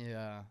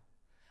 Yeah,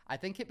 I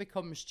think it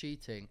becomes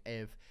cheating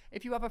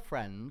if you have a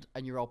friend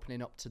and you're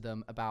opening up to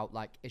them about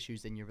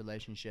issues in your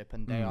relationship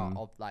and they are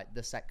of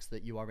the sex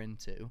that you are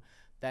into,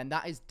 then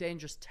that is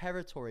dangerous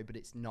territory. But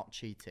it's not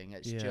cheating.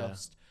 It's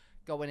just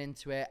going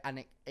into it,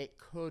 and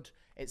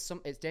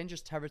it's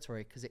dangerous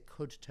territory because it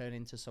could turn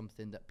into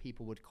something that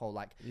people would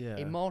call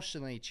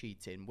emotionally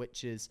cheating,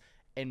 which is,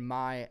 in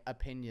my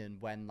opinion,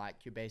 when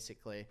you're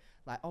basically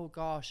oh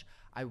gosh,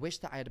 I wish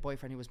that I had a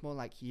boyfriend who was more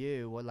like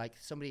you, or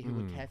somebody who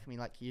would care for me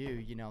like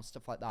you,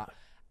 stuff like that.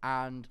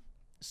 And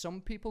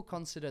some people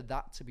consider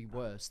that to be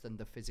worse than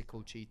the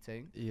physical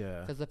cheating.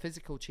 Yeah. Because the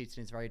physical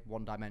cheating is very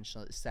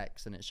one-dimensional. It's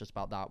sex and it's just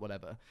about that,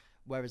 whatever.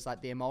 Whereas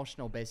the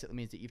emotional basically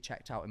means that you've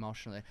checked out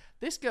emotionally.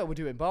 This girl, we're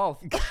doing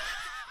both.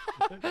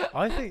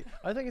 I think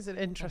it's an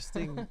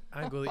interesting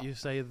angle that you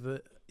say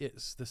that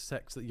it's the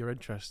sex that you're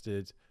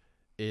interested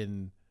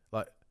in.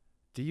 Like,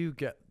 do you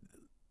get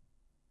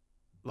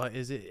like?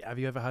 Have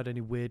you ever had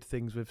any weird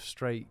things with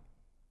straight?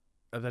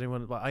 Of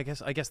anyone?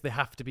 Like, I guess they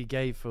have to be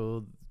gay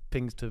for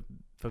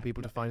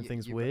people to find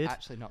things weird.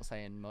 Actually, not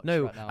saying much.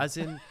 No, right now. as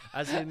in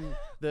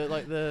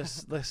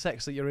the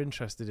sex that you're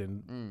interested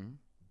in.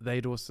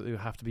 They'd also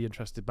have to be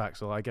interested back.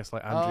 So I guess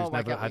like Andrew's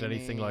never had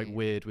anything like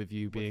weird with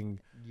you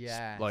being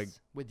like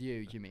with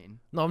you mean?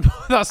 No, I'm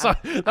not,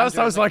 that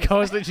sounds like I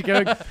was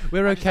literally going,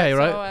 we're okay,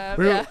 right?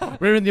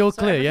 We're in the all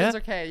clear, yeah? It's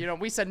okay.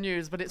 We said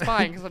news, but it's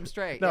fine because I'm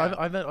straight. No,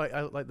 I meant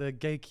like the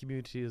gay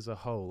community as a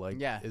whole.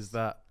 Like, is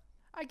that?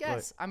 I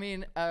guess. Like, I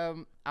mean,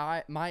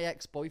 my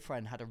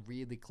ex-boyfriend had a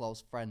really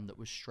close friend that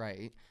was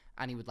straight,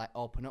 and he would like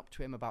open up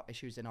to him about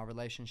issues in our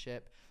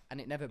relationship,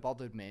 and it never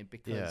bothered me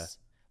because. Yeah.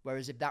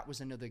 Whereas if that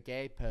was another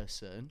gay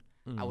person,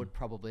 I would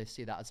probably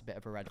see that as a bit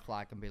of a red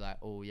flag and be like,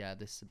 oh, yeah,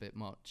 this is a bit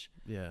much.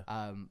 Yeah.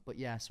 But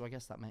yeah, so I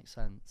guess that makes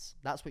sense.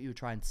 That's what you were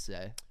trying to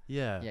say.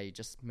 Yeah. Yeah, you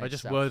just I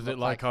just worded it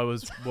like I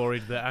was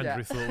worried that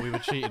Andrew thought we were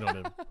cheating on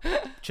him.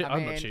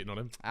 I'm not cheating on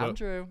him.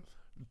 Andrew,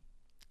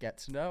 get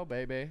to know,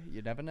 baby.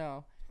 You never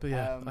know. But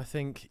yeah, I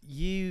think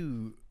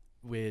you,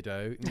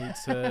 weirdo, need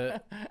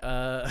to...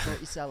 Sort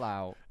yourself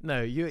out.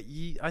 No,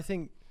 you. I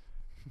think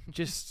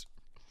just...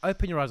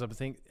 Open your eyes up and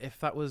think, if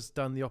that was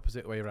done the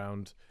opposite way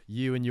around,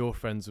 you and your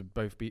friends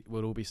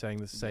would all be saying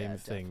the same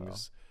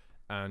things,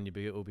 and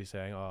you'd all be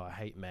saying, "Oh, I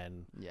hate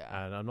men." Yeah.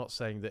 And I'm not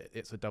saying that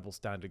it's a double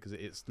standard because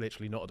it's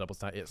literally not a double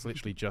standard. It's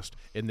literally just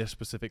in this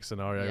specific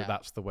scenario,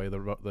 that's the way the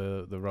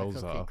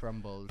roles are.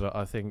 Crumbles. But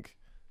I think,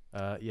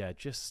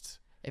 just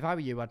if I were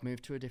you, I'd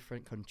move to a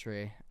different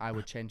country. I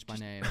would change my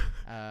name.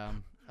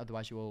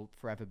 Otherwise, you will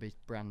forever be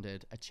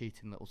branded a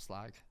cheating little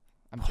slag.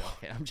 I'm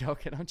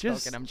joking.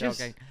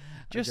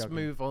 Just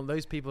move on.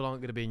 Those people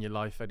aren't going to be in your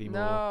life anymore.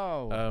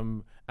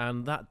 No.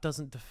 And that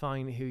doesn't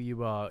define who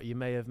you are. You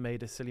may have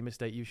made a silly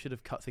mistake. You should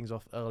have cut things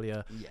off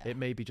earlier. Yeah. It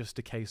may be just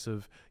a case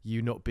of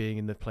you not being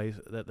in the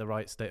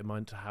right state of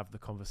mind to have the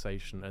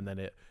conversation, and then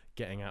it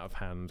getting out of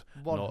hand.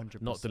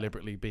 100%. Not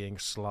deliberately being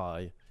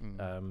sly.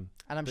 And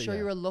I'm sure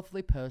you're a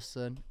lovely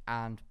person,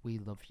 and we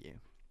love you.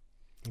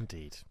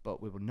 Indeed.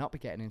 But we will not be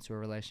getting into a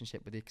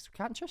relationship with you because we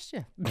can't trust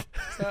you.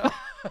 So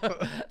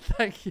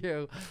thank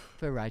you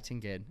for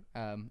writing in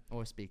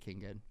or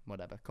speaking in,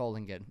 whatever,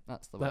 calling in.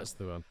 That's the one. That's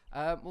the one.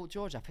 Well,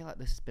 George, I feel like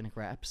this has been a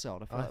great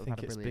episode. I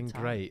think it's been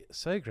great.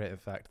 So great, in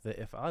fact, that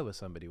if I was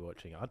somebody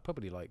watching, I'd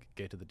probably like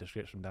go to the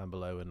description down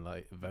below and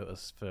like vote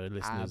us for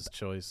listener's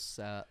choice.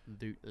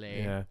 Absolutely.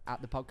 Yeah.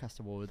 At the Podcast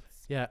Awards.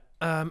 Yeah.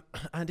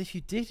 And if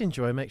you did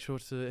enjoy, make sure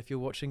to, if you're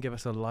watching, give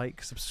us a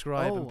like,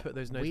 subscribe, and put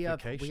those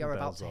notification bells on. We are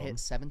about to hit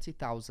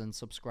 70,000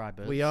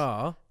 subscribers. We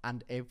are.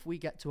 And if we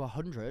get to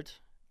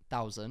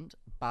 100,000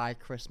 by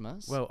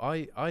Christmas... Well,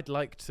 I'd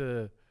like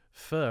to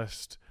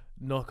first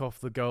knock off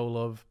the goal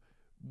of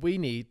we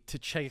need to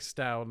chase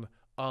down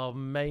our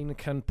main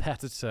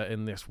competitor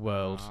in this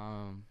world.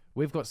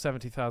 We've got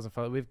 70,000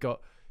 followers. We've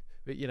got...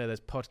 there's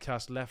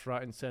podcasts left,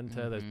 right, and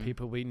centre. There's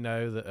people we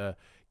know that are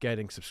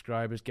getting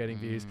subscribers, getting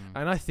views.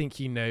 And I think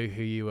you know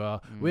who you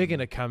are. We're going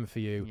to come for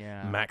you.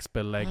 Yeah. Max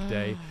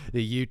Belegde,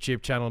 the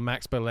YouTube channel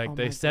Max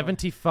Belegde,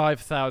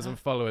 75,000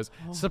 followers.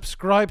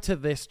 Subscribe to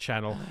this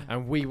channel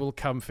and we will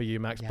come for you,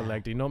 Max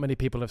Belegde. Not many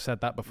people have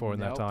said that before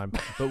in their time,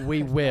 but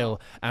we will,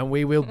 and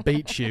we will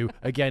beat you.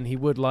 Again, he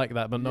would like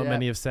that, but not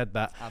many have said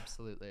that.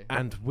 Absolutely.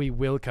 And we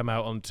will come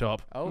out on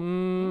top.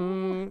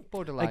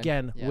 Borderline.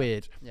 Again,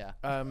 weird. Yeah.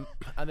 And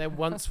then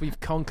once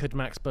we've conquered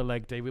Max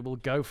Belegde, we will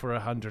go for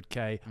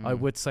 100k. I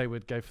would say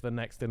we'd go for the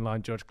next in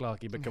line, George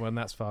Clarkey, but come on,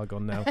 that's far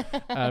gone now.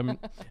 And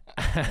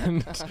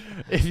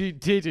if you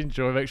did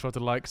enjoy, make sure to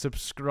like,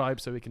 subscribe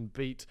so we can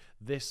beat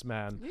this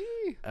man.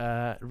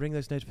 Ring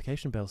those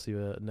notification bells so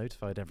you're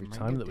notified every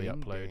time that we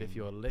upload. If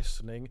you're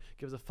listening,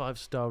 give us a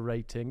 5-star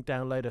rating,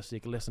 download us so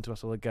you can listen to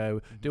us on the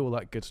go, do all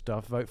that good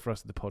stuff, vote for us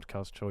at the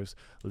Podcast Choice,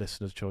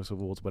 Listeners' Choice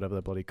Awards, whatever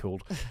they're bloody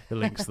called. The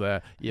link's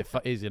there.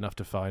 Easy enough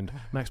to find.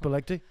 Max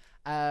Belegde?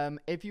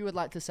 If you would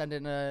like to send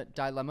in a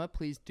dilemma,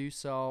 please do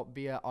so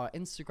via our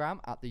Instagram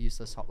at the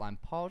Useless Hotline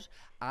Pod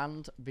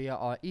and via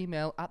our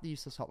email at the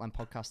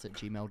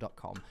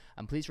uselesshotlinepodcast@gmail.com.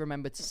 And please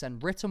remember to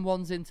send written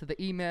ones into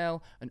the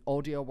email and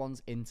audio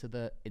ones into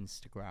the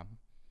Instagram.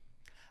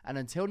 And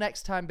until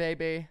next time,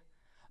 baby,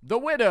 the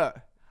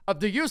winner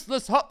of the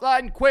Useless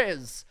Hotline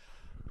quiz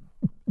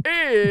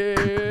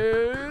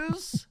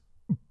is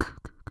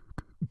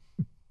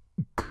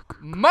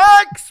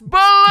Max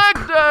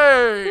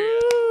Belegde!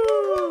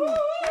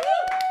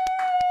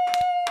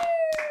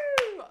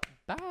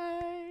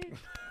 Bye.